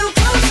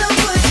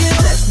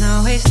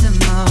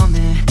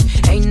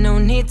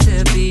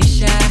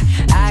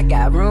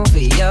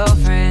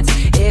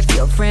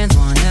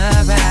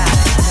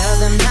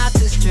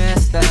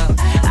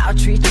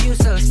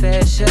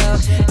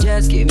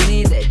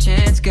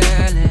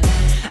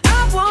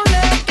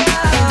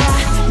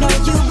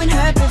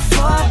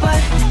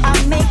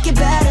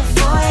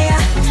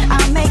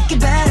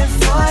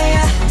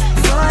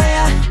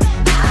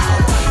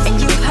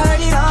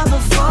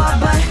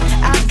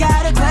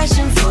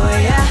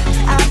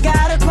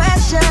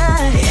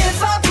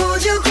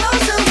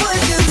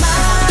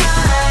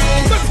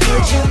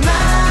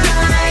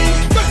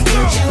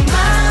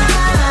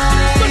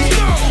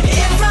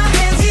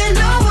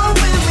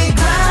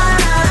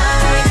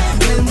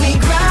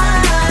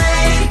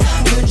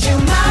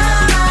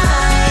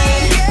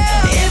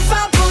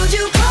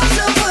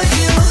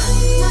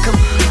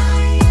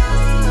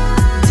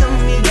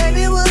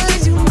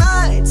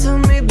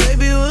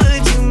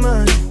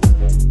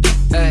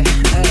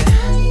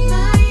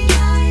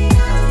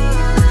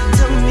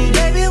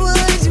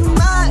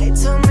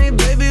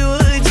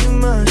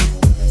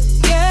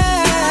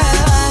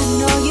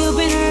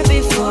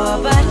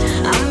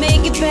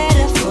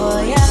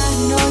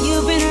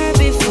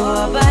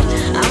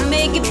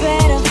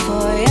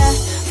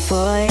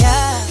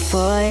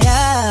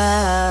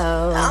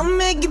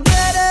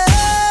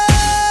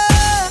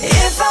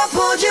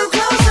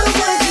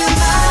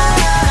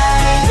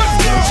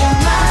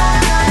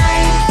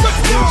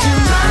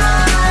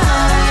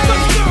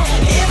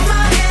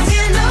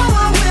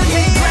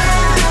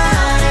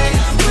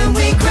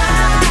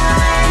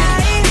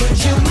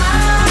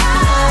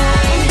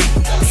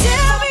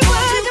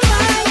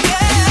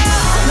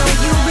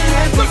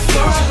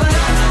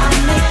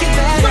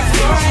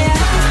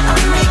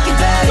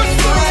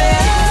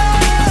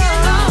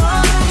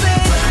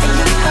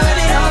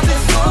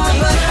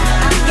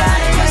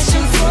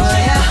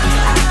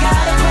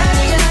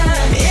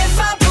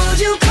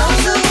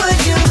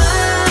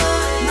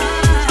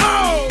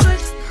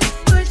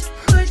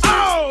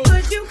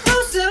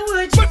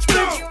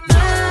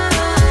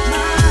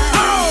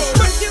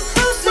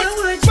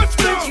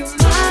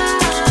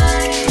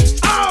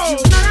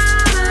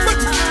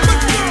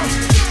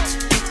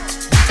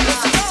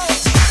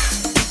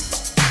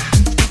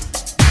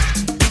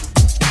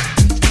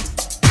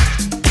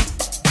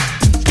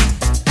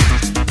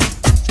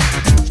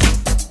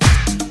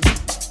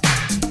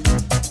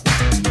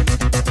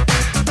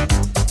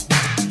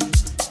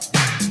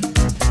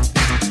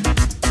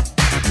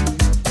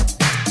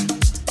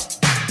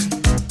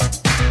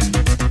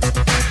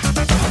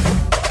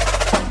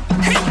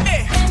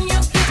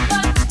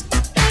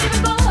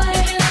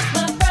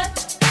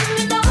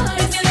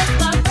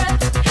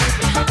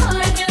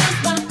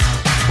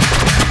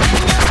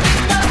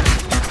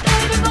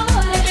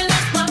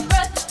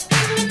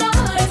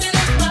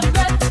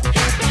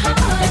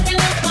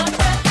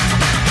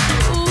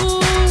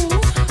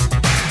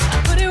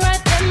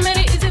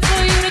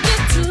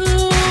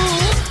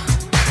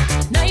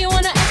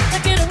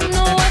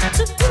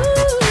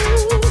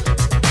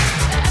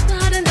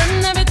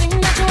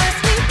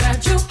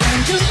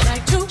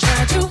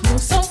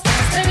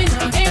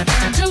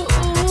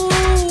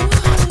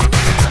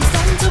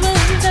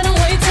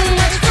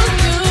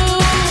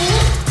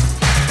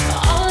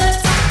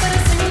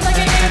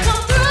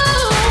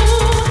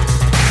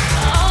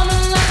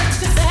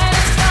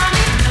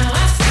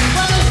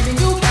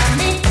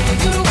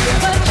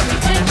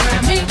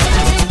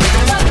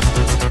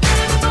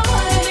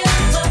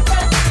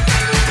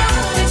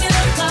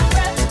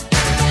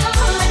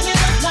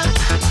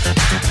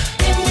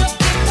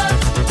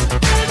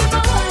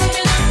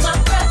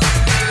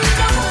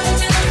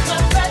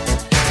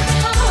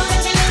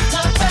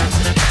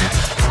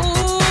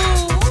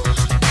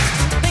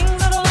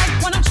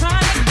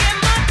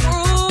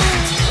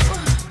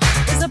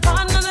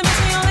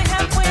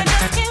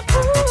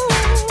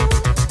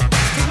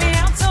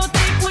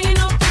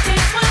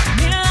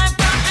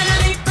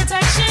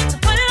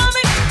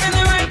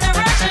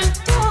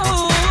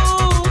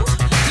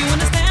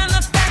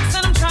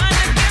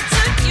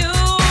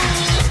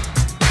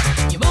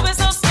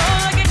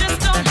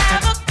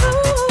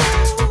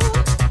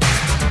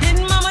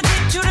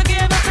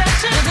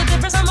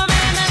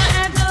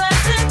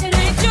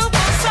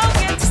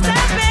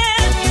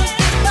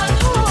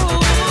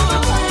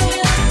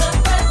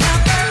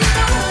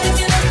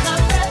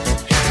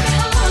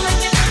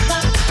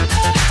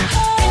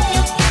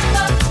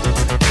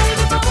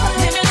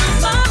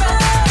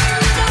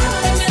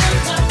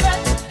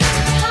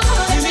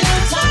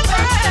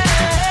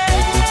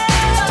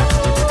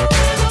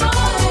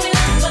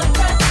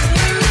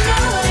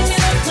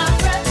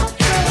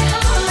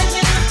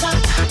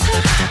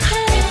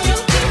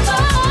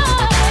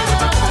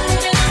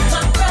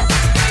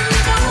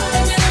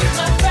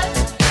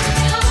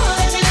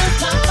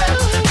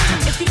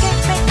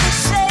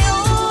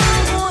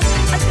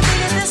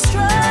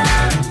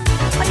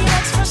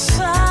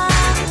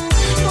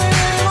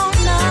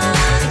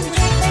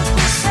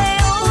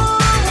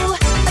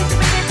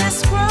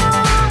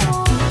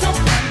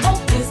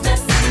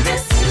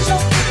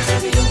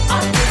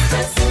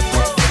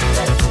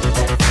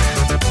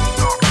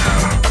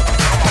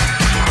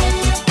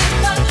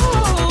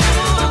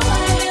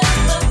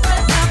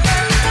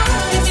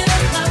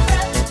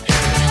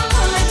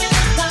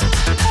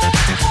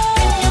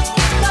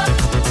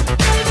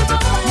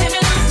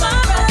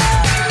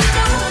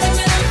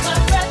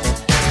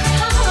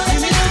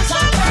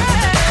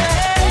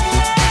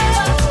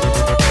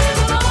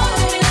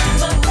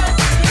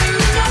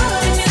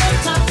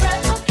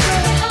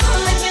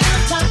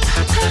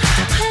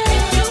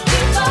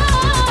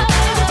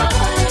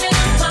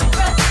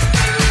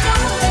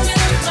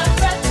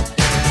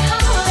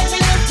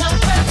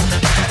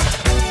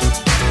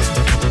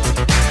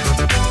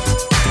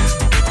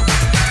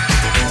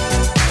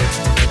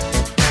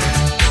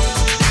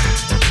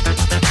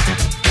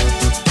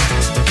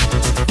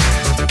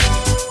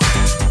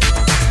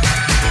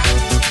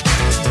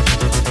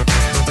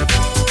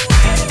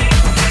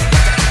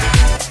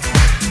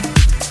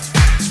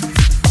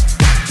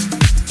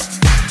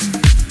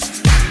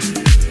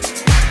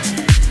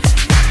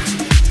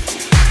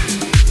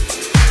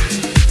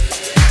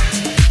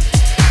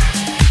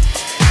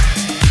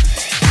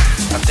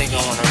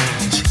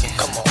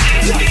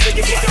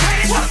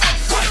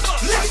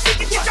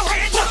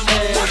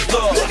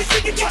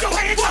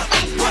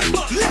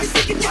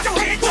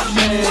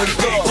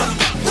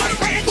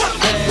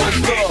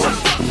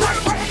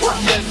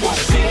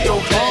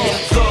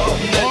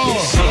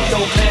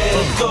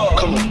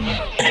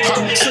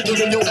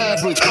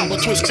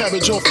Swiss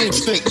cabbage on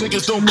instinct.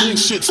 Niggas don't mean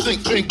shit,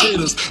 stink, drink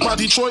gators. My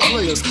Detroit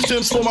players,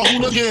 Tim's for my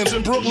hooligans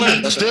in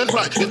Brooklyn. That's dead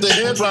right. If the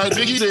head right,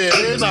 Biggie there,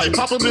 head night.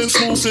 Papa been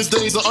smooth since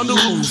days of under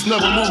rules.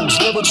 Never lose,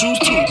 never choose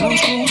to.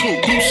 Bruce, cruise,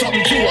 who? Do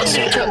something to us.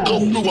 Can't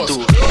go through us.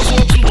 Girls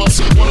want to us,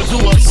 wanna do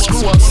us.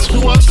 Screw us,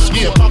 do us.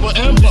 Yeah, Papa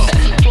and Pop.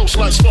 Close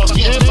like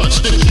Starsky and Hutch.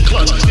 Stick the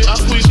clutch. Yeah, I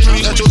squeeze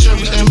 3 at your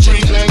cherry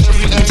M3. Bang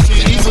every MC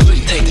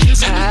easily.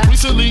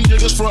 Recently,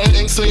 niggas frontin'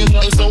 ain't saying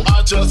nothing, so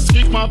I just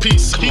speak my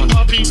peace. Keep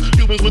my peace.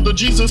 Cubans with the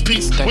Jesus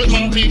peace. With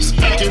my peace.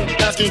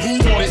 Asking who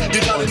want it.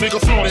 You gotta make a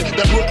flaunt it.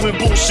 That Brooklyn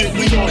bullshit,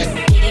 we on it.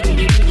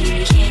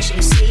 Can't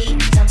you see?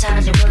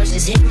 Sometimes your words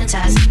just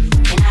hypnotize me.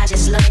 And I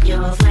just love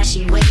your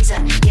flashy ways.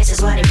 I guess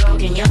that's why they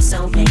broke in your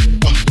soul, baby.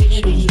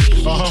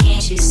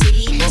 Can't you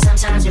see?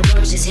 Sometimes your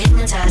words just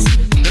hypnotize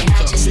me. And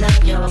I just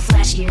love your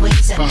flashy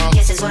ways. I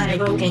guess that's why they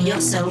broke in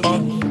your soul,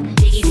 baby.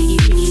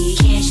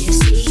 Can't you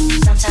see?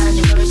 Sometimes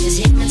your words just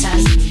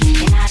hypnotize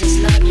me. And I just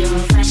love your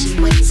flashy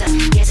ways. I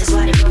guess that's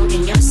why they broke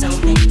in your soul,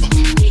 baby.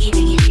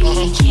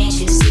 Can't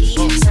you see?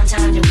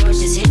 Sometimes your words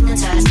just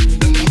hypnotize me.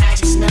 And I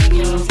just love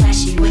your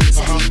flashy ways.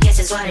 I guess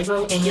that's why they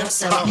broke in your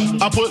soul, baby.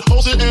 I put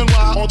hoes in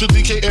NY onto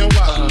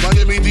DKNY.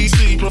 Miami,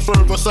 DC, prefer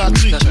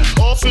Versace.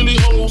 All Philly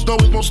hoes know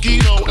it's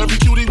Mosquito. Every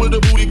cutie with a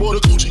booty, boy,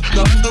 the coochie.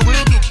 Now who's the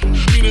real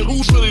dookie? Meaning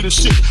who's really the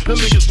shit? Them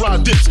niggas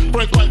ride dicks.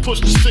 Frank White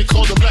push the stick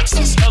on the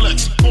Lexus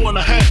LX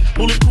 4.5.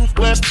 Bulletproof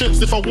glass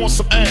tips if I want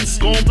some ass.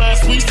 Gon'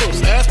 blast sweet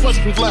first. Ask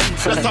questions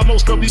last. That's how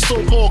most of these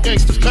so-called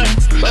gangsters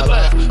pass.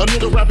 Laugh. A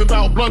nigga rapping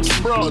about blunts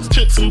and bras,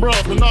 tits and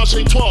bras, menage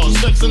a trois,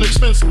 sex and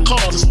expensive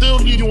cars. I still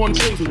need you on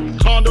cable.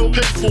 Condo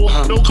paid for,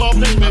 no car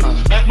payment.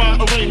 At my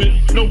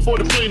arraignment, no for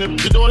the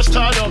plaintiff. Your daughter's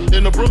tied up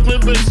in the Brooklyn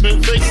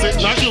basement. Face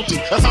it, not guilty.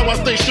 That's how I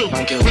stay shook.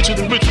 Richer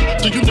than richer.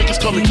 So you niggas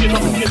come and get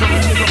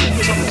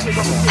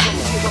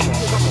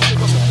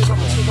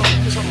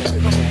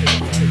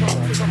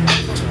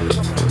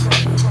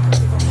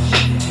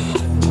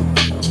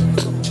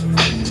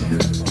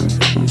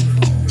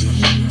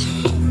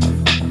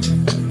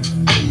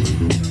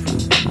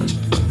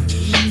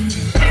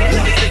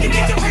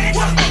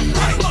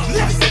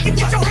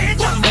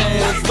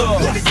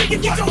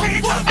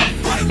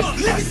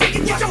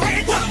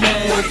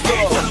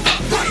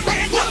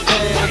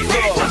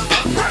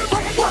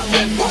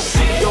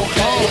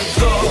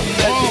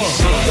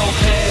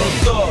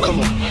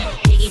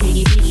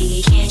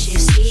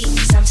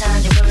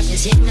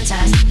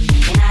hypnotize me.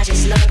 And I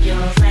just love your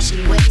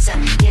flashy ways. I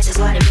guess that's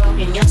why they broke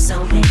in your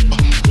soul,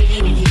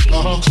 baby.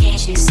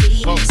 Can't you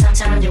see?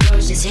 Sometimes your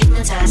words just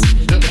hypnotize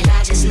me. And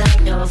I just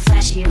love your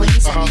flashy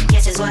ways. I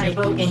guess that's why they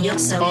broke in your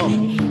soul,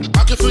 baby.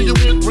 I can feel you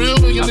with real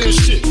millionaire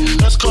shit.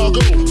 That's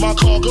cargo, my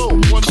cargo.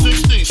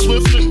 160,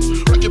 swiftly.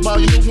 Wreck it by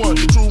your new one.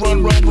 Your crew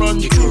run,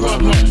 your crew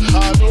run.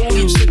 I know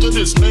you sick of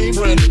this name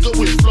brand. Nigga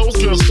with flows,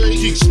 girl, say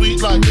he's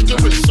sweet like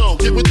licorice. So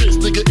get with this,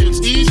 nigga,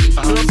 it's easy.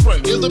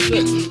 Girlfriend, here's the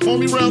bitch. Call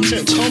me round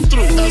 10, come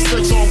through.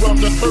 Aspects on rough,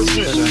 that first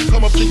man.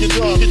 Come up to your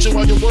job, hit you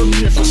while you're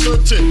working for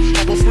certain.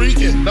 I'm a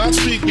freakin', not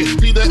speaking.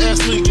 Leave that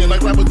ass leaking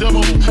like rapper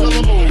demo.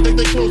 Think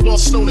they close off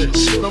snow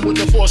shoot them with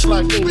the force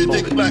like Louis.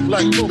 Dick black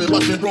like Louis.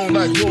 Watch me grown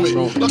like Louis.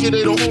 Lucky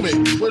they don't own me.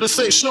 Where to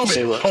say, show me,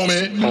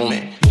 homie.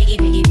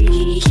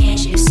 Biggie, can't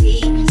you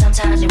see?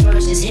 Sometimes your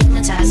words just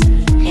hypnotize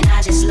me. And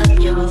I just love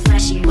your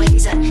flashy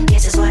ways. I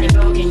guess that's why they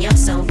broke in your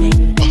soul, baby.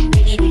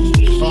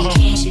 Biggie,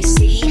 can't you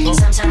see?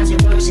 Sometimes your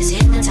words just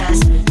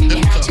hypnotize me.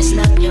 And I just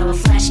love your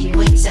flashy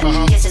ways.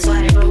 I guess that's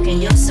why they broke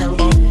in your soul,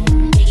 baby.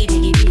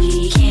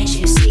 Biggie, can't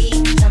you see?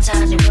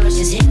 Sometimes your words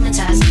just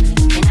hypnotize me.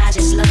 And I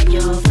just love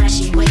your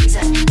flashy ways.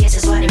 I guess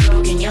that's why they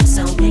broke in your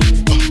soul, baby.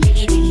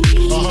 Biggie,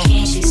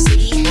 can't you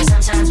see?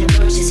 Sometimes your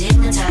words just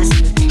hypnotize me.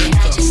 And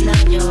I just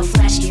love your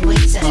flashy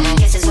ways. I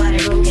guess that's why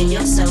they broke in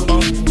your soul,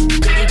 baby.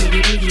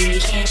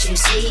 Can't you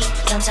see?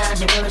 Sometimes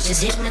your words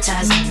just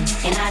hypnotize me.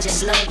 And I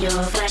just love your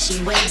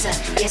flashy ways. I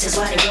guess that's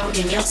why they broke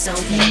in your soul,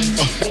 baby.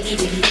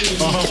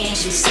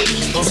 Can't you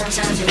see?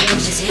 Sometimes your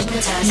words just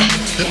hypnotize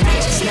me. And I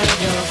just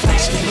love your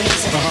flashy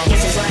ways. I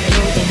guess that's why they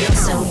broke in your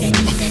soul, baby.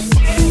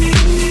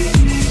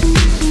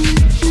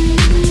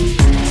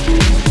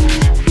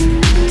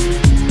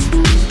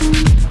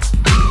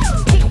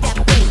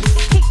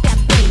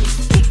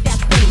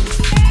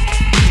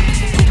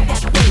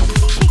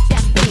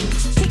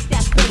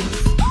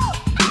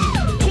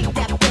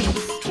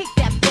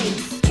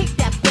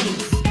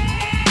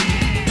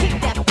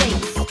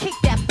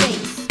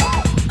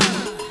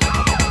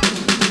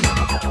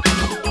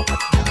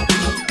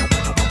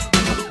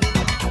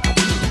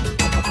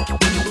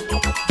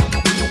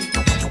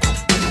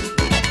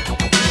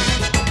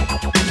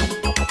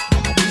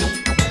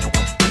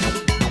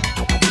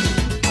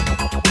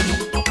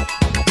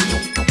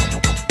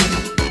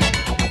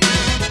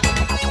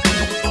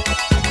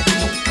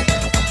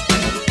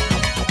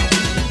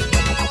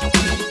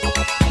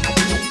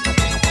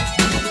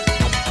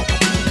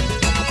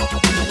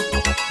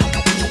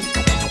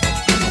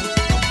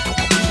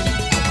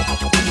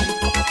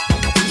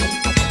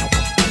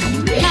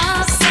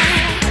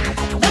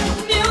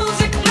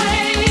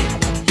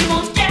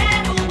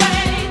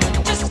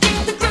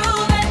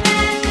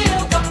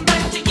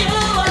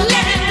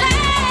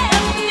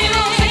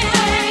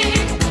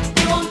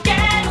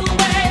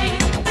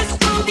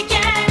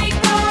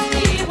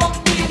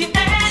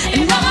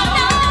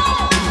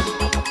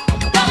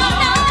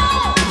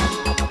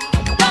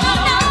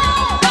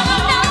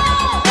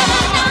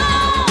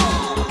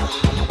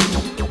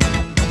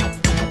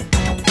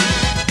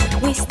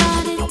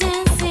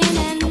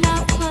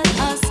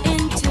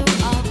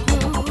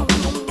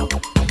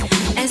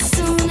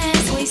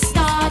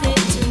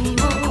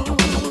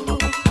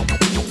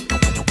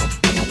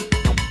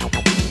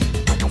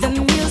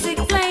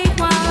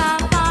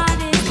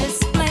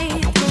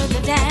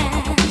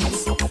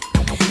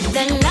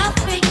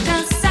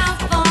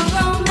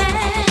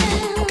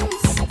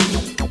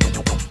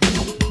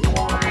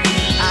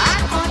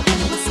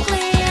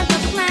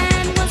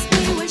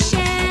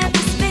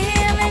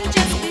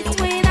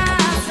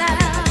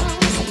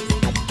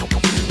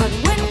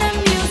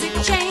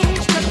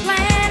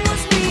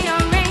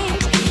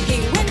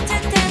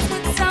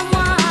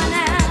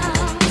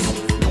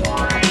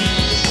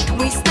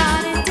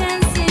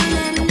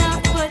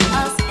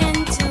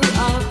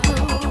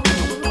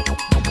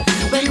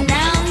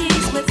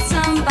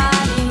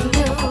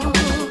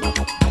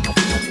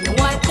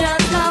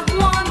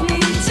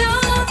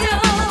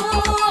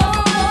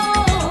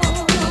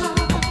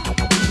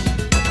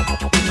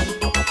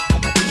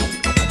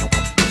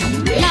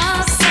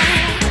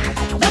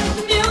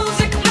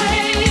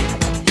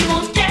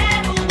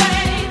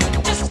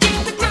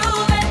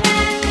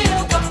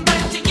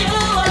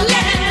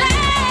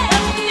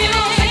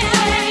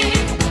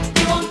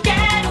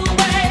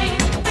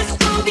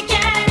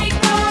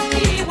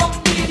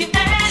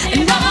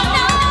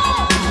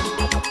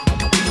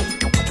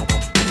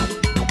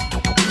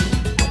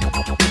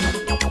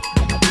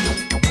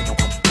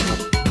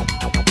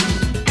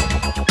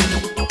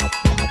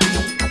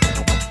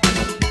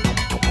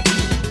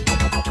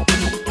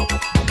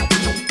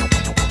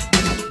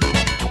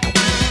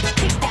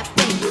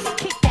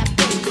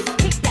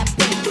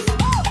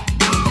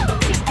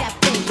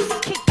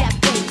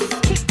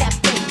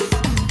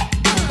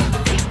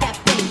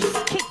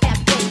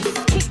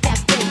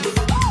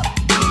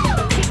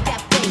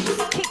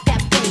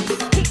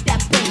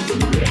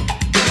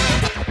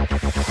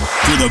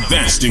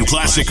 best in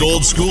classic,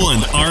 old school,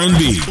 and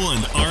R&B.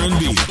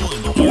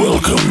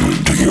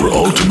 Welcome to your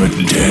ultimate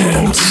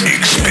dance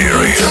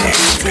experience.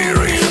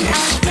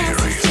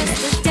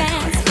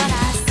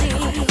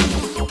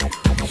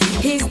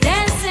 He's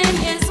dancing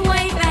his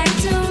way back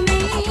to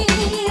me.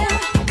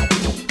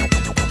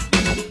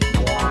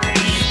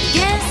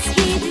 Guess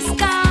he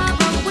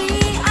discovered we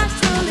are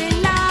truly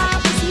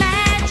lovers,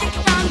 magic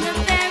from the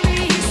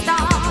very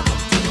start.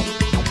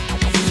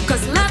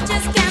 'Cause love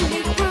just can't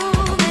be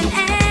proven,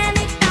 and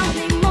it don't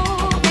be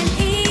moving,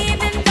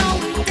 even though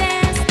we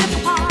danced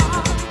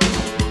apart.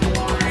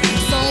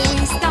 So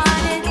we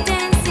started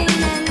dancing,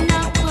 and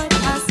love put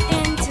us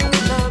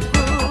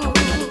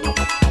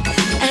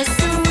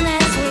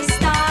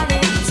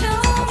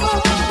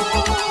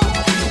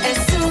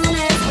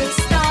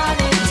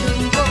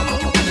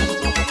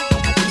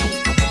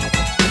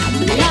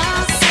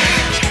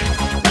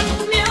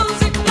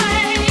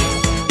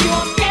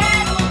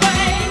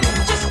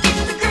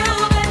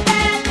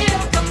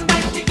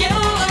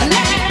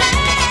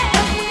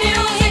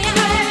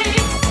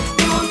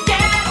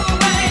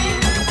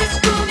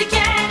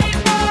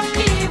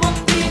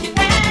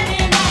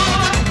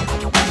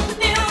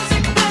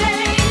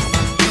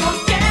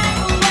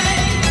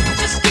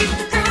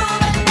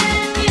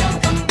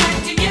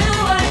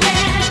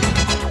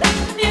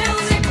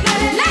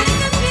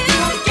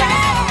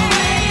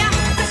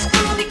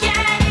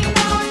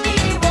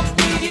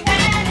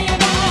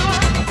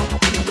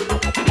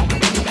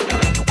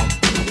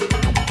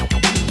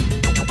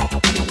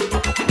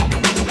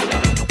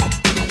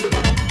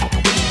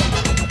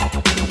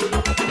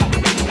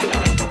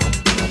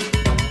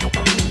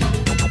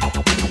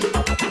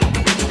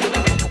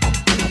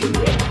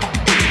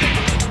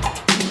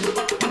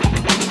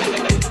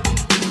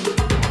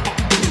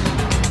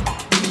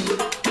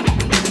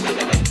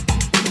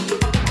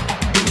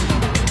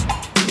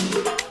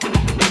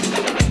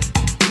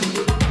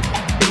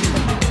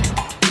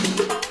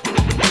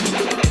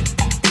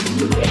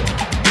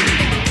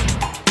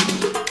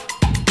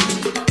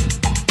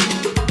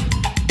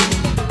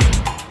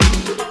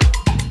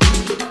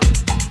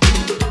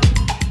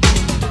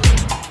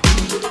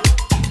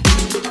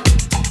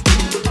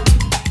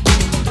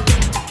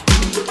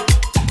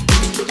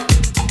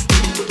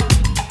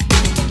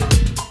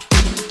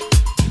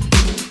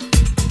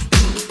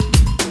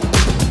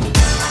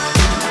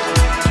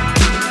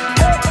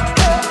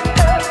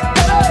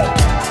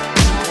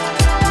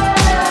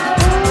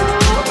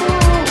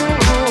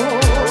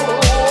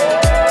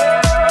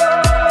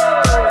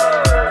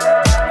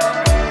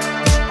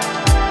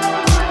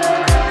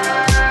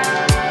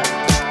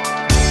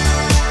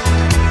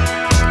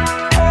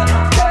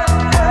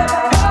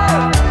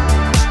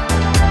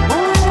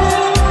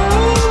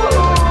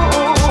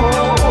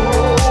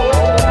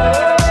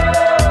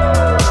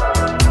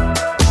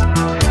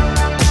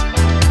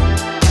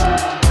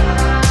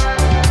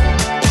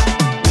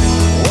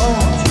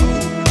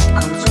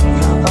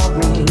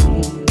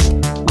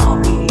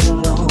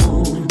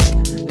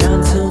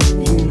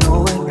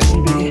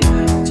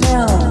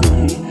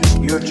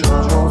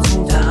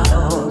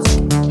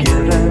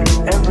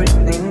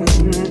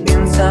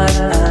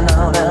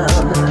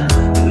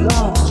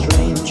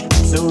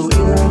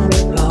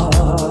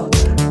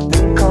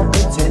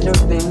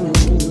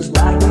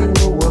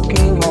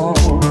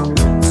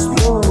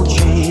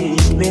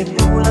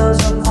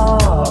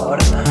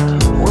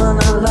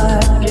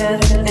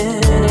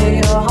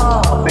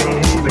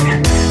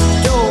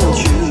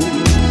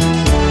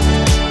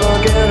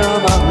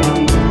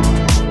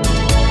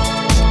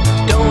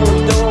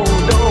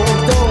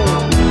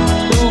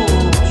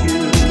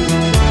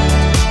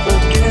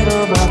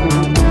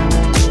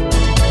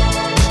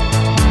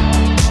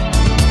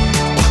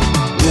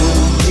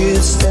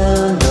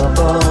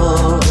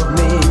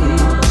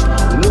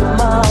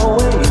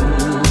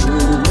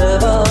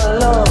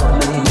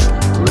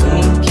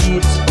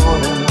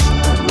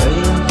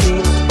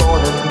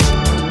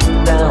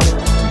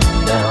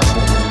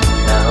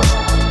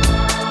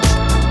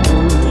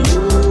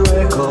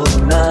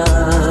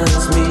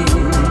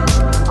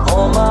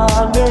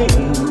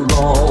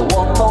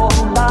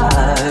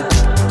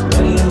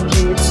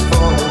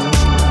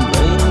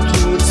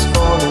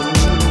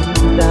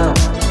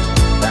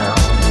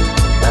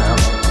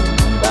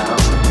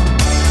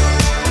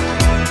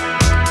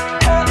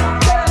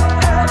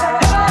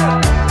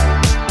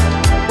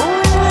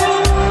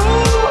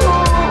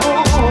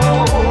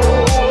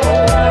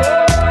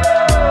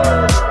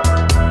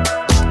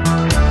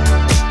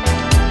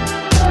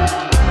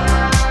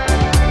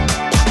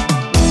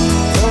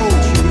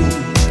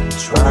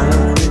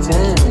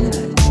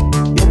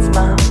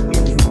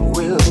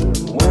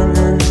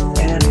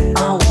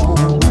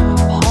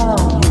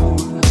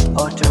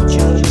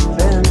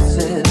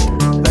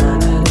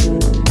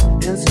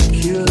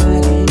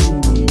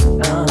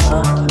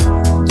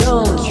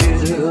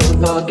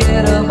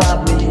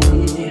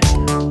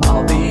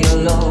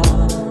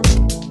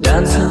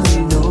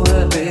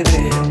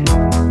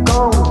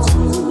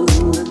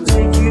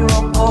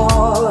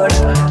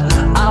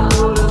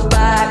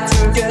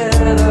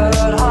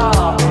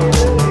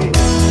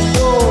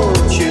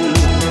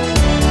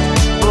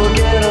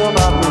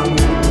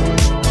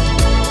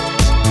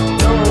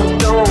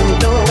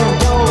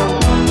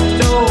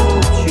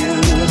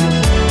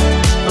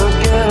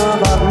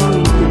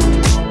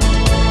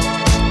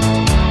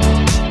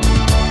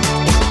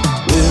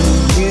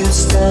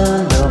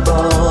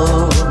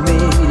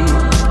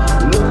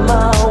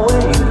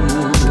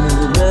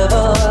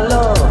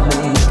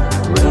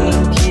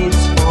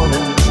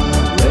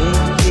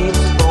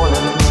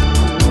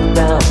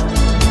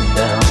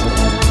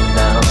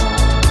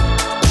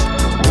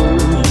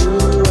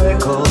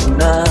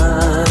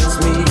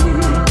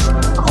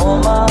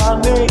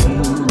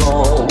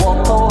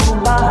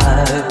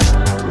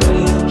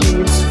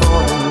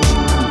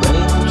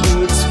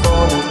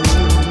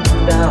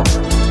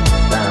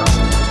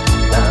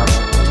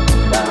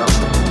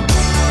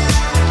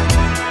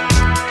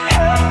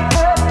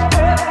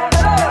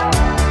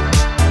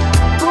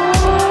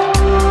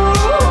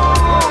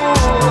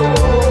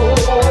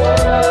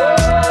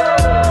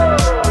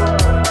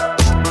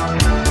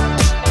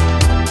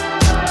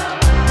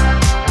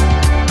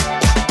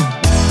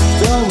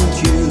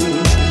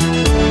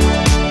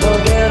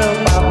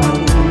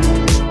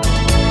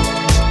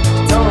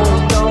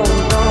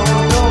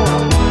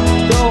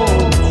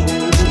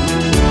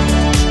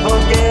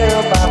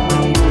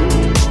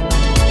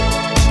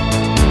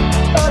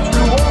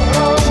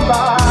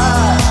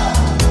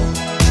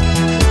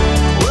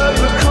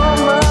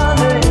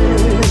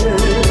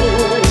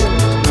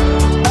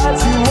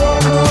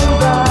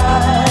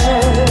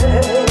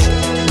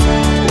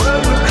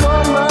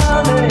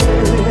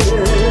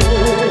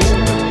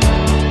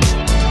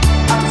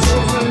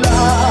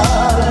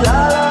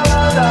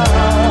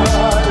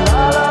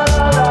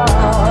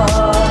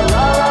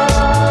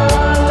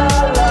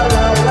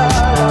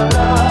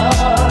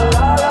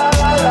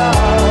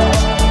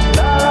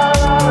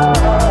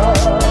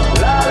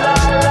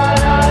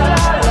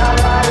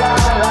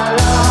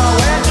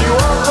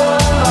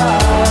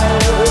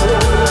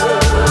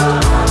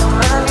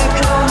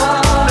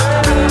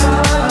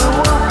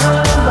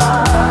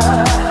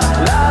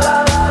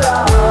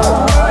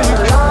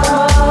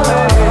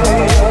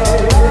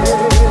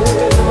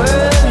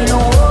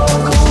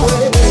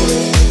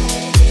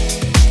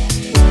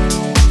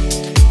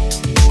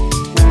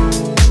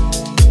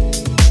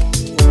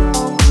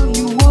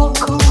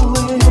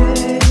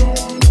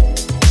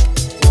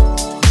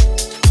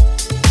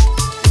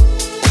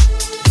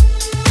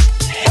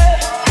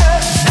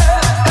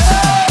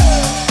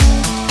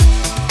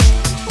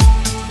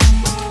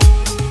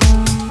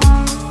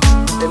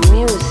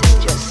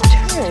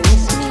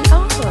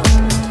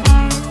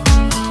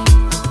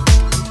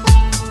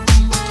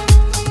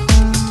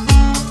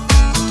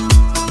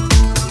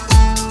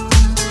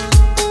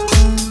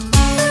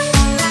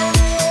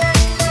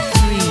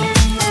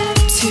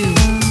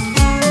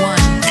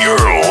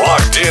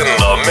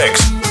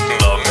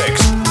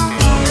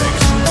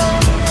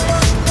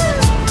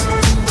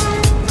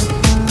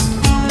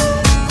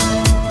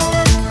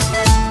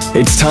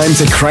It's time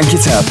to crank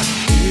it up.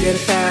 You get a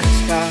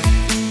fast car.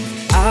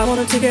 I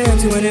wanna take her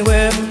to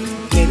anywhere.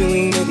 Maybe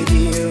we make a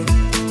deal.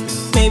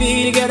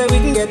 Maybe together we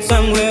can get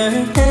somewhere.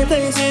 Any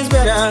place is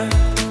better.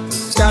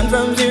 Starting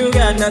from zero,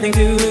 got nothing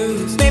to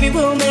lose. Maybe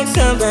we'll make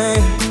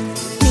something.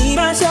 Me,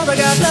 myself, I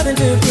got nothing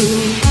to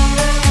prove.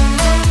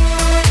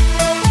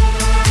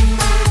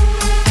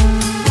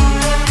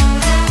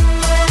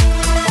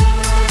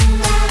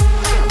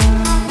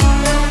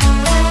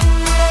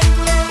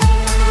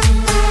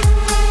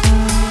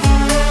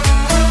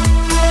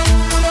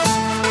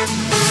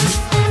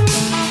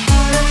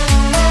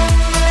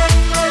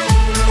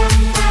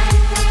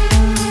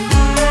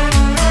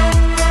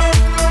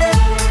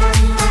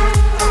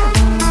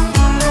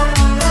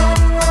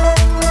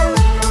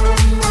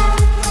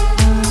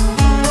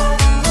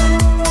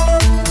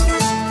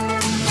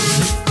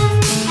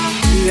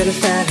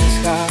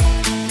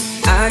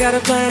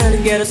 Plan to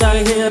get us out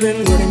of here.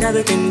 Been working at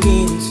the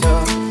convenience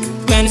store.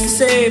 Managed to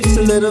save just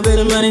a little bit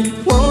of money.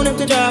 Won't have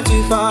to drive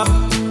too far.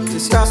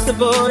 Just cross the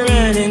border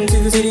and into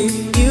the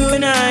city. You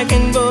and I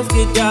can both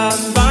get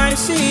jobs. Find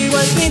to see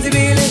what it means to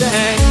be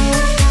living.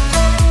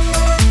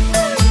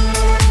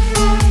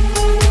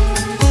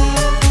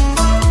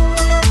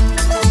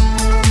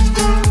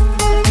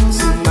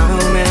 See, my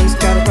old man's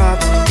got a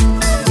problem.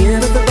 Yeah,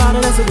 but the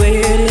bottle, that's the way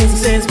it is. He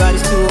says his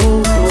body's too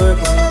old for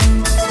working.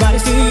 His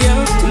body's too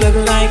young to look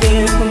like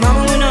him.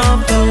 Mama went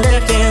off and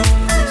left him.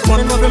 Just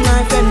wanted more from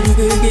life than he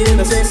could give.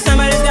 I said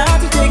somebody's got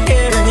to take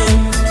care of him.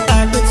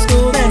 I quit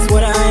school, that's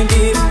what I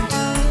give.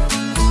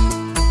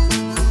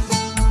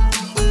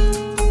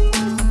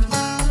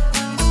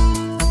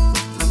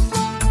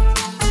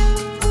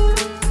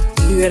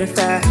 You got a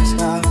fast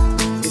car.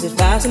 Is it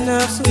fast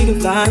enough so we can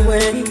fly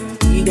away?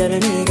 You gotta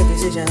make a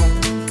decision.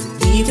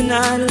 Leave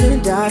tonight or live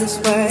and die this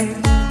way.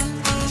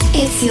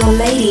 It's your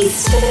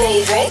ladies'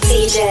 favorite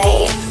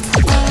DJ.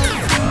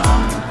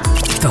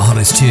 The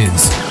hottest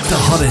tunes, the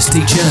hottest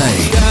DJ.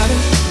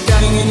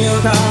 Driving in your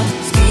car,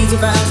 speeds so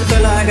fast I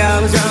felt like I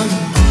was drunk.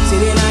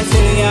 City nights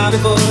sitting out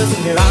before us,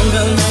 and your arms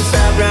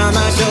wrapped around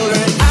my shoulder.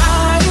 And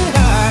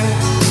I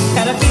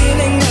had a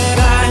feeling that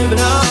I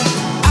belonged.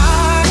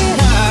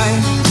 I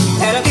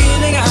had a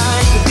feeling I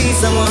could be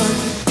someone.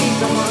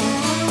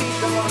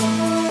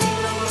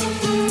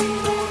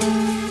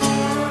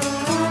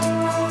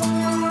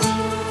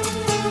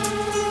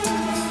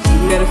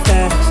 You got a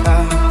fast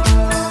car.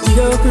 We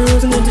go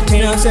cruise and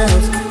entertain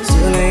ourselves.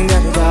 Still ain't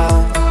got a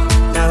job.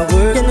 Now I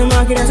work in the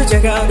market as a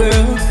checkout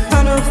girl.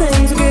 I know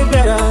things will get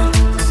better.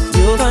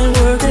 You'll find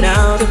work and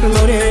I'll get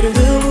promoted. And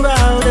we'll move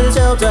out of the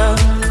shelter.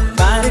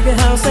 Buy a big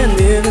house and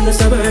live in the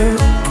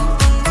suburbs.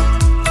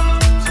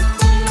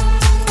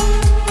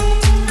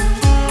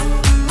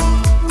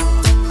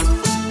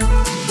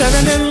 I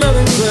remember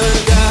when we were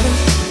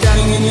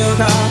driving in your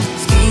car.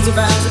 Speeds so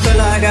fast I felt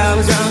like I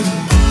was drunk.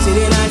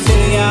 City nights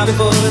sitting out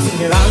before us, and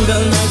your arms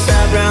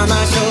wrapped around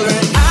my shoulder.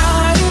 And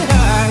I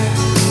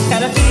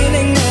had a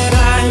feeling that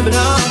I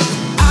belonged.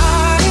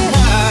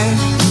 I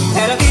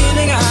had a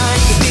feeling I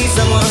could be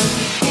someone.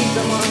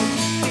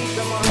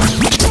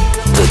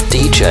 The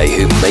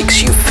DJ who makes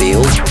you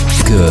feel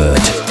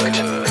good.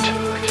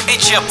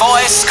 It's your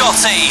boy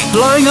Scotty,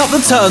 blowing up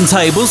the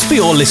turntables for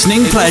your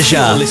listening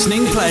pleasure.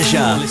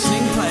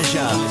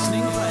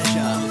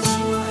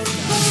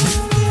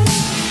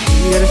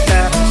 You got a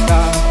fast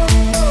car.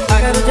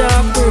 I got a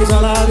job, here's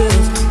all I do.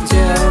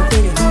 Yeah, I'm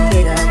thinking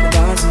late at the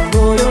bars. And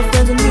all your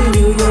friends and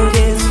you, your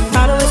kids.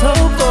 I'd always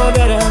hope for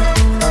better.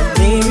 But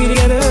maybe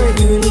together,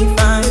 you and me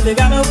fine. If they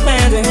got no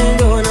plans, they ain't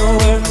going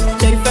nowhere.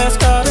 Take a fast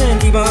car and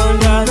keep on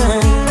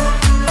driving.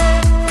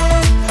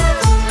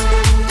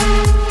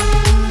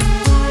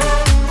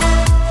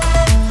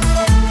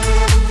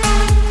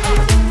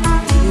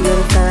 You got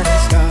a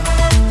fast car.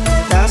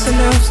 Fast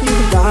enough so you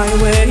can fly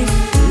away.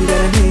 You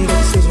gotta make a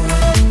decision.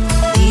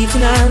 Each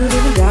night,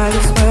 live and die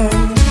this way.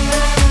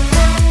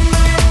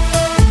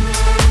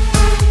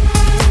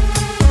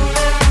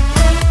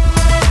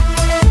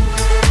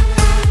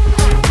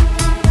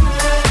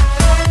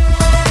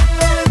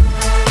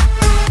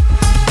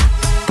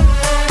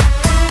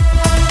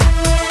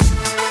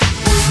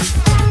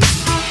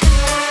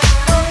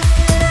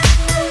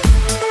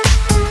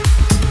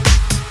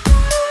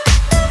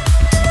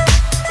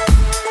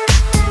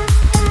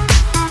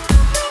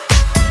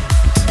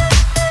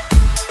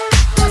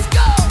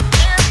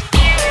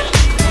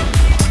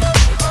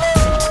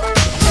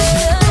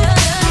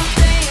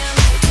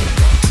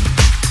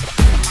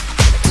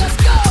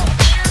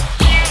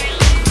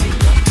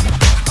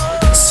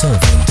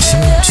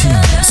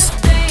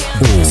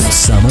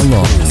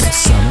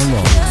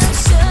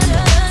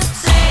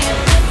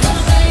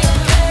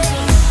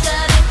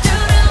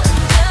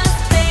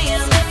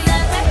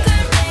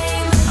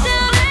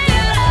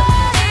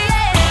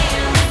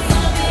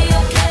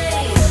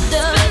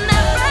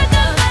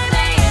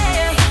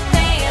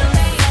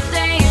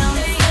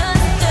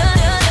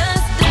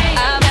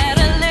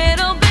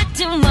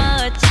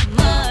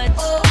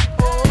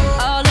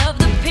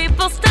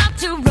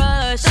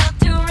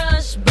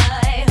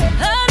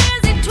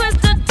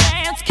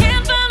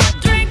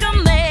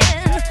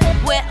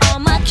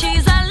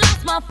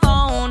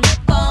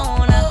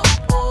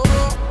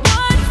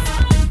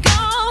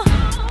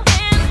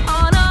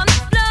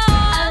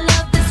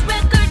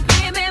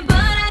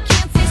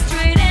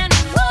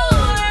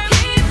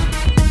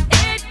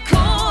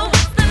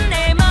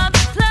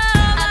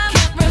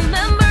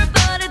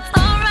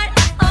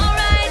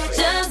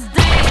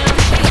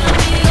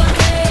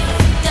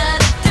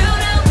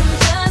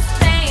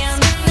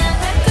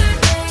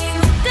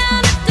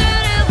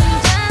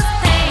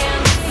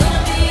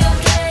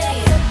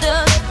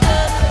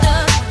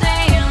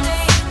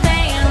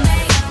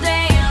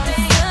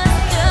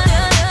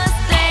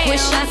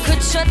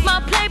 shut my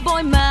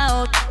Playboy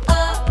mouth.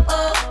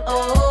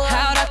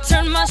 How'd I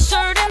turn my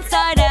shirt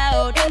inside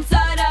out?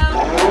 Inside out.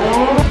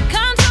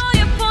 Control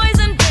your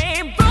poison,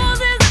 babe.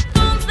 Roses are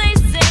bones, they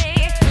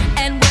say.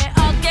 And we're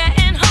all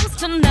getting homes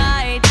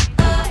tonight.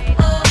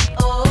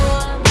 What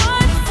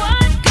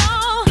go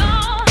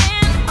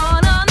in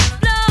on the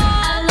floor?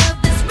 I love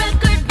this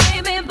record,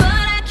 baby, but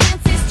I can't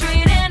see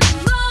straight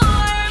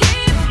anymore.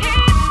 Keep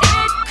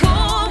it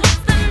cool.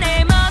 What's the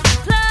name of the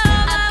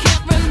club? I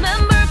can't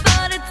remember,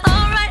 but it's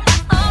alright,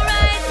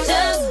 alright.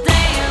 Just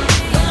dance,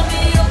 gonna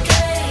be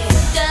okay.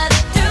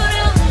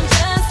 Da-da-doo-doo,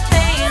 just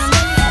dance.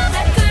 That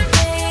record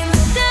name,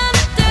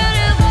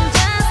 da-da-doo-doo,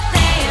 just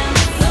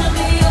dance. Gonna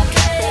be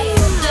okay.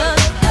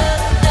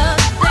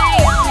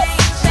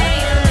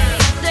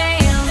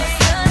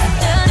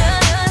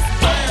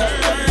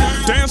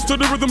 Dance to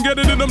the rhythm, get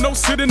it in them, no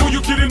sitting, who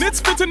you kidding? It's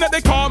fitting that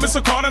they call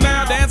Mr. Carter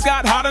now. Dance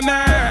got hotter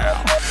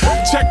now.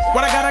 Check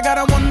what I got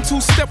a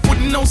 1-2 step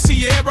with no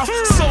Sierra.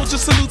 Soldier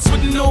salutes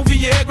with no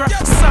Viagra.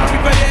 Sorry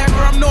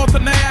Viagra, I'm north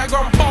of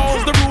Niagara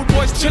Falls. The rude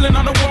boys chilling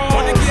on the wall.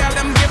 When the gal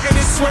them getting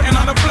it, sweating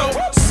on the floor.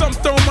 Some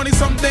throw money,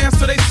 some dance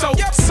till they soak.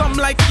 Some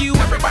like you,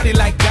 everybody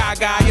like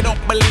Gaga. You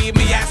don't believe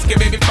me, ask your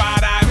baby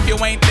father. If you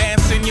ain't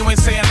dancing, you ain't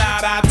saying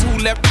nada.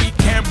 2 left feet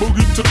can't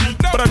boogie to beat,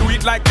 but I do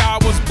it like I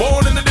was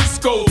born in the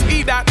disco.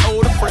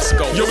 E.O. the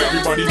Frisco. Yo,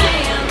 everybody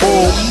dance.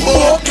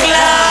 Oh,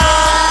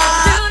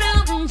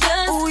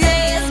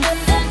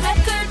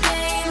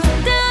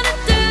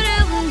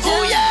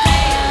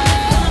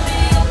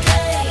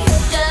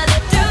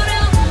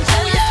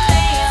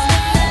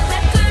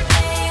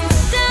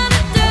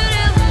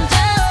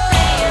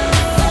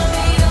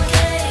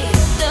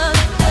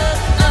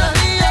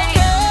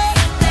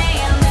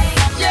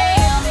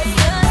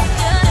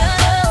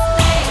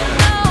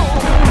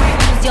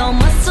 your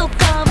muscle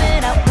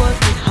coming up, work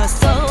it,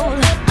 hustle.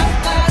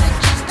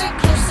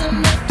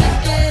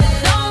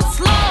 Don't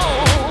slow,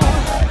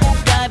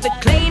 drive it,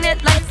 clean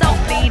it, lights out,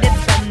 beat it,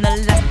 spend the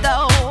last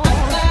dough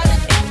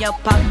in your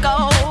pocket.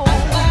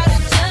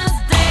 Just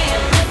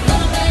dance,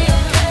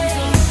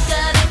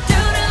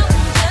 da-da-doo-doo,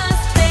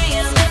 just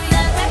dance.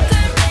 That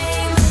record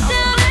name,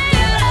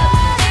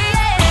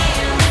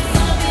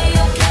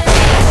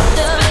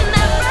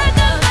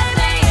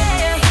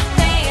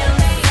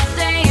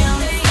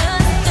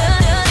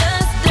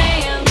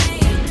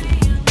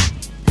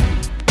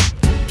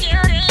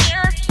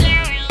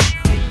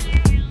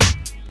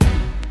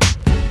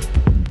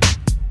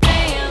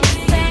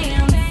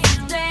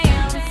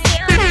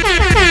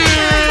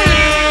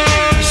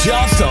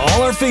 Shouts to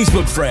all our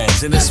Facebook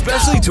friends and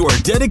especially to our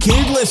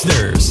dedicated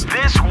listeners.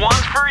 This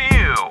one's for you.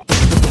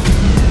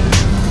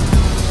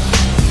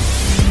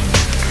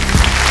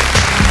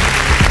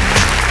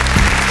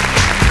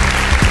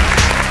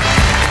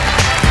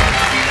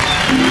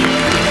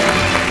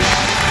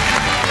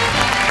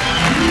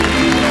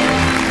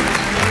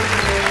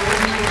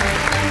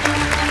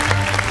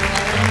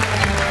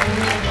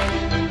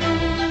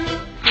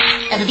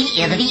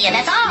 The beat,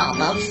 that's all,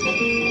 folks.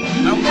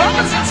 Now,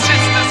 brothers and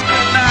sisters,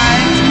 good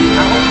night.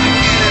 I hope